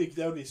 Yeah,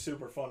 that would be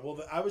super fun.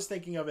 Well, I was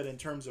thinking of it in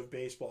terms of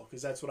baseball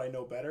because that's what I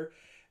know better.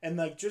 And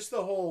like just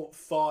the whole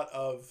thought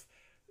of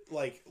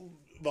like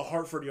the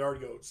Hartford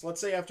Yard Goats. Let's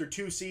say after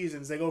 2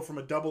 seasons they go from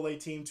a AA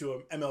team to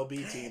an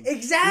MLB team.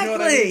 Exactly. You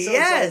know what I mean? So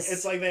yes.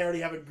 It's like they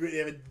already have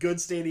a good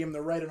stadium.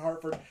 They're right in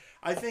Hartford.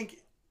 I think,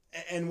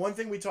 and one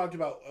thing we talked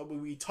about,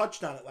 we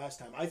touched on it last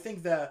time. I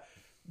think that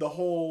the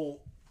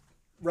whole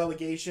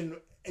relegation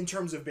in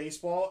terms of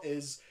baseball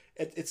is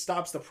it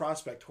stops the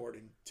prospect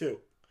hoarding too.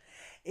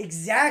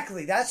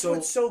 Exactly. That's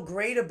what's so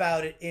great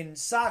about it in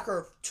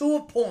soccer to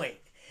a point.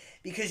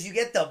 Because you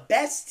get the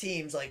best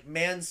teams like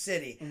Man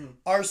City,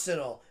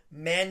 Arsenal,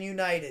 Man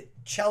United,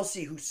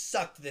 Chelsea, who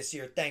sucked this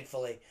year,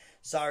 thankfully.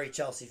 Sorry,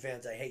 Chelsea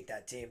fans. I hate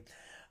that team.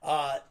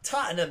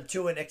 Tottenham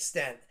to an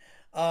extent.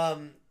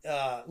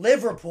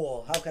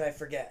 Liverpool. How could I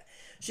forget?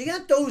 So you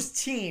got those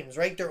teams,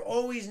 right? They're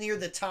always near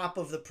the top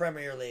of the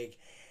Premier League.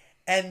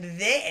 And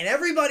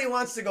everybody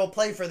wants to go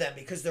play for them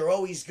because they're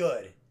always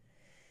good.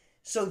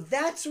 So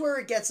that's where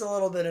it gets a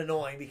little bit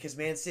annoying because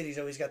Man City's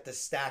always got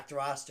this stacked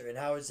roster. And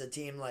how is a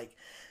team like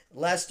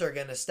Leicester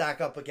going to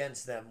stack up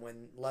against them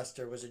when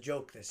Leicester was a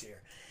joke this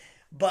year?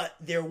 But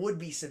there would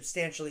be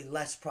substantially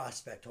less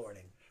prospect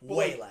hoarding.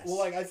 Way less.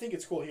 Well, I think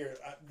it's cool here.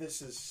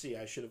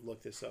 I should have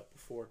looked this up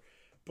before.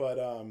 But,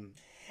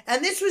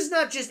 and this was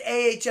not just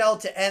AHL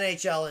to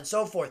NHL and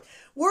so forth.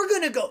 We're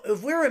going to go,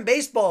 if we're in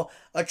baseball,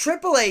 a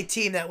AAA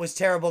team that was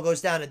terrible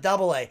goes down to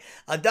AA.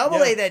 A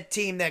AA that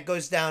team that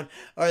goes down,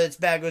 or that's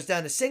bad, goes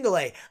down to single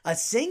A. A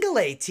single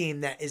A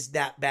team that is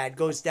that bad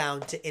goes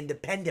down to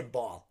independent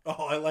ball.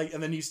 Oh,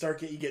 and then you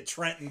get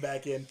Trenton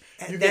back in.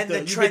 And then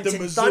the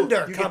Trenton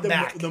Thunder come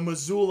back. The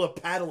Missoula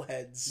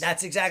Paddleheads.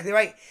 That's exactly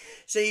right.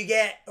 So you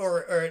get,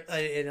 or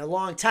in a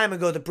long time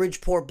ago, the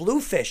Bridgeport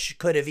Bluefish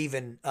could have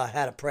even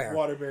had a prayer.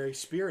 Waterbury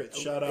Spirit.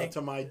 Shout out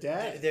to my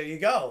dad. There you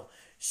go.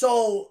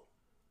 So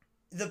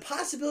the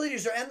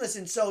possibilities are endless.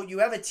 And so you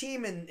have a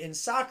team in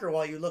soccer,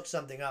 while you look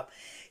something up,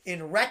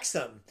 in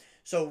Wrexham.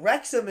 So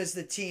Wrexham is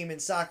the team in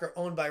soccer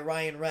owned by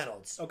Ryan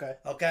Reynolds.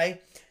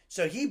 Okay.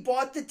 So he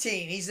bought the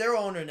team. He's their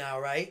owner now,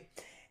 right?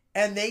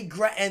 And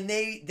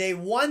they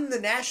won the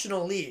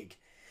National League.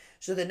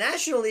 So the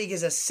National League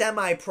is a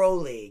semi-pro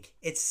league.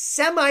 It's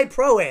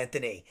semi-pro,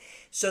 Anthony.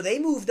 So they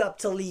moved up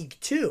to League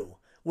 2,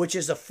 which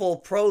is a full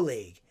pro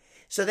league.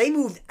 So they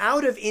moved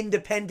out of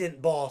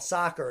independent ball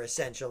soccer,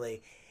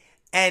 essentially,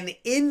 and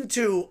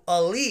into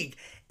a league.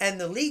 And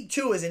the League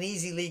 2 is an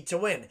easy league to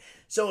win.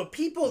 So if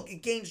people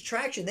gains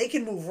traction, they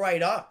can move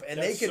right up. And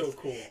That's they can, so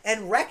cool.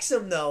 And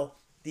Wrexham, though,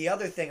 the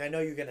other thing, I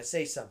know you're going to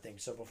say something,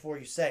 so before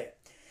you say it,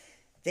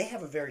 they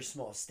have a very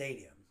small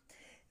stadium.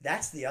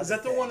 That's the other thing.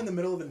 Is that the one in the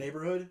middle of the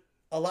neighborhood?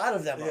 A lot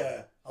of them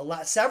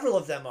are. Several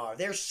of them are.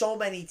 There's so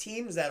many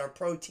teams that are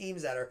pro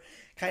teams that are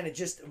kind of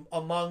just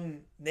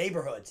among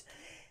neighborhoods.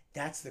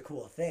 That's the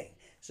cool thing.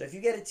 So if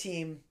you get a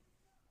team,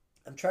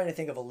 I'm trying to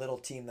think of a little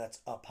team that's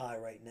up high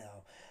right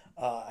now.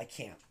 I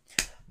can't.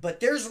 But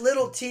there's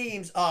little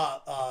teams,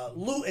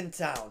 Luton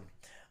Town,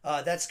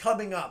 that's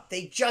coming up.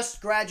 They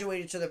just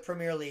graduated to the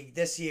Premier League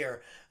this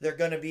year. They're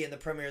going to be in the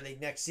Premier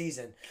League next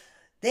season.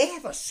 They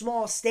have a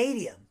small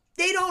stadium.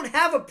 They don't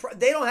have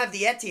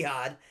the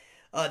Etihad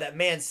that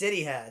Man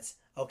City has.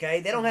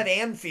 Okay, they don't have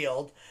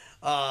Anfield,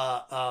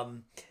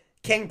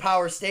 King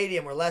Power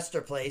Stadium where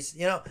Leicester plays.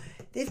 You know,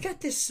 they've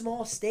got this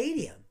small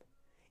stadium.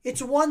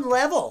 It's one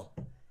level.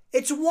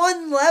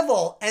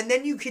 And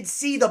then you could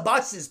see the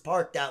buses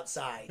parked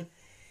outside.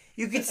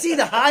 You could see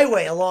the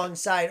highway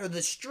alongside, or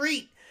the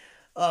street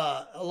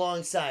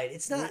alongside.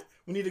 It's not.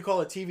 We need to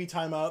call a TV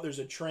timeout. There's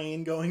a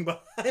train going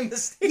behind the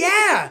stadium.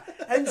 Yeah,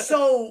 and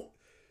so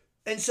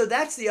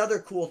that's the other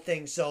cool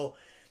thing. So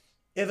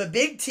if a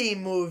big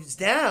team moves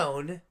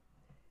down,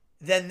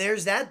 then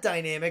there's that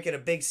dynamic in a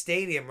big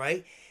stadium,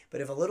 right?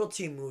 But if a little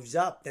team moves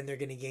up, then they're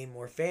going to gain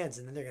more fans,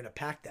 and then they're going to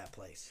pack that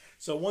place.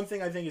 So one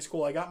thing I think is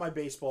cool, I got my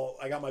baseball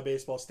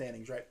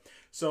standings, right?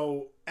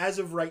 So as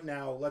of right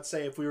now, let's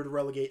say if we were to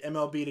relegate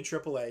MLB to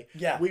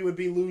AAA, we would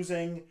be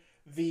losing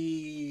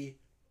the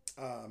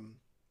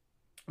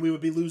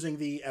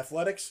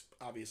Athletics,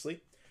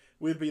 obviously.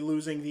 We'd be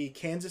losing the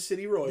Kansas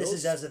City Royals. This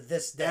is as of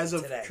this day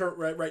today.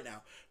 Right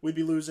now. We'd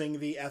be losing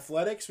the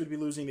Athletics, we'd be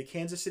losing the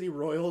Kansas City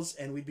Royals,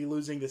 and we'd be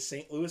losing the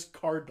St. Louis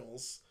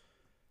Cardinals.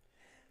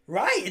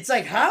 Right. It's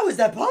like, how is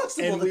that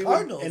possible, the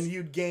Cardinals? And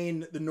you'd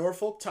gain the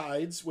Norfolk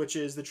Tides, which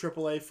is the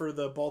AAA for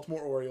the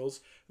Baltimore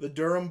Orioles, the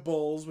Durham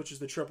Bulls, which is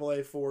the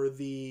AAA for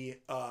the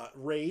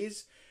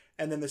Rays,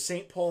 and then the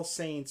St. Paul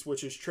Saints,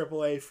 which is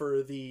AAA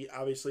for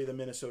obviously the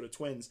Minnesota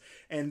Twins.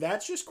 And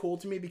that's just cool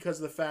to me because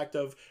of the fact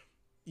of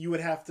you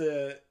would have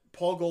to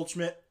Paul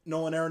Goldschmidt,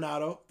 Nolan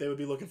Arenado, they would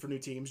be looking for new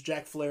teams.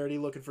 Jack Flaherty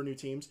looking for new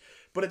teams.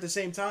 But at the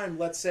same time,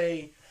 let's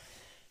say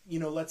we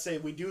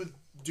do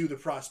the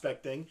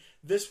prospect thing.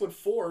 This would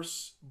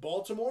force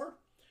Baltimore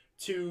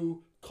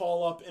to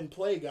call up and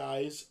play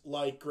guys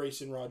like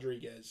Grayson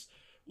Rodriguez,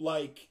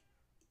 like,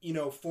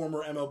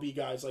 former MLB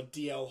guys like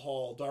DL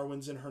Hall,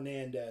 Darwinzon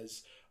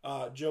Hernandez,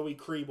 Joey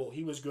Kriebel.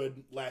 He was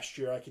good last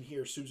year. I can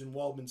hear Susan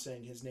Waldman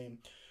saying his name.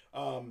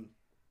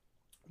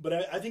 But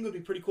I think it would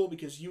be pretty cool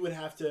because you would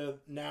have to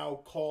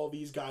now call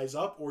these guys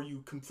up or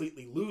you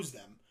completely lose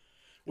them,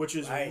 which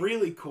is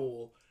really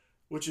cool.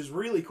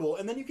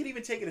 And then you could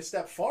even take it a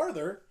step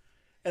farther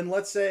and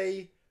let's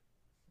say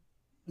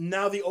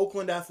now the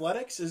Oakland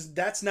Athletics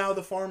that's now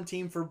the farm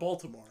team for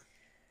Baltimore.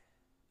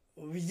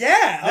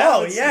 Yeah.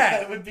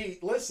 That would be,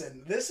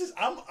 listen,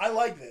 I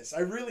like this. I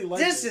really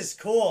like this. This is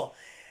cool.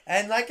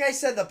 And like I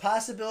said, the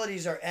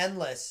possibilities are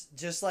endless,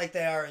 just like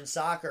they are in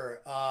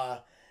soccer.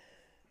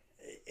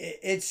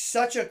 It's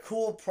such a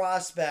cool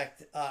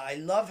prospect. I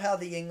love how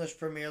the English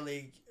Premier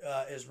League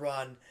is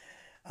run.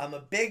 I'm a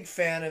big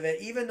fan of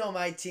it. Even though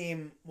my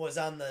team was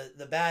on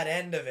the bad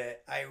end of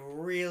it,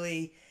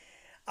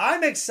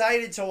 I'm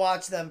excited to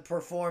watch them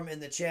perform in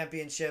the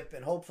championship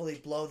and hopefully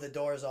blow the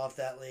doors off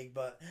that league,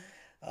 but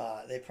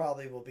they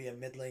probably will be a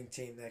middling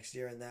team next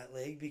year in that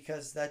league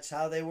because that's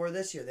how they were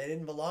this year. They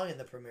didn't belong in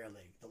the Premier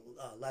League, the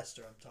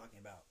Leicester I'm talking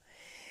about.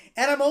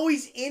 And I'm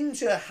always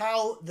into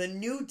how the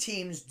new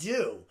teams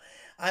do.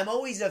 I'm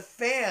always a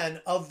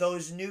fan of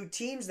those new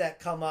teams that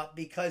come up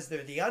because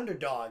they're the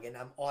underdog, and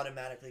I'm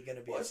automatically going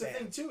to be a fan. The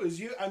thing too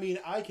is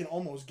I can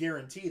almost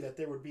guarantee that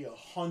there would be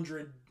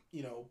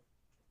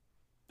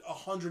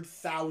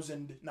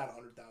 100,000, not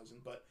 100,000,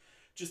 but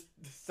just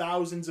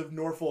thousands of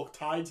Norfolk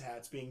Tides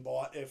hats being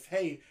bought if,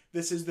 hey,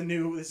 this is the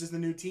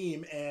new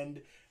team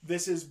and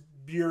this is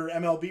your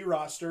MLB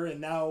roster,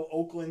 and now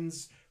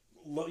Oakland's,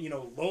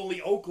 lowly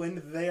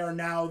Oakland, they are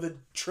now the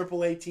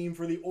AAA team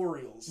for the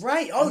Orioles.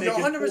 Right. Oh, you're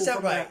 100%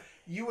 right. That.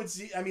 You would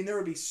see, there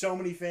would be so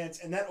many fans,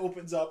 and that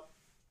opens up,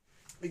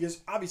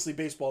 because obviously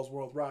baseball is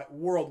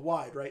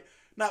worldwide, right?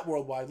 Not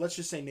worldwide, let's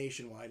just say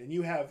nationwide. And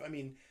you have,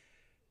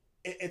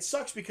 it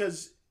sucks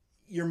because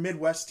your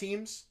Midwest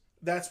teams,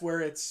 that's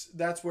where it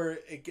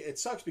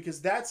sucks,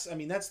 because that's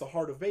the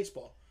heart of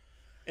baseball.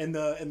 In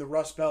the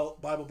Rust Belt,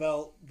 Bible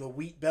Belt, the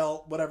Wheat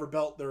Belt, whatever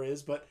belt there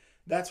is, but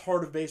that's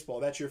heart of baseball.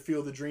 That's your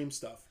field of dream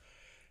stuff.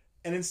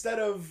 And instead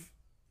of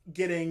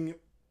getting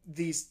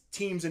these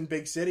teams in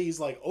big cities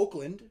like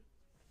Oakland,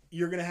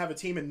 you're going to have a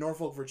team in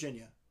Norfolk,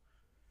 Virginia.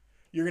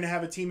 You're going to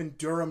have a team in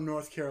Durham,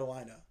 North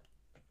Carolina.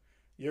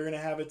 You're going to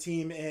have a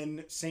team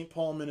in St.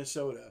 Paul,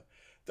 Minnesota.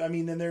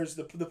 Then there's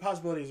the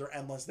possibilities are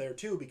endless there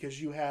too,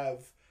 because you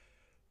have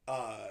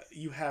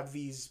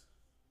these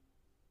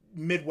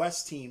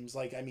Midwest teams.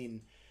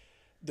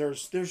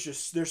 There's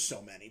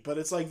so many, but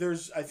it's like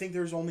I think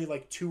there's only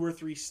like 2 or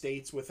 3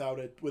 states without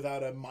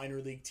a minor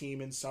league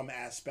team in some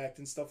aspect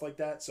and stuff like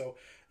that. So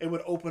it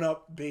would open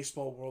up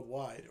baseball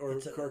worldwide or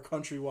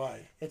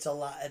countrywide. It's a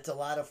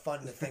lot of fun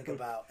to think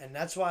about, and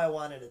that's why I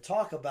wanted to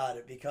talk about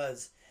it,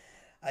 because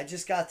I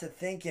just got to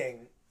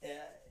thinking,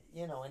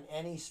 in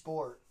any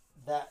sport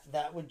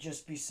that would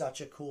just be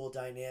such a cool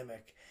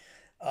dynamic,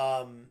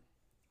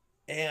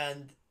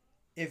 and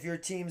if your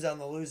team's on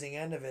the losing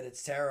end of it,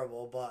 it's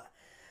terrible, but.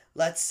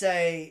 Let's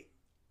say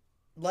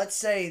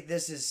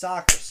this is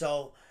soccer.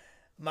 So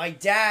my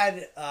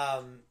dad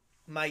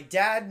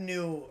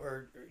knew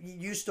or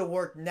used to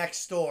work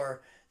next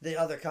door. The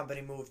other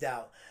company moved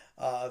out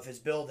of his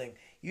building.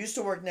 Used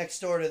to work next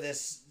door to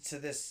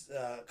this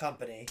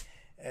company,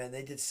 and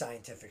they did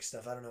scientific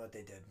stuff. I don't know what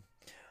they did.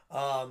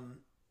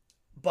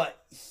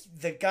 But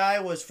the guy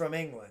was from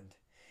England,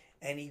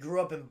 and he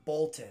grew up in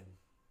Bolton.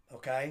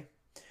 Okay,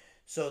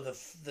 so the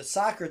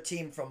soccer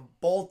team from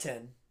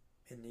Bolton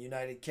in the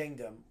United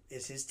Kingdom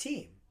is his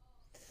team.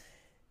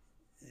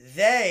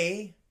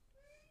 They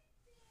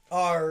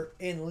are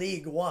in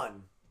League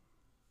One.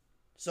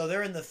 So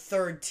they're in the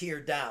 3rd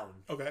tier down.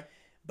 Okay.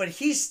 But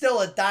he's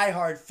still a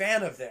diehard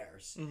fan of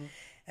theirs. Mm-hmm.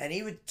 And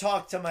he would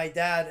talk to my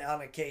dad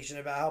on occasion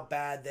about how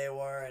bad they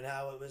were and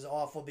how it was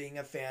awful being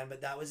a fan,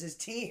 but that was his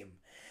team.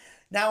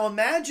 Now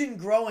imagine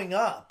growing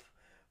up,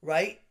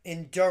 right,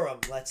 in Durham,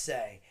 let's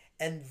say,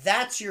 and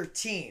that's your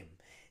team.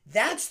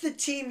 That's the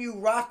team you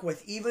rock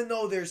with, even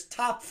though there's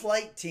top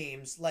flight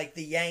teams like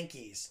the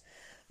Yankees,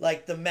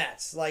 like the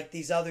Mets, like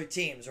these other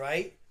teams,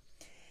 right?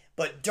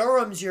 But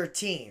Durham's your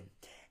team.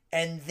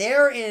 And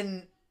they're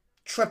in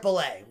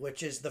AAA,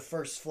 which is the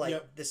first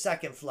flight, the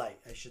second flight,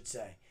 I should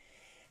say.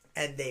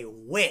 And they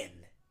win.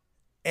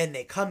 And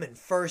they come in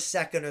first,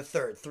 second, or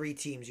third. 3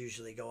 teams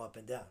usually go up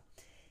and down.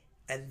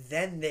 And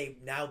then they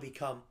now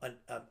become an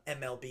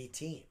MLB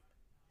team.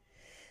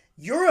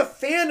 You're a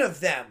fan of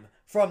them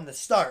from the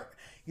start.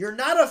 You're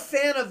not a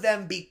fan of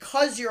them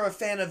because you're a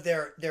fan of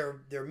their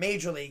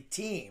major league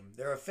team,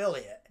 their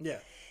affiliate. Yeah.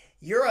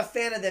 You're a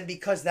fan of them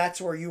because that's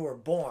where you were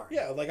born.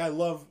 Yeah,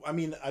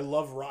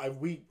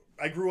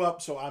 I grew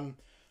up, so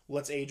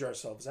let's age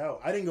ourselves out.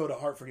 I didn't go to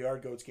Hartford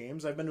Yard Goats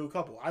games. I've been to a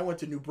couple. I went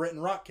to New Britain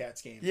Rock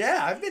Cats games.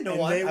 Yeah, I've been to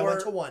one. I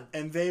went to one.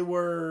 And they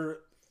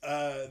were,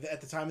 at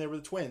the time, they were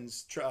the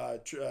Twins, AA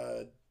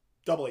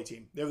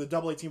team. They were the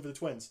AA team for the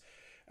Twins.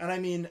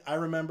 And I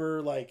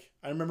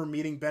remember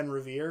meeting Ben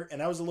Revere,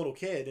 and I was a little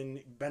kid, and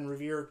Ben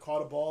Revere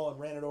caught a ball and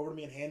ran it over to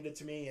me and handed it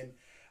to me, and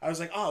I was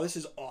like, oh, this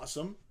is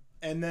awesome.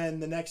 And then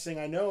the next thing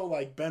I know,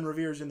 Ben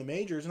Revere's in the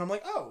majors, and I'm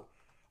like, oh,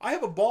 I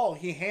have a ball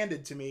he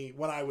handed to me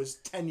when I was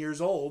 10 years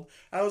old.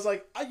 I was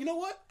like, you know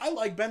what? I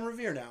like Ben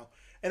Revere now.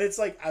 And it's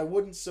like, I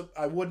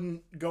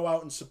wouldn't go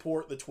out and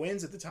support the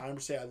Twins at the time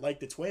or say I like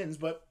the Twins,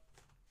 but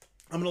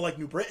I'm going to like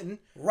New Britain.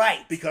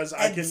 Right. Because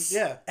I can,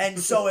 yeah. And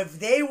so if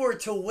they were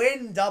to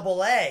win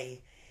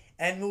AA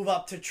and move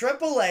up to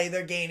AAA,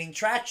 they're gaining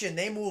traction.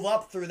 They move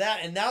up through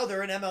that, and now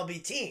they're an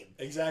MLB team.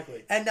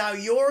 Exactly. And now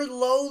your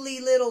lowly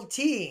little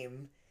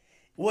team,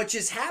 which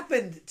has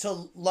happened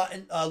to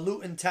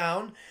Luton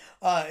Town,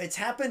 it's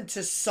happened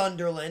to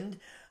Sunderland,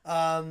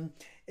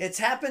 it's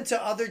happened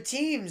to other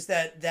teams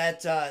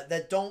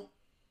that don't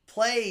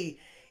play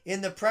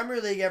in the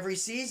Premier League every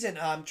season.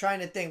 I'm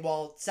trying to think.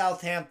 Well,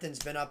 Southampton's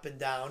been up and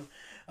down.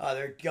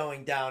 They're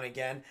going down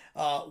again.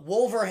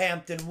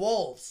 Wolverhampton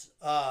Wolves.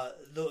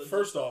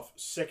 First off,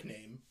 sick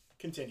name.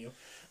 Continue.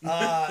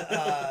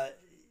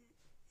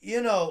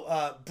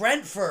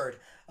 Brentford.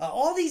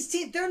 All these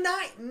teams, they're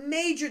not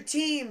major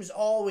teams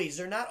always.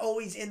 They're not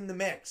always in the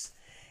mix.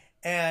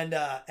 And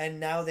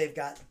now they've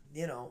got,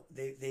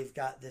 they've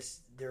got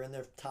this, they're in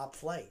their top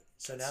flight.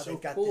 So now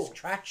they've got this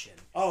traction.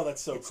 Oh,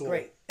 that's so it's cool.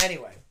 Great.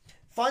 Anyway,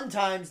 fun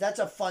times. That's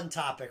a fun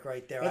topic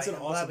right there. I'm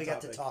glad we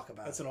got to talk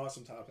about That's an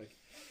awesome topic.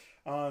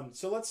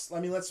 So let's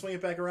swing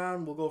it back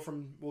around. We'll go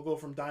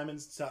from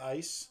diamonds to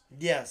ice.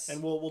 Yes.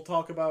 And we'll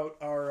talk about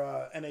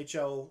our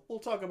NHL. We'll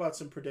talk about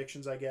some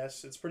predictions, I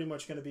guess. It's pretty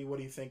much going to be what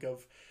do you think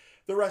of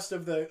the rest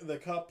of the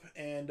cup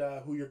and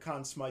who your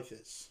Conn Smythe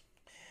is.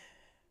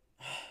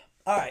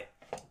 All right.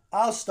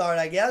 I'll start,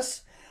 I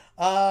guess.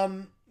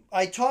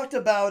 I talked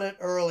about it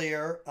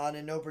earlier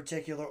in no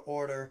particular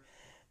order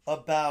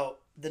about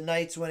the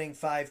Knights winning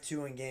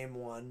 5-2 in Game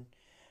 1.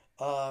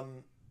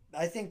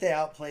 I think they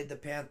outplayed the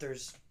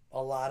Panthers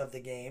a lot of the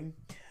game.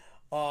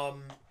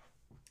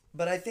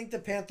 But I think the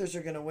Panthers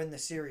are going to win the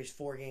series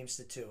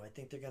 4-2. I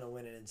think they're going to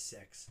win it in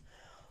 6.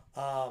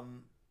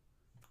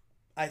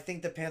 I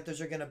think the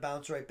Panthers are going to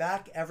bounce right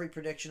back. Every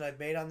prediction I've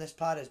made on this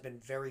pod has been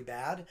very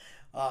bad.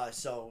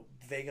 So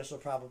Vegas will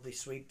probably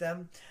sweep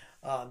them.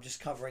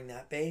 Just covering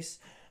that base.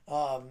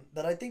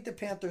 But I think the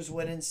Panthers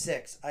win in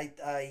 6.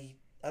 I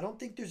don't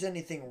think there's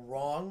anything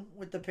wrong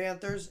with the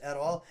Panthers at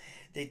all.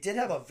 They did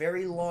have a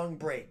very long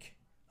break.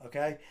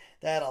 Okay?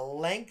 They had a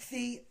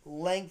lengthy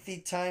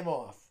time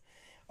off.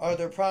 Are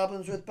there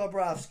problems with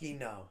Bobrovsky?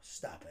 No.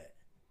 Stop it.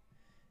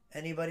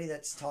 Anybody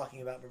that's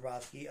talking about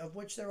Bobrovsky, of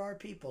which there are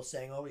people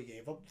saying, oh, he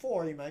gave up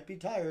 4, he might be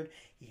tired.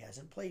 He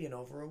hasn't played in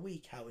over a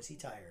week. How is he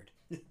tired?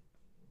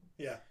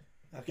 Yeah.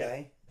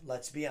 Okay? Yeah.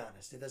 Let's be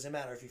honest. It doesn't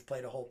matter if you've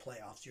played a whole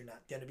playoffs. You're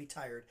not going to be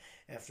tired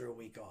after a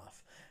week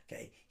off.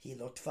 Okay? He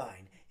looked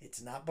fine.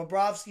 It's not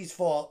Bobrovsky's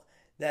fault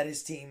that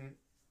his team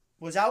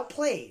was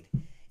outplayed.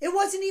 It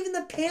wasn't even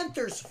the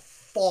Panthers'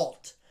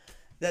 fault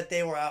that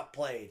they were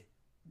outplayed.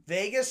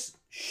 Vegas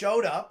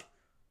showed up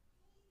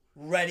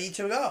ready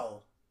to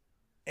go.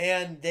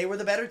 And they were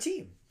the better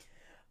team.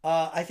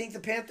 I think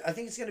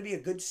it's going to be a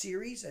good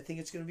series. I think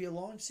it's going to be a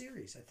long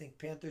series. I think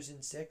Panthers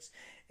in 6,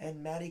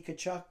 and Matty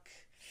Tkachuk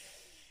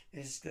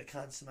is the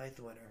Conn Smythe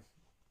winner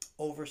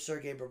over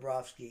Sergei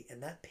Bobrovsky,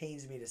 and that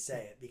pains me to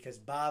say it because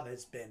Bob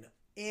has been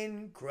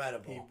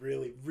incredible. He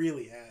really,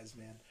 really has,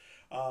 man.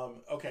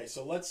 Okay,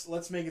 so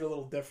let's make it a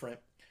little different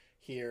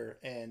here,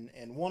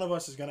 and one of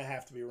us is going to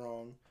have to be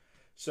wrong.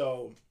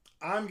 So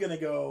I'm going to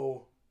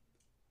go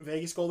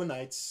Vegas Golden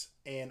Knights,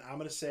 and I'm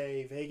going to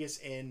say Vegas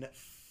in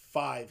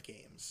 5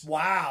 games.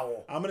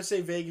 Wow. I'm going to say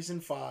Vegas in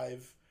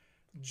 5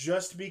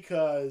 just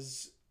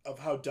because of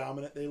how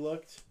dominant they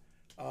looked.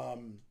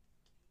 But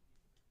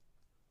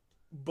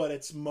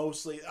it's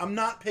mostly... I'm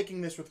not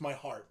picking this with my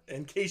heart,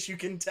 in case you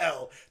can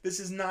tell. This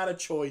is not a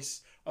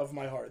choice of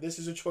my heart. This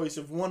is a choice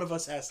of one of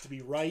us has to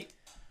be right.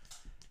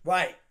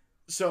 Right.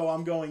 So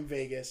I'm going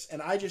Vegas,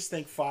 and I just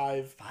think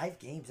 5... 5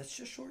 games. That's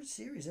just a short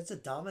series. That's a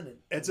dominant...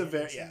 It's a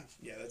very... Yeah,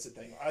 that's the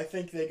thing. I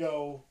think they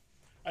go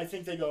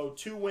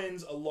 2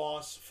 wins, a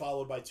loss,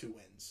 followed by 2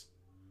 wins.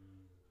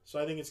 So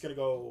I think it's going to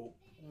go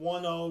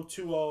 1-0,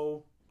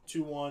 2-0,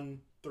 2-1,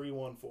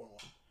 3-1, 4-1.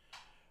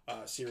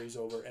 Series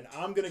over. And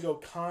I'm going to go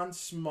Conn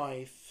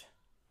Smythe.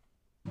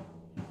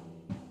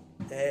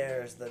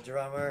 There's the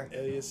drummer.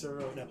 Elias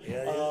Sorokin.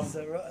 No.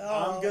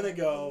 Oh, I'm going to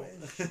go...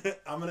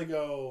 I'm going to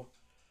go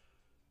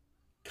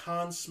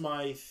Conn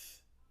Smythe,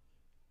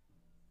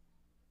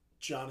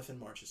 Jonathan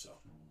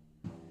Marchessault.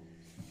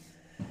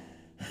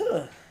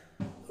 Huh.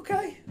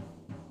 Okay.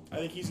 I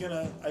think he's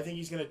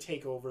gonna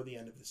take over the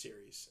end of the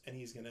series, and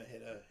he's gonna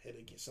hit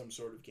some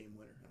sort of game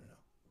winner. I don't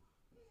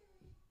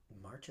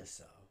know.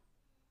 Marchessault.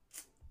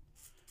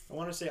 I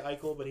want to say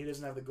Eichel, but he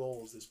doesn't have the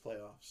goals this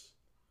playoffs.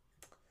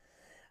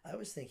 I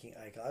was thinking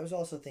Eichel. I was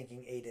also thinking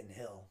Aiden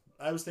Hill.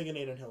 I was thinking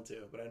Aiden Hill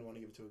too, but I didn't want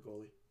to give it to a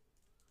goalie.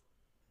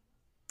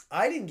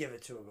 I didn't give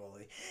it to a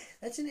goalie.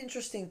 That's an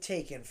interesting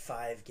take in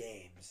 5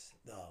 games,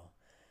 though.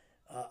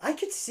 I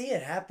could see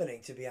it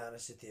happening, to be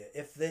honest with you.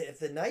 If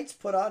the Knights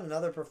put out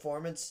another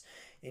performance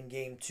in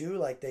Game 2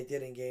 like they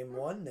did in Game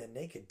 1, then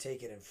they could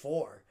take it in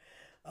 4.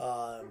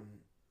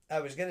 I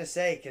was gonna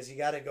say because you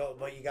got to go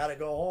home. You got to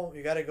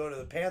go to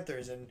the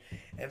Panthers and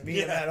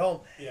beat them at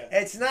home. Yeah.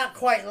 It's not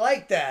quite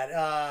like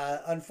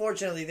that.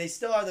 Unfortunately, they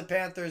still are the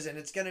Panthers, and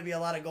it's going to be a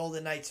lot of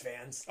Golden Knights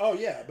fans. Oh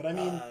yeah, but I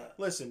mean,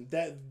 listen,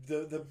 that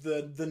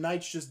the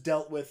Knights just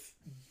dealt with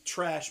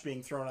trash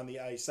being thrown on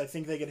the ice. I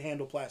think they could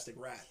handle plastic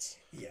rats.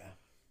 Yeah.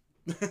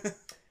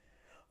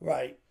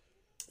 Right.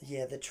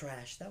 Yeah, the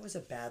trash. That was a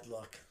bad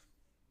look.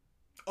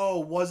 Oh,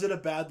 was it a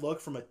bad look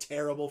from a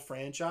terrible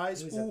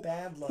franchise? It was a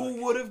bad look.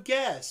 Who would have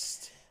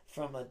guessed?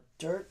 From a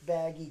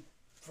dirtbaggy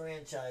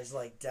franchise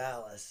like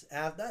Dallas.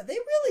 They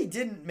really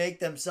didn't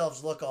make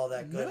themselves look all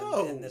that good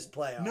in this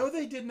playoff. No,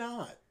 they did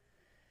not.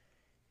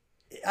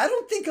 I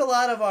don't think a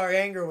lot of our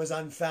anger was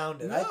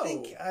unfounded. No. I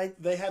think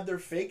they had their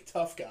fake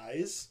tough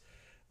guys.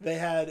 They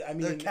had, I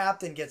mean... Their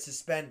captain gets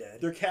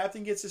suspended.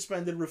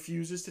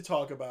 Refuses to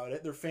talk about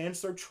it. Their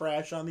fans throw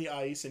trash on the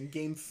ice in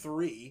Game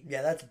 3.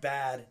 Yeah, that's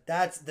bad.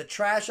 The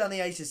trash on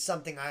the ice is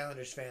something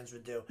Islanders fans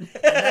would do. And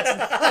that's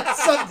not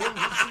something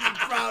you should be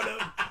proud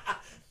of.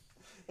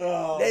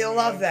 Oh, they man.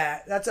 love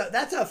that. That's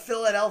a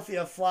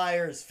Philadelphia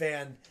Flyers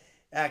fan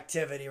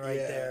activity right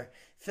there.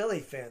 Philly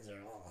fans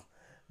are all.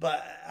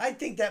 But I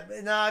think that...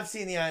 No, I've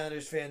seen the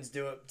Islanders fans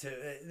do it too.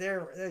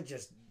 They're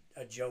just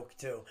a joke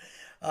too.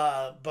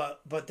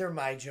 But they're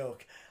my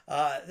joke.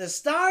 The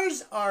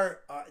Stars are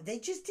they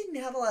just didn't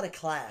have a lot of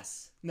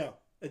class. No,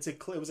 it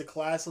was a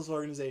classless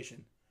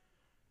organization.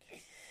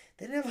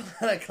 They didn't have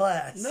a lot of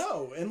class.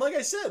 No, and like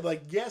I said,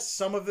 yes,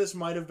 some of this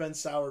might have been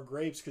sour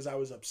grapes because I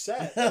was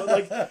upset.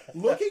 But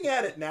looking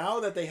at it now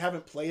that they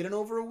haven't played in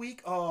over a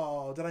week,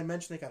 oh, did I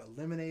mention they got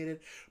eliminated?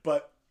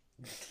 But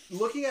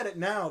looking at it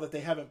now that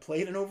they haven't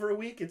played in over a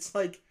week, it's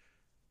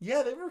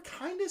yeah, they were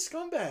kind of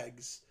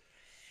scumbags.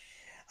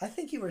 I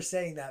think you were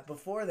saying that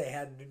before they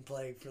hadn't been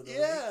playing for the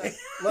league.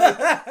 But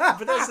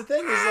that's the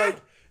thing is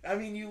I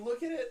mean, you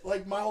look at it,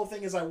 my whole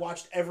thing is I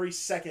watched every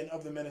second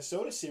of the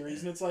Minnesota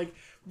series, and it's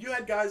you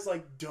had guys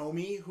like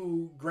Domi,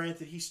 who,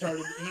 granted, he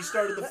started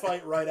the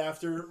fight right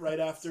after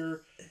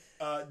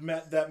that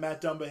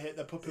Matt Dumba hit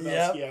that put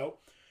Pavelski out,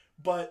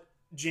 but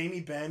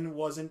Jamie Benn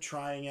wasn't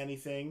trying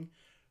anything.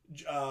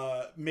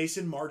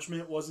 Mason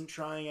Marchment wasn't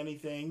trying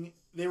anything.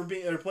 They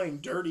were playing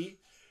dirty.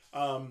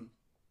 So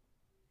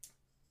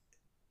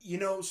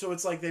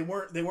it's they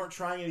weren't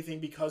trying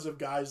anything because of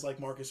guys like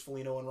Marcus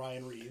Foligno and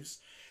Ryan Reeves.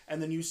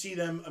 And then you see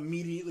them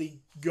immediately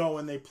go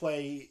and they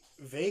play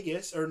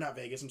Vegas, or not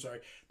Vegas, I'm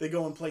sorry. They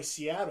go and play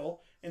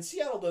Seattle, and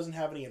Seattle doesn't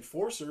have any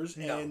enforcers,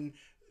 and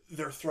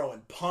they're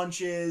throwing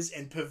punches,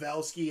 and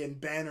Pavelski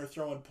and Ben are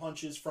throwing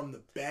punches from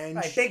the bench.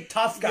 Right, big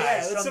tough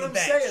guys that's from what the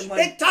I'm bench. saying.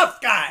 Big tough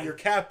guy. Your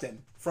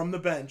captain from the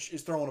bench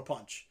is throwing a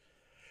punch.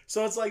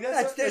 So it's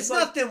there's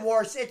nothing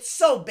worse. It's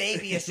so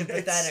babyish and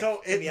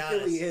pathetic. It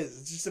really is.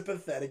 It's just a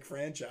pathetic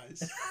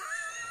franchise.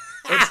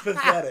 It's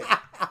pathetic.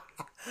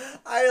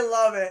 I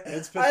love it.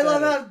 It's pathetic. I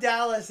love how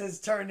Dallas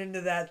has turned into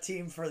that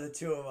team for the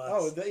two of us.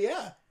 Oh,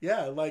 yeah.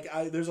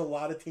 There's a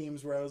lot of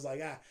teams where I was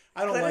I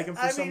don't like them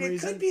for some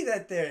reason. It could be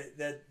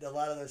that a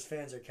lot of those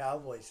fans are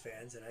Cowboys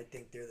fans, and I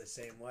think they're the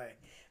same way,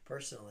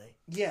 personally.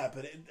 Yeah,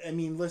 but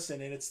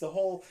listen, and it's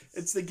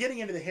the getting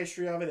into the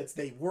history of it.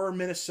 They were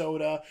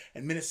Minnesota,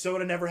 and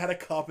Minnesota never had a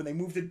cup, and they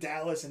moved to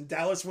Dallas, and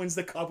Dallas wins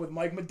the cup with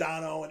Mike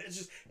Modano, and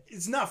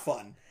it's not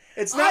fun.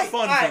 It's not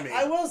fun for me.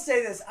 I will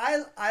say this.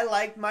 I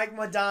like Mike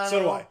Modano. So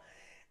do I.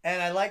 And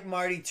I like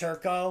Marty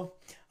Turco,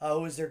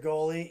 who is their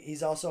goalie.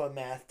 He's also a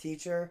math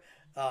teacher.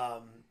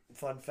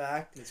 Fun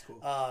fact. That's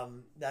cool.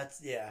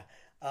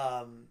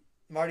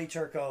 Marty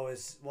Turco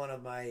is one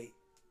of my,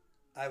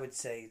 I would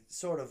say,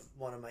 sort of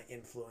one of my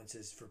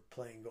influences for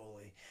playing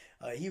goalie.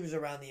 He was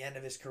around the end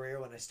of his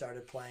career when I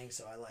started playing,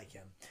 so I like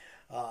him.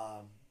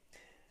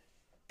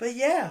 But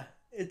yeah,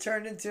 it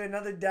turned into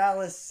another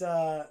Dallas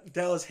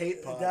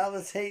hate pod.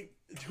 Dallas hate.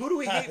 Who do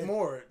we hate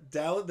more?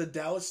 The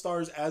Dallas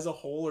Stars as a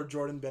whole or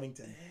Jordan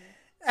Bennington?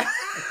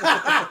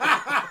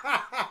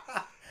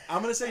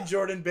 I'm going to say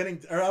Jordan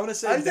Bennington. Or I'm going to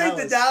say I think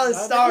the Dallas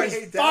Stars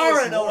far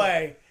and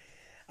away.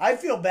 I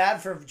feel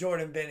bad for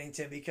Jordan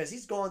Bennington because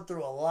he's going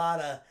through a lot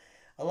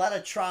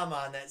of trauma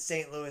on that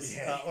St. Louis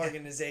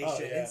organization. Oh,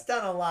 yeah. It's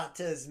done a lot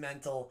to his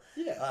mental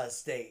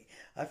state.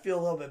 I feel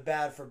a little bit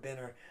bad for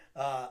Binner.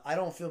 I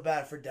don't feel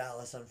bad for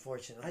Dallas,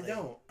 unfortunately. I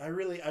don't. I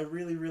really,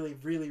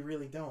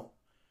 really don't.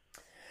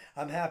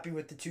 I'm happy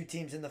with the two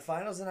teams in the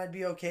finals, and I'd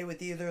be okay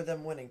with either of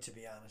them winning, to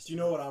be honest. Do you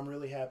know what I'm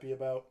really happy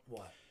about?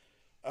 What?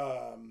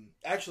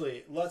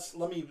 Actually, let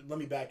me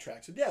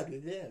backtrack. So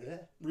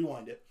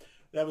rewind it.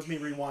 That was me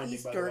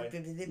rewinding, by the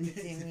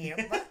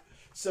way.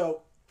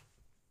 So,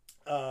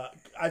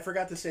 I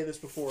forgot to say this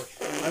before.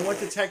 I went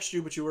to text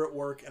you, but you were at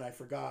work, and I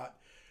forgot.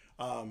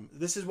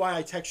 This is why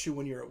I text you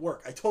when you're at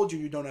work. I told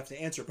you don't have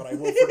to answer, but I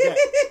will forget.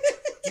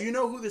 Do you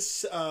know who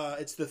this?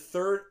 It's the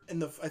third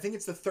and I think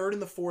it's the third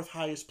and the fourth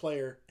highest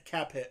player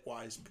cap hit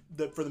wise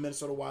for the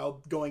Minnesota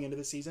Wild going into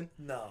the season.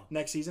 No,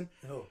 next season.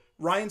 Who?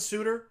 Ryan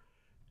Suter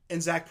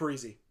and Zach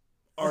Parise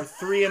are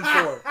 3 and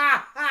 4.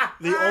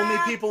 The only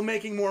people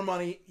making more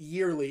money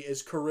yearly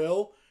is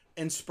Kirill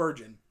and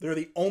Spurgeon. They're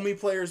the only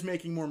players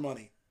making more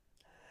money.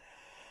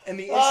 And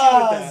the issue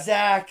with that,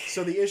 Zach.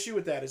 So the issue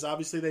with that is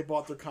obviously they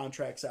bought their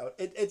contracts out.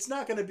 It's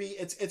not going to be.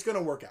 It's going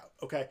to work out.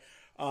 Okay.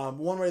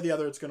 One way or the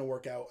other, it's going to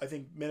work out. I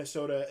think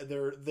Minnesota,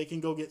 they can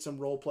go get some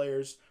role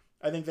players.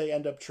 I think they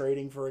end up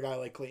trading for a guy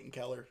like Clayton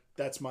Keller.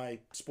 That's my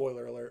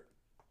spoiler alert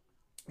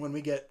when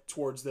we get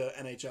towards the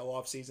NHL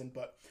offseason.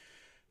 But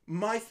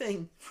my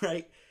thing,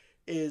 right,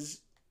 is,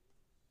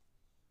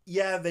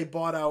 yeah, they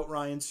bought out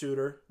Ryan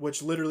Suter,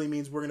 which literally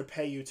means we're going to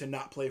pay you to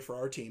not play for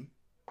our team.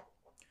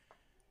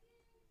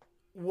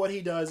 What he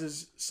does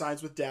is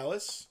signs with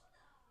Dallas.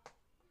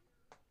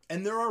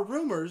 And there are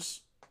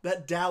rumors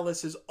that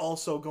Dallas is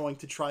also going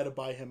to try to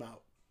buy him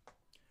out.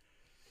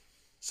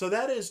 So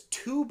that is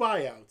 2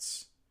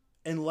 buyouts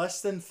in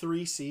less than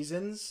 3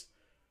 seasons.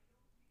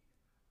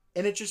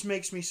 And it just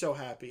makes me so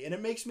happy. And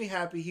it makes me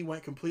happy he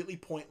went completely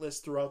pointless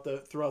throughout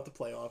the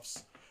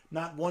playoffs.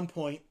 Not 1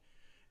 point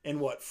in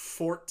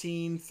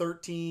 14,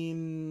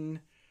 13,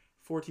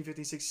 14,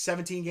 15, 16,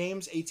 17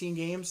 games, 18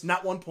 games.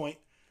 Not 1 point.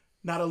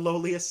 Not a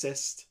lowly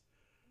assist.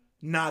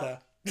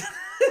 Nada.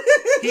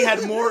 He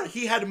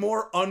had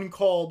more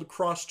uncalled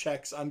cross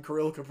checks on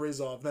Kirill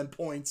Kaprizov than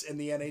points in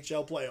the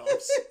NHL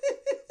playoffs.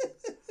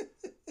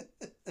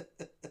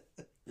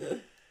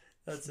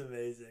 That's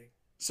amazing.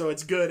 So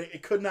it's good.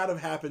 It could not have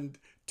happened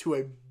to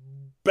a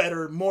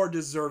better, more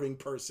deserving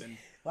person.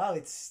 Wow,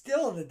 it's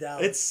still the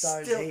Dallas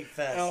Stars hate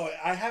fest. No,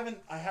 I haven't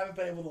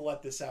been able to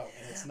let this out,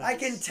 and it's nice. I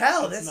can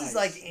tell. It's This nice. is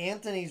like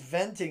Anthony's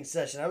venting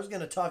session. I was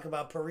going to talk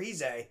about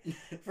Parise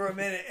for a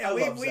minute,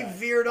 and we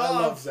veered off.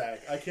 I love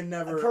Zach. I can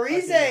never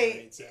Parise,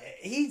 hate Zach.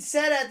 he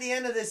said at the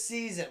end of this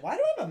season, why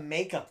do I have a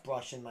makeup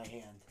brush in my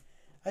hand?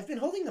 I've been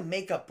holding the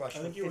makeup brush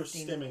for 15 minutes. I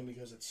think you were stimming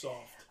because it's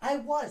soft. I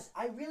was.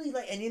 I really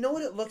like, and you know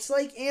what it looks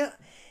like, Ant?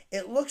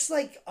 It looks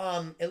like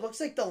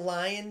the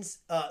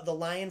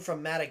lion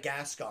from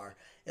Madagascar.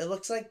 It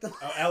looks like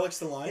Alex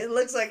the Lion? It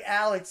looks like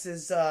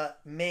Alex's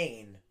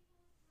mane.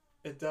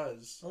 It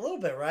does. A little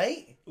bit,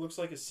 right? It looks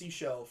like a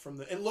seashell from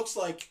the. It looks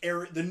like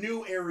the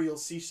new Ariel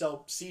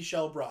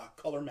seashell bra,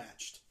 color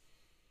matched.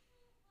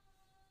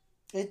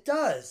 It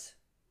does.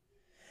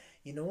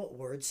 You know what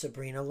word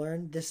Sabrina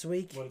learned this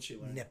week? What did she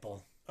learn?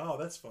 Nipple. Oh,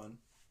 that's fun.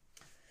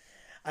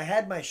 I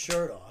had my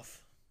shirt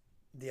off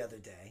the other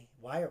day.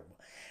 I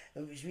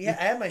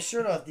had my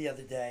shirt off the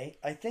other day.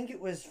 I think it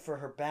was for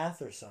her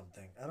bath or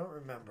something. I don't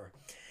remember.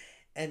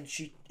 And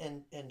she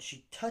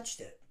touched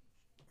it,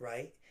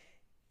 right?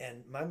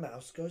 And my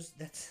mouse goes,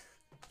 "That's."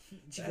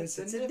 She goes,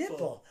 "It's a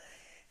nipple."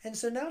 And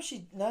so now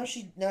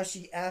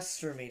she asks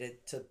for me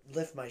to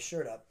lift my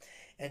shirt up,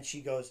 and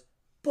she goes,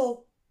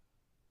 "Bull."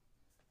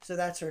 So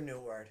that's her new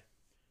word.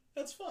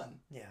 That's fun.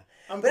 Yeah.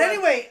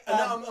 Anyway,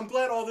 I'm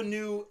glad all the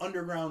new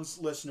Underground's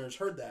listeners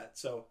heard that.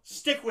 So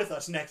stick with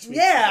us next week.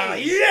 Yeah,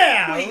 please.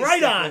 yeah, Please right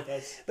stick on. with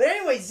us. But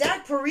anyway,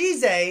 Zach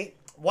Parise,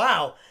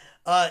 wow,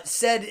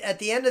 said at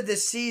the end of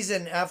this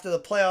season after the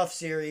playoff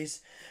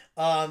series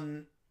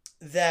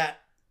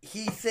that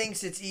he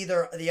thinks it's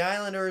either the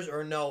Islanders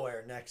or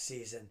nowhere next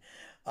season.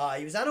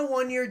 He was on a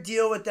 1-year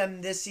deal with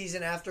them this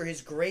season after his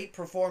great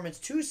performance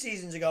 2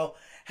 seasons ago.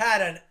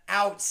 Had an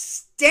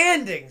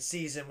outstanding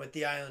season with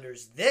the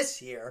Islanders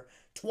this year.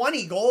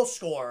 20 goal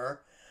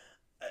scorer.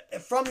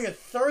 From your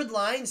third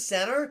line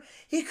center,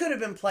 he could have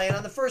been playing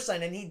on the first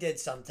line, and he did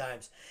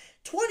sometimes.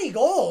 20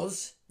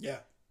 goals? Yeah.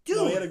 Dude.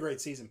 No, he had a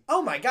great season.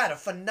 Oh my God, a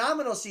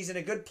phenomenal season,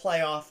 a good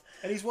playoff.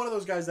 And he's one of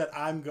those guys that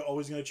I'm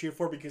always going to cheer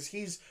for because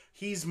he's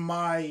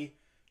my...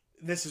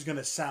 This is going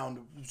to sound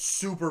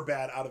super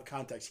bad out of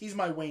context. He's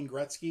my Wayne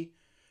Gretzky.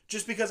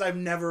 Just because I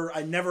never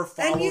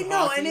followed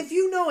hockey. And if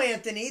you know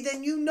Anthony,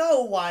 then you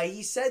know why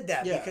he said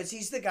that. Yeah. Because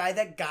he's the guy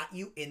that got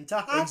you into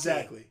hockey.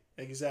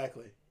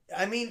 Exactly.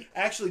 I mean,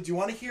 actually, do you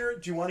want to hear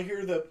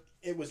the?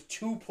 It was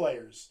 2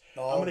 players.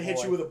 Oh, I'm going to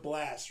hit you with a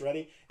blast.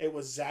 Ready? It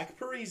was Zach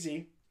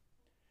Parise,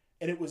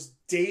 and it was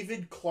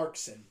David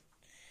Clarkson.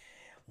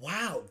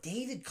 Wow,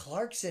 David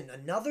Clarkson,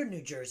 another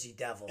New Jersey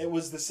Devil. It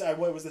was the same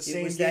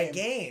game. That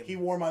game. He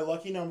wore my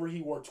lucky number.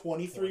 He wore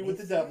 23 with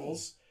the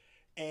Devils.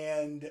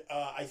 And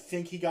I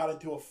think he got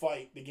into a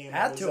fight the game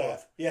had I was to at.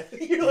 have. Yeah,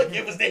 you're like,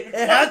 it was David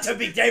Clarkson. It had to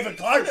be David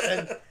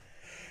Clarkson.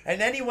 And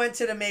then he went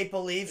to the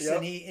Maple Leafs, Yep.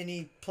 and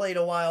he played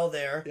a while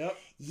there. Yep.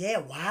 Yeah,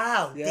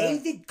 wow. Yeah.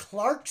 David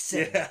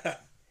Clarkson. Yeah.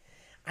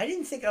 I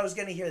didn't think I was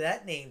going to hear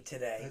that name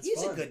today.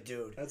 He's fun. a good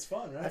dude. That's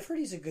fun, right? I've heard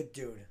he's a good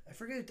dude. I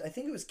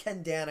think it was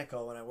Ken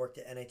Danico when I worked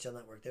at NHL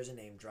Network. There's a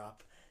name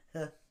drop.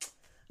 That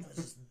was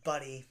his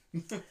buddy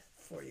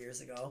 4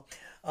 years ago.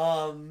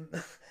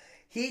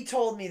 He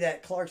told me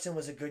that Clarkson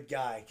was a good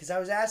guy because I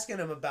was asking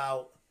him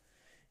about,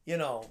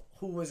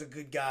 who was a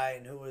good guy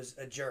and who was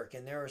a jerk.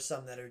 And there are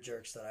some that are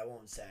jerks that I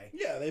won't say.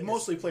 Yeah, they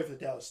mostly play for the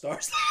Dallas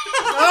Stars.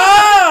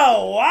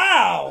 Oh,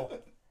 wow.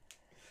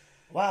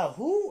 Wow,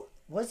 who...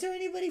 Was there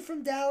anybody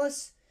from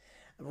Dallas?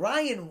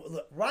 Ryan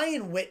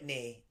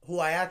Whitney, who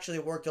I actually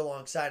worked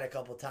alongside a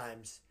couple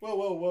times.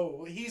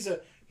 Whoa. He's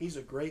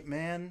a great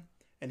man,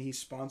 and he's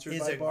sponsored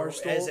by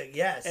Barstool.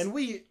 Yes. And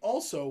we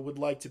also would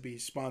like to be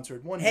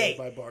sponsored one day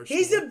by Barstool.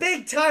 He's a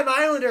big-time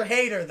Islander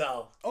hater,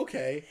 though.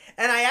 Okay.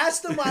 And I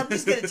asked him, I'm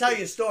just going to tell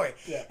you a story.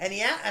 Yeah. And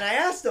I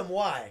asked him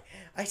why.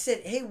 I said,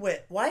 hey,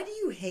 Whit, why do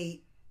you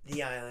hate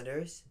the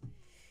Islanders?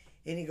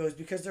 And he goes,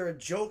 because they're a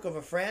joke of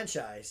a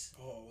franchise.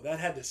 Oh, that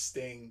had to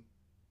sting.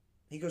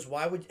 He goes,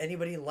 why would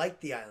anybody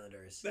like the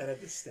Islanders? That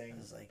had to sting. I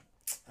was like,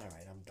 all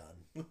right, I'm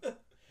done.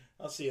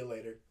 I'll see you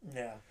later.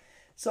 Yeah.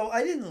 So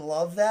I didn't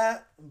love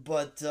that,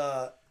 but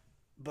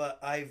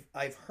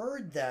I've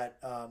heard that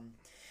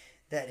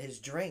that his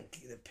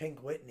drink, the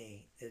Pink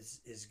Whitney,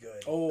 is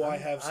good. Oh, I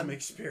have some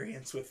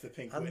experience with the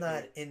Pink Whitney. I'm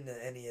not into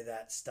any of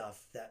that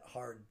stuff, that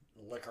hard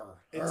liquor.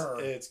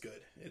 It's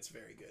good. It's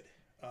very good.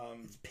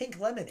 It's pink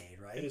lemonade,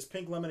 right? It is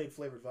pink lemonade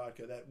flavored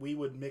vodka that we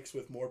would mix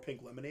with more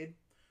pink lemonade.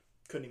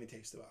 Couldn't even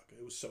taste the vodka.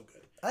 It was so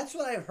good. That's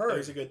what I've heard. It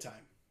was a good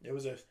time.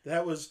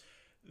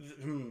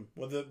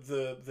 Well,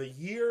 the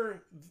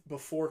year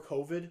before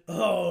COVID, it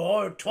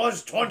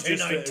was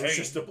it was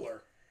just a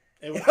blur.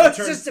 It was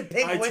just a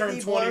pink Whitney blur. I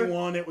turned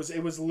 21. It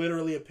was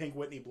literally a pink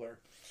Whitney blur.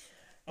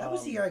 That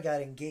was the year I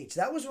got engaged.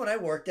 That was when I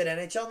worked at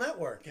NHL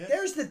Network. Yeah.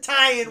 There's the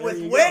tie-in with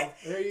Whit.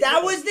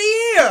 That was the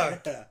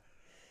year. Yeah.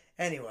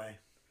 Anyway.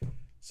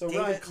 So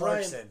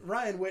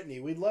Ryan Whitney,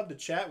 we'd love to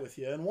chat with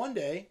you, and one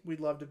day we'd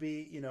love to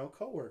be,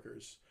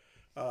 co-workers.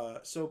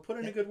 So put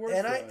in a good word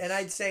for us. And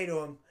I'd say to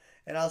him,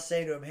 and I'll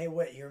say to him, "Hey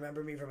Whit, you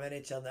remember me from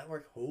NHL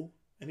Network? Who?"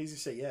 And he's gonna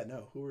say, "Yeah,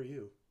 no. Who are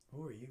you?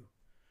 Who are you?"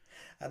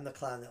 I'm the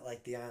clown that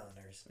liked the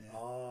Islanders. Yeah.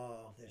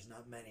 Oh, there's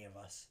not many of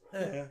us.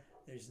 Yeah.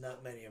 There's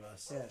not many of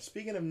us. Yeah.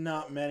 Speaking of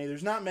not many,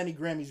 there's not many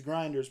Grammys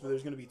grinders, but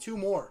there's going to be 2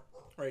 more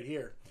right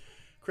here.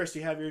 Chris, do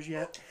you have yours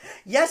yet?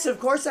 Yes, of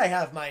course I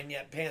have mine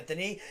yet,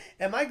 Panthony.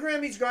 And my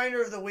Grammys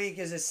grinder of the week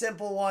is a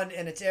simple one,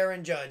 and it's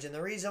Aaron Judge. And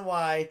the reason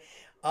why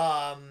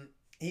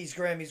he's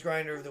Grammys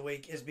grinder of the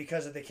week is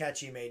because of the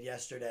catch he made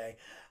yesterday.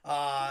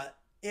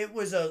 It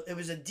was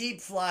a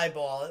deep fly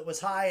ball. It was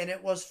high and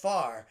it was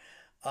far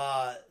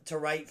to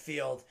right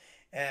field.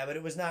 But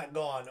it was not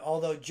gone.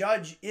 Although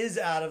Judge is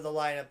out of the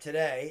lineup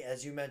today,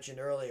 as you mentioned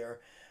earlier.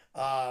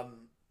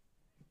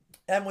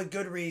 And with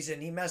good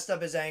reason. He messed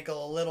up his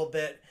ankle a little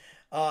bit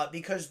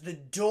because the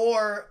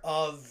door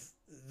of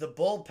the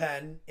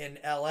bullpen in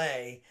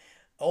L.A.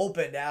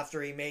 opened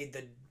after he made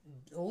the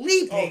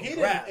leaping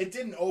grab. It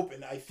didn't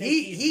open. I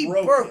think he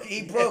broke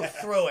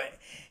through it.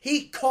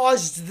 He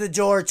caused the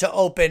door to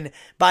open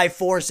by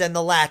force, and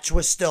the latch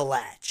was still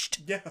latched.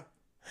 Yeah.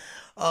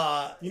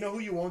 You know who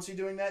you won't see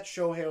doing that?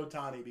 Shohei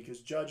Ohtani, because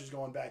Judge is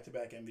going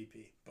back-to-back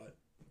MVP. But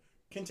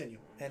continue.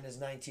 And his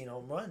 19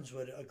 home runs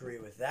would agree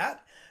with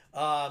that.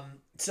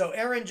 So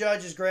Aaron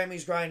Judge is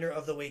Grammys grinder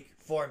of the week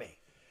for me.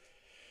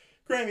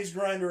 Grammys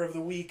grinder of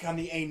the week on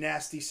the A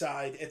Nasty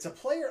side. It's a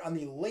player on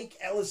the Lake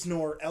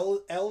Elsinore.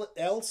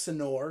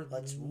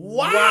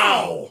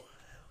 Wow!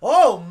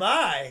 Oh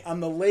my! On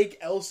the Lake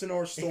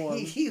Elsinore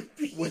Storm,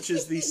 which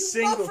is the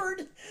single...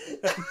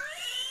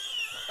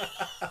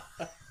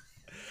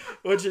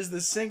 which is the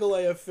single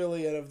A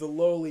affiliate of the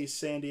lowly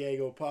San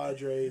Diego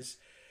Padres.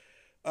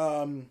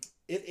 It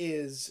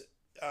is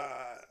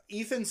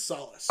Ethan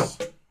Salas,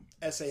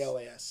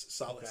 S-A-L-A-S,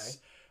 Salas.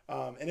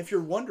 Okay. And if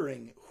you're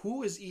wondering,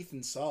 who is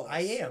Ethan Salas?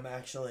 I am,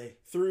 actually.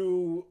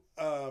 Through...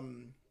 I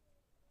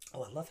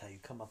love how you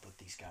come up with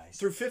these guys.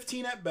 Through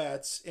 15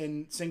 at-bats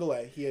in single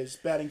A, he is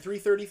batting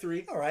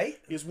 .333. All right.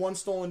 He has 1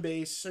 stolen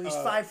base. So he's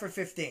 5 for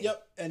 15.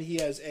 Yep, and he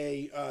has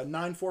a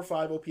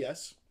 .945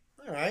 OPS.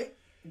 All right.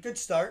 Good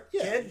start,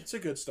 yeah, kid. It's a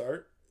good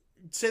start.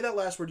 Say that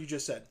last word you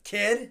just said.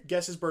 Kid?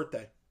 Guess his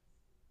birthday.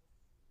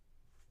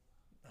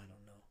 I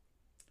don't know.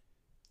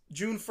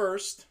 June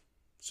 1st,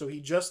 so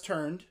he just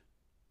turned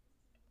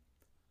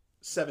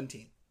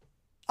 17.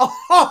 He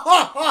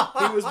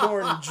was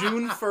born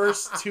June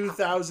 1st,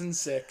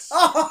 2006.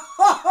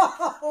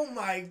 Oh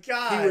my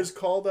God. He was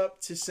called up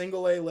to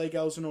single A Lake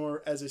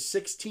Elsinore as a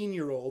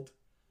 16-year-old.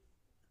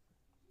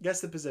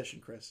 Guess the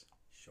position, Chris.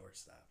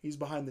 Shortstop. He's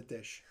behind the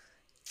dish.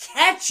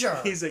 Catcher.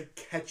 He's a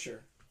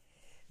catcher.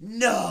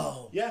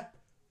 No. Yeah,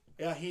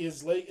 he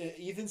is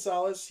Ethan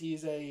Salas.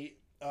 He's a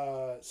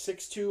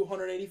 6'2",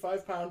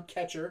 185-pound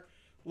catcher.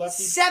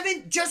 Lefty.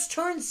 Just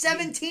turned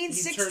 17,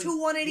 6'2",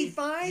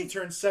 185? He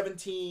turned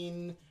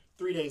 17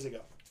 3 days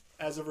ago,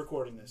 as of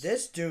recording this.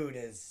 This dude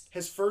is...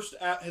 His first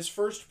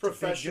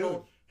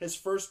professional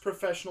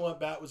at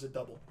bat was a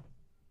double.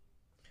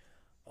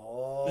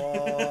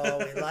 Oh,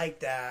 we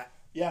like that.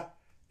 Yeah,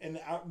 and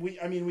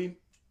we...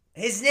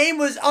 His name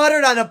was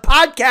uttered on a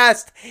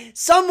podcast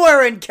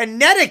somewhere in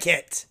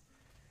Connecticut.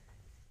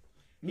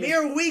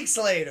 Mere weeks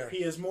later.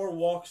 He has more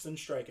walks than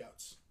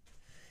strikeouts.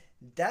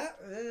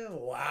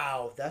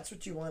 Wow, that's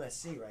what you want to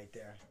see right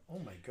there. Oh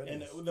my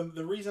goodness. And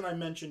the reason I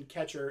mentioned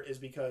catcher is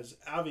because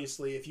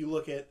obviously if you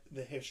look at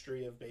the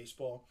history of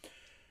baseball,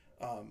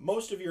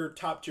 most of your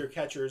top tier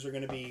catchers are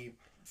going to be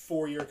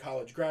 4-year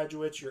college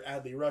graduates, your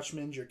Adley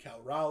Rutschmans, your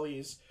Cal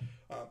Raleighs.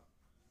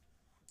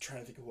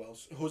 Trying to think of who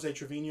else. Jose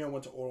Trevino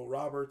went to Oral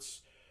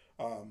Roberts.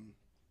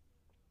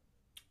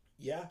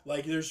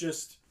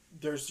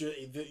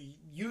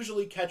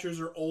 Usually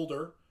catchers are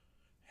older.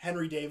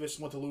 Henry Davis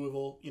went to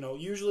Louisville.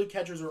 Usually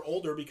catchers are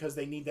older because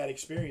they need that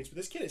experience. But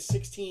this kid is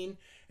 16,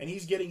 and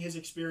he's getting his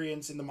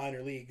experience in the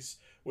minor leagues,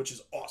 which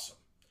is awesome.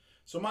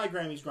 So my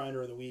Grammys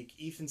grinder of the week,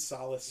 Ethan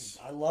Salas.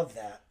 I love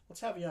that.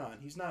 Let's have you on.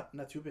 He's not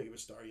too big of a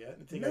star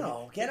yet.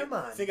 Get him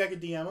on. Think I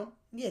could DM him?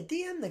 Yeah,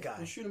 DM the guy.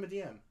 We'll shoot him a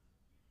DM.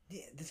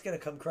 Yeah, it's going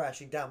to come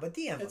crashing down, but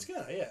DM him. It's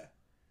going to, yeah.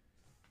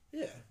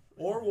 Yeah.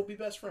 Or we'll be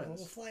best friends.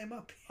 We'll fly him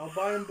up. I'll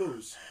buy him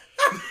booze.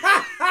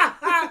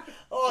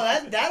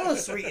 Oh, that'll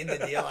sweeten the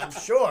deal, I'm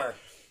sure.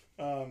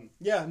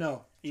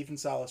 Ethan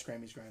Salas,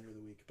 Grammys grinder of the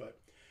week. But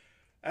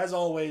as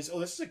always,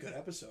 this is a good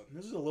episode.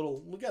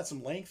 We got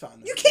some length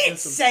on this. You can't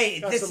say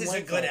this is a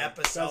good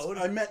episode.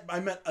 I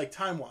meant like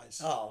time wise.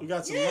 Oh, we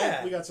got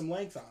some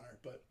length on her,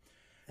 but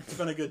it's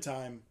been a good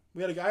time.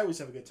 I always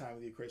have a good time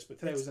with you, Chris, but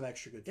today was an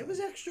extra good time. It was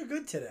extra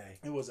good today.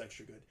 It was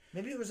extra good.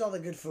 Maybe it was all the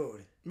good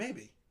food.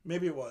 Maybe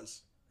it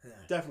was.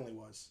 Definitely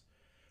was.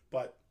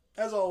 But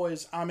as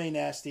always, I'm A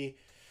Nasty.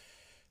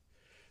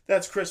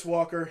 That's Chris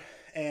Walker,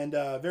 and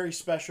very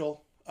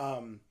special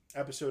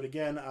episode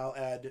again. I'll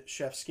add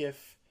Chef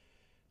Skiff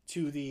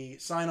to the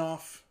sign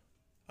off.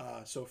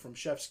 So from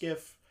Chef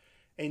Skiff,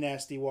 A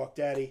Nasty, Walk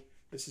Daddy.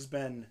 This has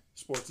been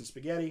Sports and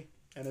Spaghetti,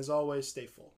 and as always, stay full.